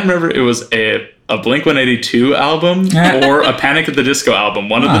 I can't remember, it was a Blink-182 album or a Panic at the Disco album,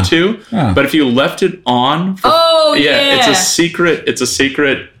 one of the two. But if you left it on, it's a secret. It's a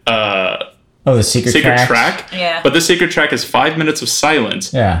secret. The secret track. Yeah. But the secret track is 5 minutes of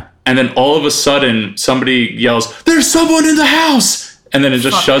silence. Yeah. And then all of a sudden, somebody yells, "There's someone in the house!" And then it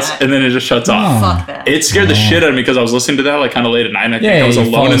just shuts. That. And then it just shuts off. Fuck that. It scared the shit out of me because I was listening to that like kind of late at night. And I think I was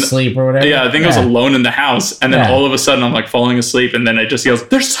alone asleep or whatever. Yeah, I think I was alone in the house, and then all of a sudden I'm like falling asleep, and then it just yells,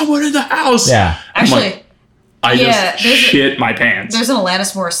 "There's someone in the house!" Yeah, actually, I just shit my pants. There's an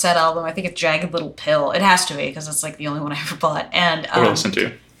Alanis Morissette album. I think it's Jagged Little Pill. It has to be because it's like the only one I ever bought. And or listen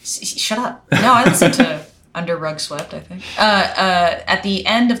to. Shut up. No, I listened to Under Rug Swept. I think at the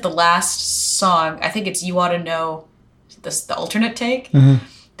end of the last song, I think it's You Oughta Know. The alternate take. Mm-hmm.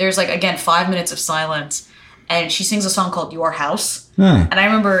 There's like again 5 minutes of silence. and she sings a song called Your House. Huh. And I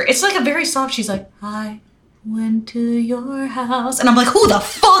remember, it's like a very soft, she's like, I went to your house. And I'm like, who the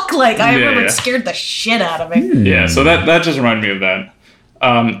fuck? Like, I remember it scared the shit out of me. Yeah, so that just reminded me of that.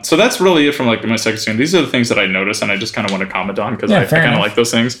 So that's really it from like my second scene. These are the things that I noticed and I just kind of want to comment on because I kind of like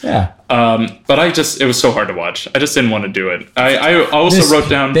those things. Yeah. But it was so hard to watch. I just didn't want to do it. I also wrote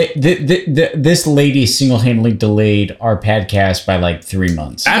down... This lady single-handedly delayed our podcast by like 3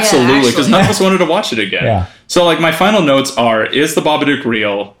 months. Absolutely, because none of us wanted to watch it again. Yeah. So like my final notes are, is the Babadook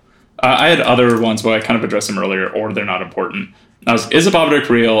real? I had other ones, but I kind of addressed them earlier, or they're not important. Is the Babadook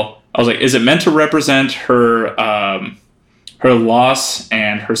real? I was like, is it meant to represent her loss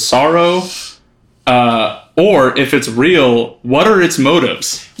and her sorrow? Or if it's real, what are its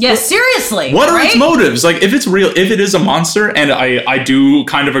motives? Yeah, seriously. What are its motives? Like, if it's real, if it is a monster, and I do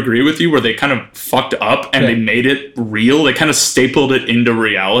kind of agree with you where they kind of fucked up and they made it real, they kind of stapled it into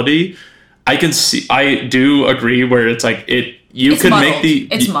reality. I do agree where it's like,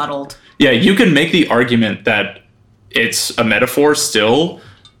 it's muddled. Yeah, you can make the argument that it's a metaphor still,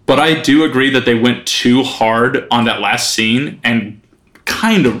 but I do agree that they went too hard on that last scene and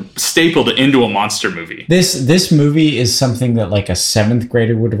kind of stapled it into a monster movie. This movie is something that like a 7th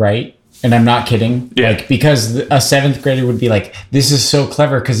grader would write, and I'm not kidding. Yeah. Like, because a 7th grader would be like, this is so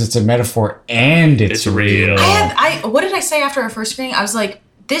clever because it's a metaphor and it's real. What did I say after our first screening? I was like,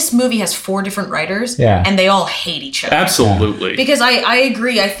 this movie has 4 different writers, and they all hate each other. Absolutely. Because I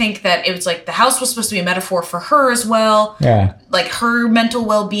agree. I think that it was like the house was supposed to be a metaphor for her as well. Yeah. Like her mental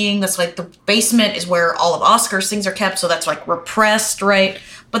well-being. That's like the basement is where all of Oscar's things are kept. So that's like repressed, right?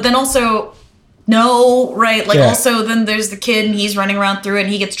 But then also... No, right? Like, also, then there's the kid, and he's running around through it,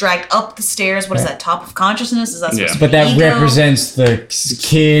 and he gets dragged up the stairs. What is that, top of consciousness? Is that supposed to be But that ego? represents the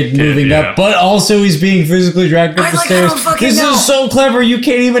kid moving up, but also he's being physically dragged up the stairs. This is so clever, you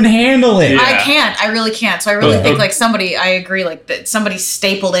can't even handle it. Yeah. I can't. I really can't. So I really think, like, I agree, like, that somebody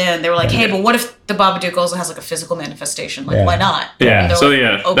stapled in. They were like, hey, but what if the Babadook also has, like, a physical manifestation? Like, why not? Yeah, so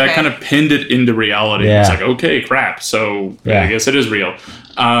like, that kind of pinned it into reality. Yeah. It's like, okay, crap, so I guess it is real.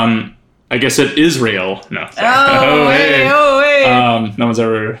 I guess it is real. No. Sorry. No one's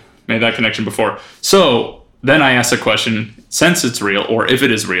ever made that connection before. So then I asked a question, since it's real, or if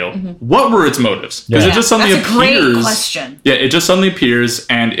it is real, what were its motives? Because it just suddenly That's appears. a great question. Yeah, it just suddenly appears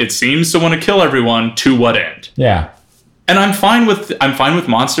and it seems to want to kill everyone. To what end? Yeah. And I'm fine with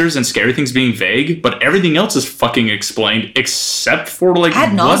monsters and scary things being vague, but everything else is fucking explained except for like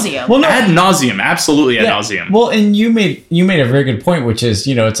ad nauseum. Well, no, ad nauseum, absolutely ad nauseum. Well, and you made a very good point, which is,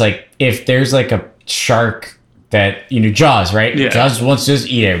 it's like if there's like a shark that Jaws, right? Yeah. Jaws wants to just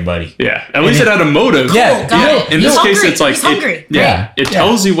eat everybody. Yeah, at least it had a motive. Yeah, got in it. this He's case, hungry. it's like He's hungry. it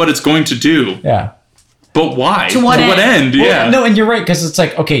tells you what it's going to do. Yeah. But why? To what end? Yeah. No, and you're right, because it's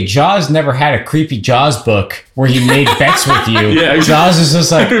like, okay, Jaws never had a creepy Jaws book where he made bets with you. Yeah, exactly. Jaws is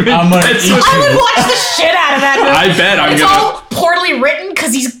just like, I'm gonna eat you. I would watch the shit out of that movie. I bet I'm it's gonna. all poorly written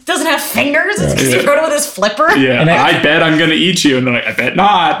because he doesn't have fingers. It's because he wrote it with his flipper. Yeah, I bet I'm gonna eat you, and they're like, I bet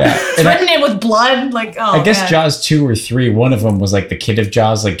not. Yeah. It's written in with blood. Like, I guess man. Jaws 2 or 3, one of them was like the kid of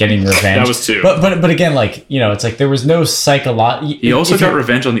Jaws, like getting revenge. That was 2. But again, like, it's like there was no psychological. He also got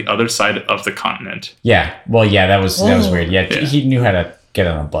revenge on the other side of the continent. Yeah. Well, yeah, that was weird. Yeah, he knew how to get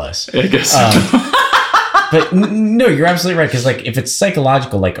on a bus. I guess. But no, you're absolutely right, because like if it's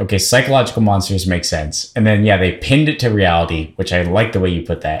psychological, like, okay, psychological monsters make sense, and then they pinned it to reality, which I like the way you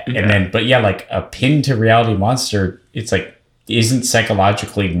put that. And then, but like a pin to reality monster, it's like isn't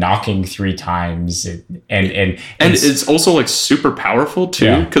psychologically knocking 3 times, and it's also like super powerful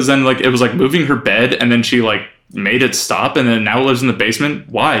too, because then like it was like moving her bed, and then she like made it stop, and then now lives in the basement.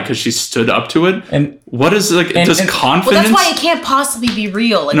 Why? Because she stood up to it. And what is like just confidence? Well, that's why it can't possibly be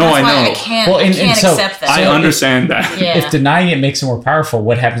real. Like, no, that's I why know. I can't accept that. I understand that. Yeah. If denying it makes it more powerful,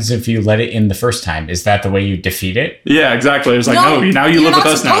 what happens if you let it in the first time? Is that the way you defeat it? Yeah, exactly. It's like, no, now you live with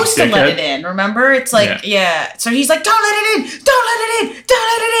us now. You're not supposed to let it in, remember? It's like, So he's like, don't let it in! Don't let it in! Don't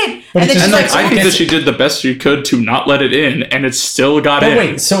let it in! But and then she's like, I think that she did the best she could to not let it in, and it still got in.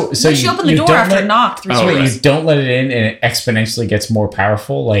 Wait, so she opened the door after it knocked. You don't let it in, and it exponentially gets more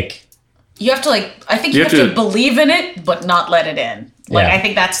powerful? Like, you have to I think you have to believe in it, but not let it in. Like, I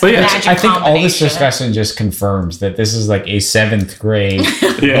think that's the magic I think all this combination. discussion just confirms that this is like a 7th grade.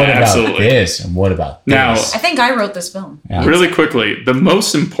 What about absolutely. this? And what about this? Now, I think I wrote this film. Yeah. Really quickly, the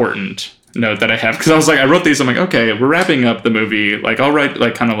most important note that I have, because I was like, I wrote these, I'm like, okay, we're wrapping up the movie. Like, I'll write,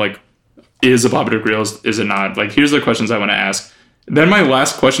 like, kind of like, is a Babadook real? Is it not? Like, here's the questions I want to ask. Then my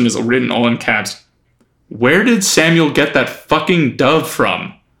last question is written all in caps. Where did Samuel get that fucking dove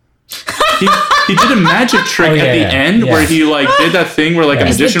from? He did a magic trick at the end where he like did that thing where like a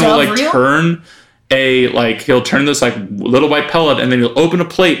magician will like turn he'll turn this like little white pellet and then he'll open a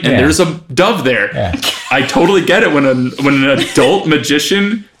plate and there's a dove there. Yeah. I totally get it when an adult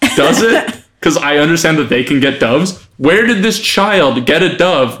magician does it, because I understand that they can get doves. Where did this child get a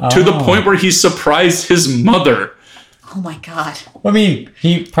dove to the point where he surprised his mother? Oh my god. I mean,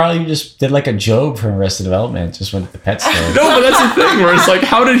 he probably just did like a Job from Arrested Development, just went to the pet store. No, but that's the thing where it's like,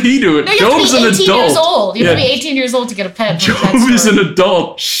 how did he do it? No, you have Job's to be an 18 adult. years old. You have to Yeah. be 18 years old to get a pet. from a Job pet is store. an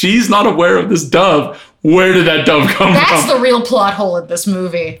adult. She's not aware of this dove. Where did that dove come That's from? the real plot hole in this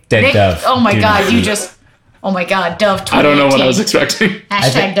movie. Dead dove. Oh my Dude. god, you just... Oh my god, Dove 2018. I don't know what I was expecting.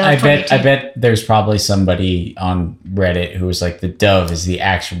 Hashtag Dove I 2018. bet there's probably somebody on Reddit who was like, the dove is the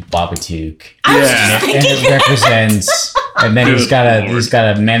actual Babadook. I was Yeah. just And thinking... it represents, and then he's Good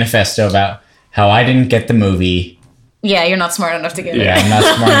got a manifesto about how I didn't get the movie. Yeah, you're not smart enough to get Yeah, it. I'm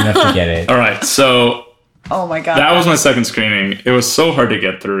not smart enough to get it. All right, so Oh my god. that was my second screening. It was so hard to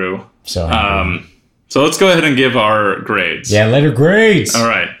get through. So So let's go ahead and give our grades. yeah, letter grades. All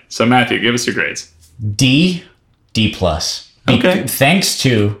right. So Matthew, give us your grades. D plus. Okay. Thanks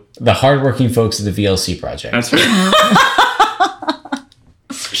to the hardworking folks at the VLC project. That's fair.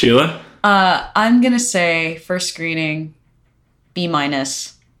 Sheila? I'm gonna say first screening, B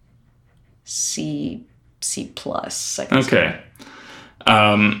minus, C plus. Second Okay.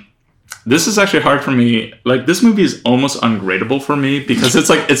 This is actually hard for me. Like, this movie is almost ungradable for me because it's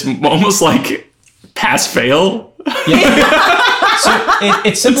almost like pass fail So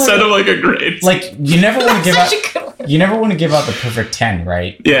it's similar. instead of like a grade. Like you never want to give out. Such a good one. You never want to give out the perfect 10,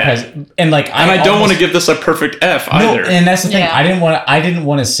 right? Yeah. And I don't want to give this a perfect F either. No, and that's the thing. Yeah. I didn't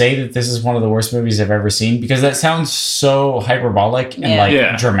want to say that this is one of the worst movies I've ever seen because that sounds so hyperbolic and Yeah.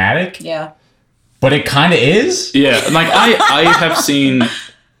 Yeah. dramatic. Yeah. But it kind of is. Yeah, and like I have seen,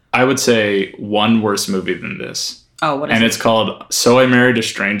 I would say, one worse movie than this. Oh, what is And it? it's called So I Married a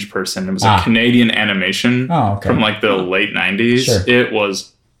Strange Person. It was a Canadian animation Oh, okay. from like the late 90s. Sure. It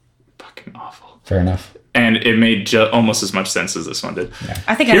was fucking awful. Fair enough. And it made almost as much sense as this one did.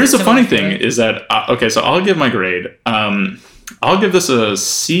 I think I Here's did the funny similar thing to it. is that, okay, so I'll give my grade. I'll give this a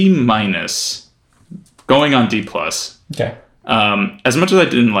C minus going on D plus. Okay. As much as I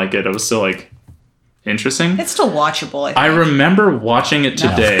didn't like it, it was still like interesting. It's still watchable. I think. I remember watching it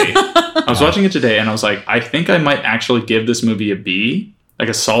today. I was watching it today and I was like, I think I might actually give this movie a B, like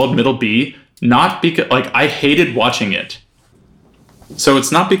a solid middle B, not because like I hated watching it. So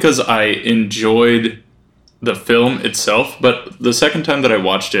it's not because I enjoyed the film itself, but the second time that I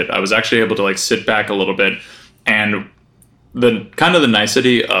watched it, I was actually able to like sit back a little bit, and the kind of the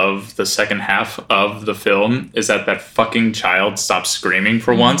nicety of the second half of the film is that fucking child stops screaming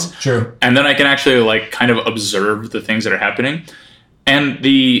for once. True. And then I can actually like kind of observe the things that are happening. And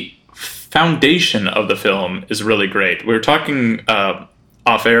the foundation of the film is really great. We were talking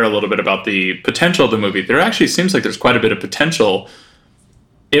off air a little bit about the potential of the movie. There actually seems like there's quite a bit of potential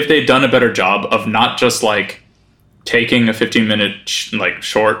if they'd done a better job of not just like taking a 15-minute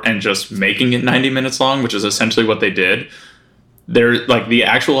short and just making it 90 minutes long, which is essentially what they did. They're like the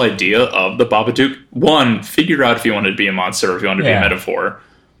actual idea of the Babadook. One, figure out if you want to be a monster or if you want to be a metaphor,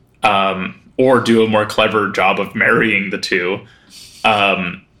 or do a more clever job of marrying the two.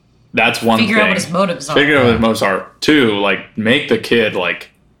 That's one Figure thing. out what his motives are. Figure out what his motives are. Two, like make the kid like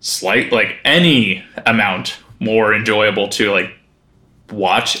any amount more enjoyable to like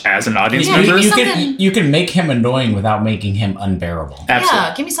watch as an audience Yeah, member. give me You something- can make him annoying without making him unbearable. Absolutely.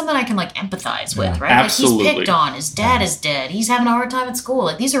 Yeah, give me something I can like empathize with, right? Absolutely. Like he's picked on, his dad is dead, he's having a hard time at school.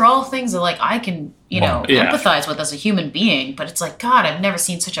 Like these are all things that like I can, Yeah. empathize with as a human being. But it's like, God, I've never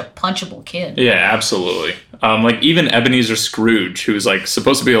seen such a punchable kid. Yeah, absolutely. Like even Ebenezer Scrooge, who's like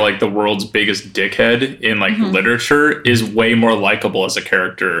supposed to be like the world's biggest dickhead in like literature, is way more likable as a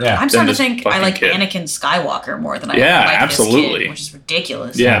character. Yeah. I'm than starting to this think I fucking like kid. Anakin Skywalker more than I Yeah, like absolutely. this kid, which is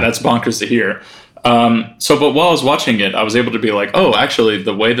ridiculous. Yeah, that's bonkers to hear. But while I was watching it, I was able to be like, oh, actually,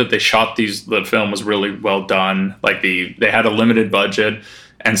 the way that they shot the film was really well done. Like they had a limited budget,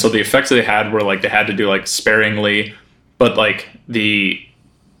 and so the effects that they had were like they had to do like sparingly, but like the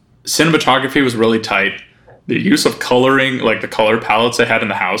cinematography was really tight. The use of coloring, like the color palettes they had in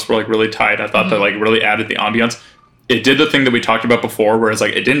the house, were like really tight. I thought that like really added the ambiance. It did the thing that we talked about before, where it's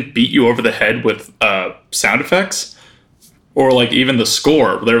like it didn't beat you over the head with sound effects. Or like even the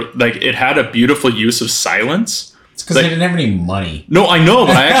score, it had a beautiful use of silence. It's because they didn't have any money. No, I know,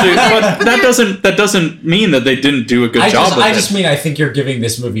 but that doesn't mean that they didn't do a good job. I just mean I think you're giving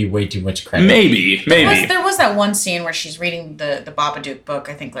this movie way too much credit. Maybe. There was that one scene where she's reading the Babadook book,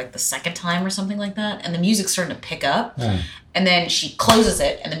 I think like the second time or something like that, and the music's starting to pick up, and then she closes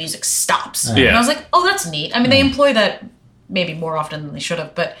it and the music stops. And Yeah. I was like, oh, that's neat. I mean, they employ that maybe more often than they should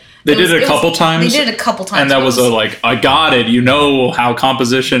have, but They did it a couple times. They did it a couple times. And that was I got it. You know how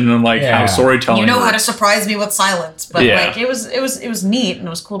composition and like how storytelling. You know how to works. surprise me with silence, but like it was neat and it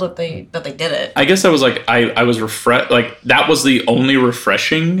was cool that they did it. I guess that was like I was refreshed. Like that was the only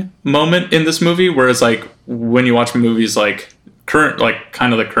refreshing moment in this movie. Whereas like when you watch movies like kind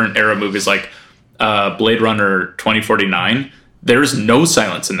of the current era movies like Blade Runner 2049. There's no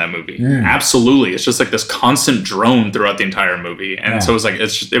silence in that movie. Absolutely. It's just like this constant drone throughout the entire movie. And so it was like,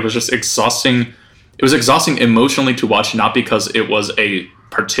 it was just exhausting. It was exhausting emotionally to watch, not because it was a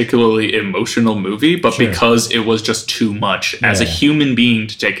particularly emotional movie, but because it was just too much as a human being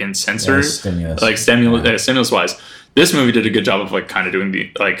to take in stimulus wise. This movie did a good job of like kind of doing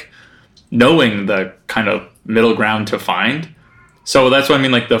the, like knowing the kind of middle ground to find. So that's what I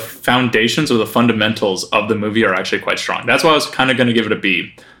mean, like the foundations or the fundamentals of the movie are actually quite strong. That's why I was kind of going to give it a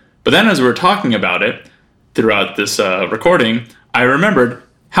B. But then as we were talking about it throughout this recording, I remembered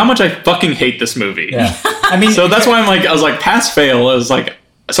how much I fucking hate this movie. Yeah. I mean, so that's why I was like, pass fail. I was like,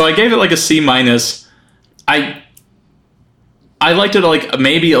 so I gave it like a C-. I liked it like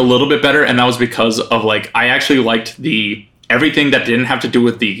maybe a little bit better, and that was because of like, I actually liked everything that didn't have to do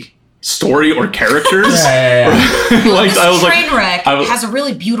with the story or characters. Like I was Trainwreck has a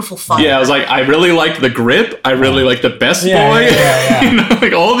really beautiful fight. Yeah, I was like, I really liked the grip. I really liked the best boy. You know,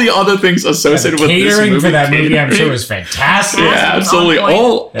 like all the other things associated with this movie. Catering for that movie, I'm sure, was fantastic. Yeah, absolutely.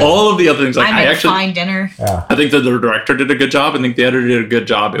 All of the other things. Like I actually fine dinner. I think that the director did a good job. I think the editor did a good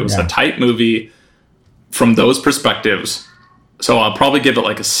job. It was a tight movie from those perspectives. So I'll probably give it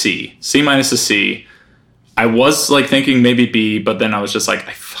like a C. C- a C. I was like thinking maybe B, but then I was just like,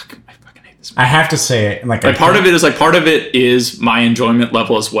 I fucking hate this movie. I have to say it. Like part of it is my enjoyment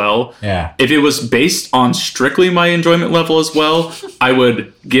level as well. Yeah. If it was based on strictly my enjoyment level as well, I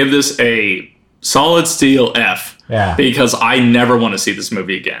would give this a solid steel F. Yeah. Because I never want to see this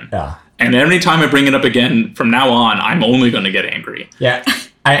movie again. Yeah. And every time I bring it up again from now on, I'm only going to get angry. Yeah.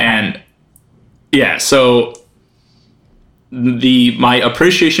 So my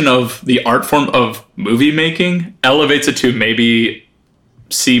appreciation of the art form of movie making elevates it to maybe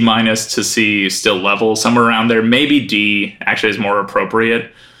C- to C still level, somewhere around there. Maybe D actually is more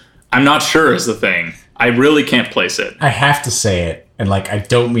appropriate. I'm not sure is the thing. I really can't place it. I have to say it, and like I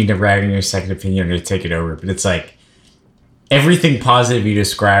don't mean to rag on your second opinion or to take it over, but it's like everything positive you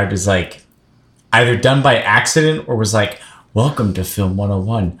described is like either done by accident or was like, welcome to Film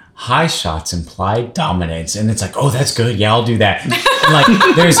 101. High shots imply dominance. And it's like, oh, that's good. Yeah, I'll do that. And like,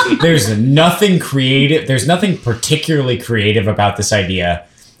 there's nothing creative. There's nothing particularly creative about this idea.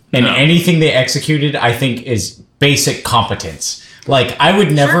 And anything they executed, I think, is basic competence. Like, I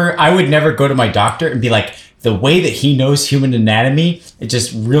would never go to my doctor and be like, the way that he knows human anatomy, it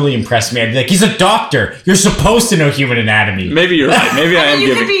just really impressed me. I'd be like, he's a doctor. You're supposed to know human anatomy. Maybe you're right. Maybe I am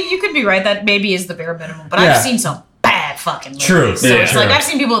You could be right. That maybe is the bare minimum. But I've seen some bad fucking movies. True. So it's like I've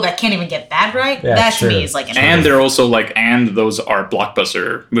seen people that can't even get that right. Yeah, that to me is like an and they're also like, and those are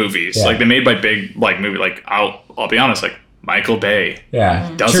blockbuster movies. Yeah. Like they're made by big like movie. Like I'll be honest, like Michael Bay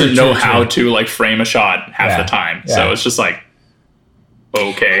doesn't know how to like frame a shot half the time. Yeah. So it's just like,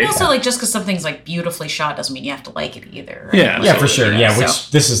 okay. And also, like, just because something's like beautifully shot doesn't mean you have to like it either. Right? Yeah, for sure. Yeah,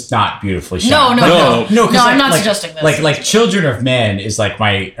 which this is not beautifully shot. No. I'm not suggesting this. Like Children of Men is like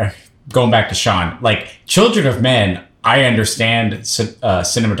my going back to Sean. Like Children of Men, I understand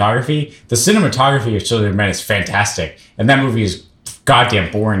cinematography. The cinematography of Children of Men is fantastic, and that movie is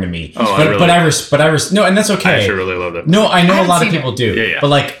goddamn boring to me. Oh, but I no, and that's okay. I actually really love it. No, I know a lot of people do. Yeah. But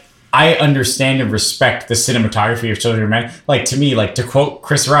like, I understand and respect the cinematography of Children of Men. Like, to me, like, to quote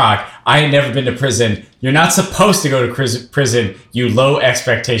Chris Rock, I ain't never been to prison. You're not supposed to go to prison, you low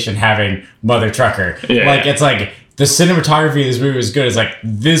expectation having mother trucker. Yeah. Like, it's like, the cinematography of this movie was good. It's like,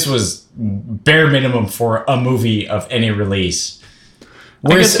 this was bare minimum for a movie of any release.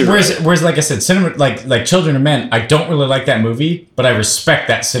 Whereas, like I said, like Children of Men, I don't really like that movie, but I respect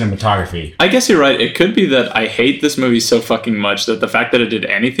that cinematography. I guess you're right. It could be that I hate this movie so fucking much that the fact that it did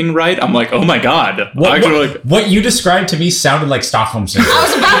anything right, I'm like, oh my god. What you described to me sounded like Stockholm Syndrome. I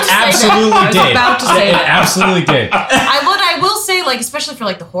was about to say It absolutely did. I will say, like, especially for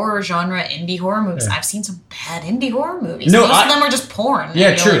like the horror genre, indie horror movies, I've seen some bad indie horror movies. Most of them are just porn.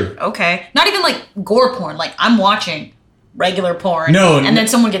 Yeah, true. Like, okay, not even like gore porn. Like I'm watching regular porn, and then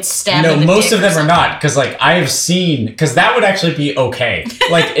someone gets stabbed. No, in the most dick of them or are not, because like I have seen, because that would actually be okay.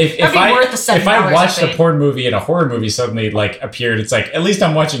 Like if I watched a porn movie and a horror movie suddenly like appeared, it's like at least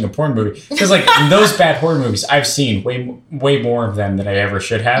I'm watching a porn movie, because like those bad horror movies I've seen way more of them than I ever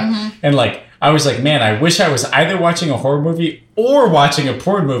should have, and like I was like, man, I wish I was either watching a horror movie or watching a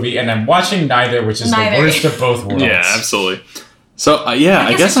porn movie, and I'm watching neither, which is Neither. the worst of both worlds. Yeah, absolutely. So yeah,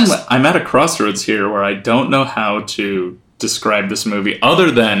 I guess it's just- I'm at a crossroads here where I don't know how to describe this movie other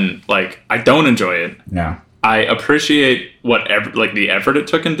than like I don't enjoy it. No. I appreciate whatever like the effort it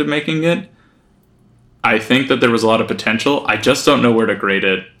took into making it. I think that there was a lot of potential. I just don't know where to grade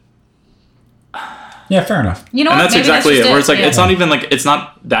it. Yeah, fair enough. You know And what? that's Maybe exactly just it. Where it's like Yeah. it's not even like it's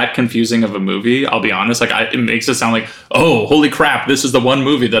not that confusing of a movie. I'll be honest. Like it makes it sound like, oh, holy crap, this is the one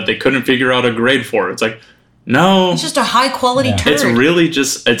movie that they couldn't figure out a grade for. It's like, no, It's just a high quality Yeah. turd. it's really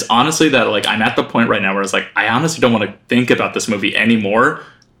just. It's honestly that like I'm at the point right now where it's like I honestly don't want to think about this movie anymore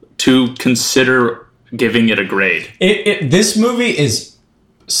to consider giving it a grade. This movie is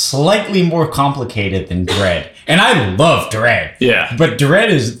slightly more complicated than Dread. And I love Dread. Yeah. But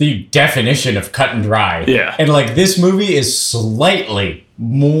Dread is the definition of cut and dry. Yeah. And like this movie is slightly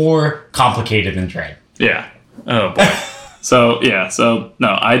more complicated than Dread. Yeah. Oh boy. So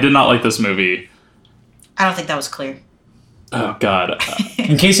no, I did not like this movie. I don't think that was clear. Oh god.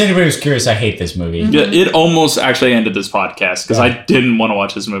 In case anybody was curious, I hate this movie. Yeah, it almost actually ended this podcast because I didn't want to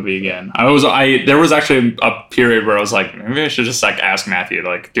watch this movie again. There was actually a period where I was like, maybe I should just like ask Matthew,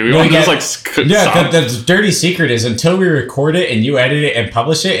 like, do we want to just like Yeah, stop? the dirty secret is until we record it and you edit it and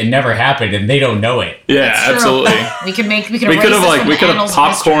publish it, it never happened and they don't know it. Yeah, It's true. absolutely. We could We erase could have this like from we the could have annals of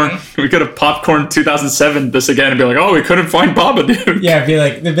popcorn. history. We could have popcorn 2007 this again and be like, oh, we couldn't find Babadook. Yeah, it'd be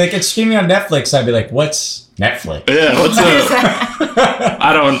like, they'd be like, it's streaming on Netflix. I'd be like, what's Netflix? Yeah, what's What is up? that?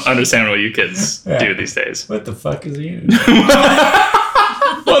 I don't understand what you kids do these days. What the fuck is he?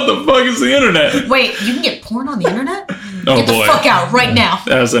 What the fuck is the internet? Wait, you can get porn on the internet? Oh Get the boy. fuck out right now.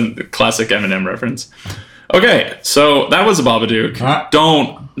 That was a classic Eminem reference. Okay, so that was a Babadook. Huh?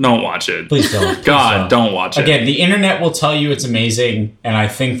 Don't watch it. Please don't. Please God, don't watch it. Again, the internet will tell you it's amazing, and I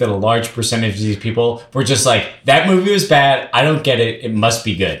think that a large percentage of these people were just like, that movie was bad, I don't get it, it must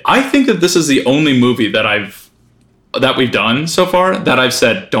be good. I think that this is the only movie that we've done so far that I've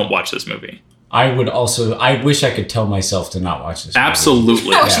said don't watch this movie. I wish I could tell myself to not watch this movie.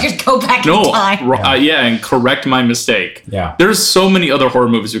 Absolutely. I wish you could go back in No, time. and correct my mistake. Yeah. There's so many other horror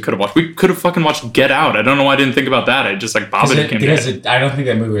movies we could have watched. We could have fucking watched Get Out. I don't know why I didn't think about that. I just like Babadook came in. I don't think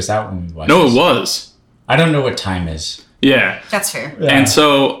that movie was out when we watched No, this. it was. I don't know what time is. Yeah. That's fair. Yeah. And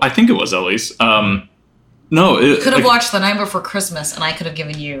so I think it was at least. No, it Could have like, watched The Night Before Christmas, and I could have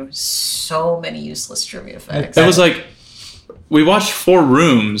given you so many useless trivia facts. It was like we watched 4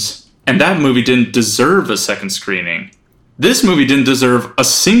 Rooms, and that movie didn't deserve a second screening. This movie didn't deserve a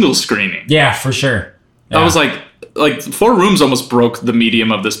single screening. Yeah, for sure. I was like 4 Rooms almost broke the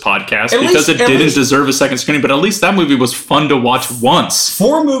medium of this podcast At because least- it at didn't least- deserve a second screening. But at least that movie was fun to watch once.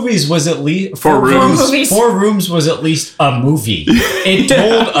 4 movies was at least 4 Rooms. movies. 4 Rooms was at least a movie. It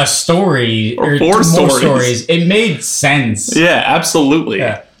told a story Or or 4 more stories. stories. It made sense. Yeah, absolutely.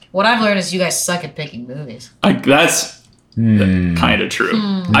 Yeah. What I've learned is you guys suck at picking movies. That's kind of true.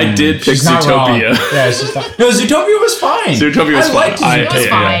 I did pick She's not wrong. Zootopia. Yeah, she's not. No, Zootopia was fine. Zootopia was I fun. liked I- It was Zootopia.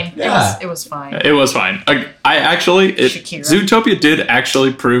 fine. Yeah. It was fine. It was fine. I actually, Shakira. Zootopia did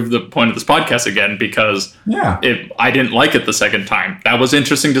actually prove the point of this podcast again because Yeah. I didn't like it the second time. That was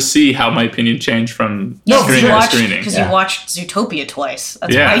interesting to see how my opinion changed from No, screening to screening. because Yeah. you watched Zootopia twice.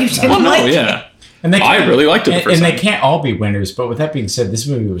 That's Yeah. why you didn't Well, no, like yeah. it. And they I really liked it the first and they time. can't all be winners, but with that being said, this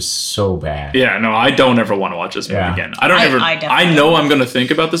movie was so bad. Yeah, no, I don't ever want to watch this movie Yeah. again. I definitely I know I'm going to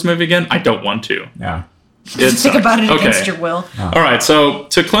think about this movie again. I don't want to. Yeah. It's Think about it okay. against your will. All right, so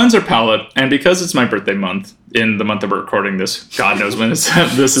to cleanse our palate, and because it's my birthday month, in the month that we're recording this, God knows when this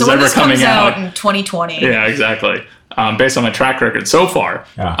is So when ever this coming comes out. out in 2020, Yeah, exactly. Based on my track record so far.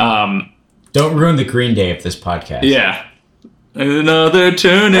 Yeah. Don't ruin the Green Day of this podcast. Yeah. Another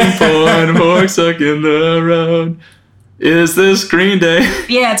turning point, fork in the road. Is this Green Day?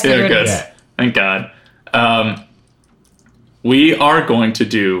 yeah, it's Yeah, good. good. Yeah. Thank God. We are going to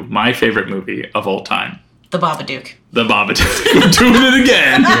do my favorite movie of all time, The Babadook. The Babadook. We're doing it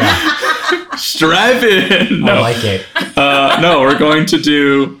again. Strive in. I like it. No, we're going to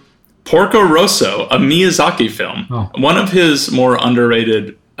do Porco Rosso, a Miyazaki film. Oh. One of his more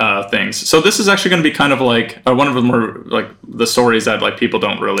underrated things. So this is actually going to be kind of like one of the more like the stories that like people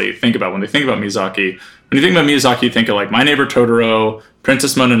don't really think about when they think about Miyazaki. When you think about Miyazaki, you think of like My Neighbor Totoro,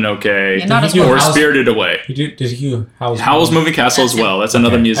 Princess Mononoke, Yeah, not as Did he do or House- Spirited Away. Did he Howl's Moving Castle as That's it. well. That's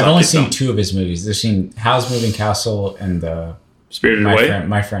another Miyazaki I've only film. seen 2 of his movies. I've seen Howl's Moving Castle and Spirited Away.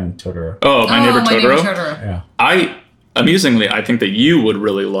 My Friend Totoro. Oh, My Neighbor Totoro. Yeah, Amusingly, I think that you would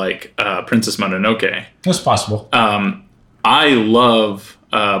really like Princess Mononoke. that's possible. I love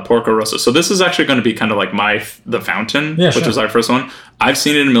Porco Rosso. So this is actually going to be kind of like The Fountain, Yeah, which sure. was our first one. I've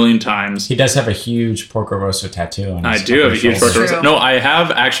seen it a million times. He does have a huge Porco Rosso tattoo on his I do have a huge shoulder. Porco Rosso. True. No, I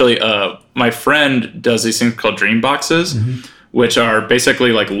have actually. My friend does these things called dream boxes, which are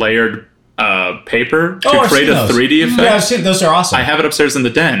basically like layered paper to I've create seen a those. 3D effect. Yeah, I've seen those. Are awesome. I have it upstairs in the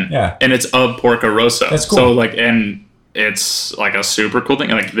den. Yeah. And it's of Porco Rosso. That's cool. So like, and it's like a super cool thing.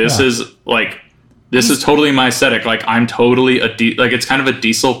 Like this Yeah. is like, this is totally my aesthetic. Like I'm totally like it's kind of a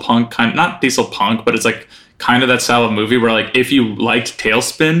diesel punk not diesel punk, but it's like kind of that style of movie where like if you liked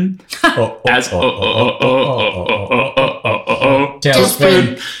Tailspin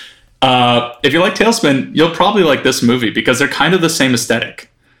Tailspin. if you like Tailspin, you'll probably like this movie because they're kind of the same aesthetic.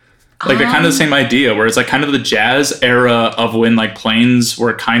 Like they're kind of the same idea, where it's like kind of the jazz era of when like planes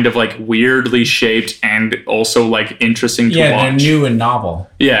were kind of like weirdly shaped and also like interesting to Yeah, they're watch. new and novel.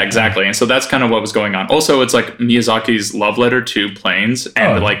 Yeah, exactly. And so that's kind of what was going on. Also, it's like Miyazaki's love letter to planes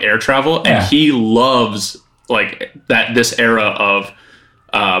and Oh. like air travel, and Yeah. he loves like this era of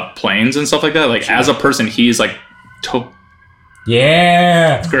planes and stuff like that. Like as a person, he's like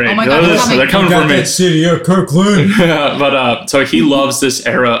Yeah. great. Oh my God, They're coming Got for me. that city of Kirkland. But so he loves this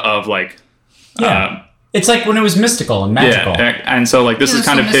era of like Yeah. It's like when it was mystical and magical. yeah, and so like this is There's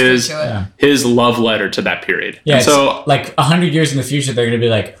kind some of mystery to it. Yeah. his love letter to that period. Yeah, And so so like 100 years in the future, they're going to be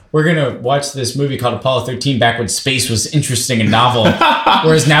like, we're going to watch this movie called Apollo 13 back when space was interesting and novel.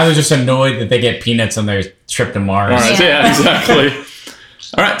 Whereas now they're just annoyed that they get peanuts on their trip to Mars. all right, so Yeah. yeah, exactly.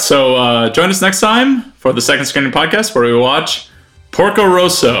 All right, so join us next time for the Second Screening Podcast, where we watch Porco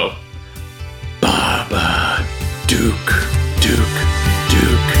Rosso. Baba Duke.